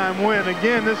 Big time win.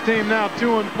 Again, this team now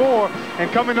 2-4,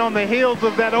 and coming on the heels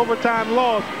of that overtime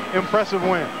loss, impressive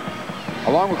win.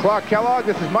 Along with Clark Kellogg,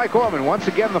 this is Mike Orman. Once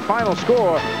again, the final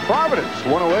score, Providence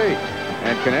 108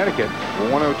 and Connecticut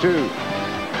 102.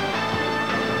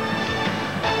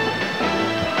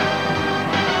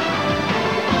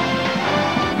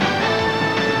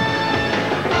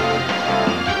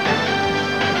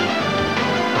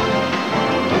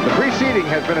 The preceding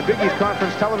has been a Big East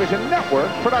Conference Television Network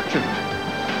production.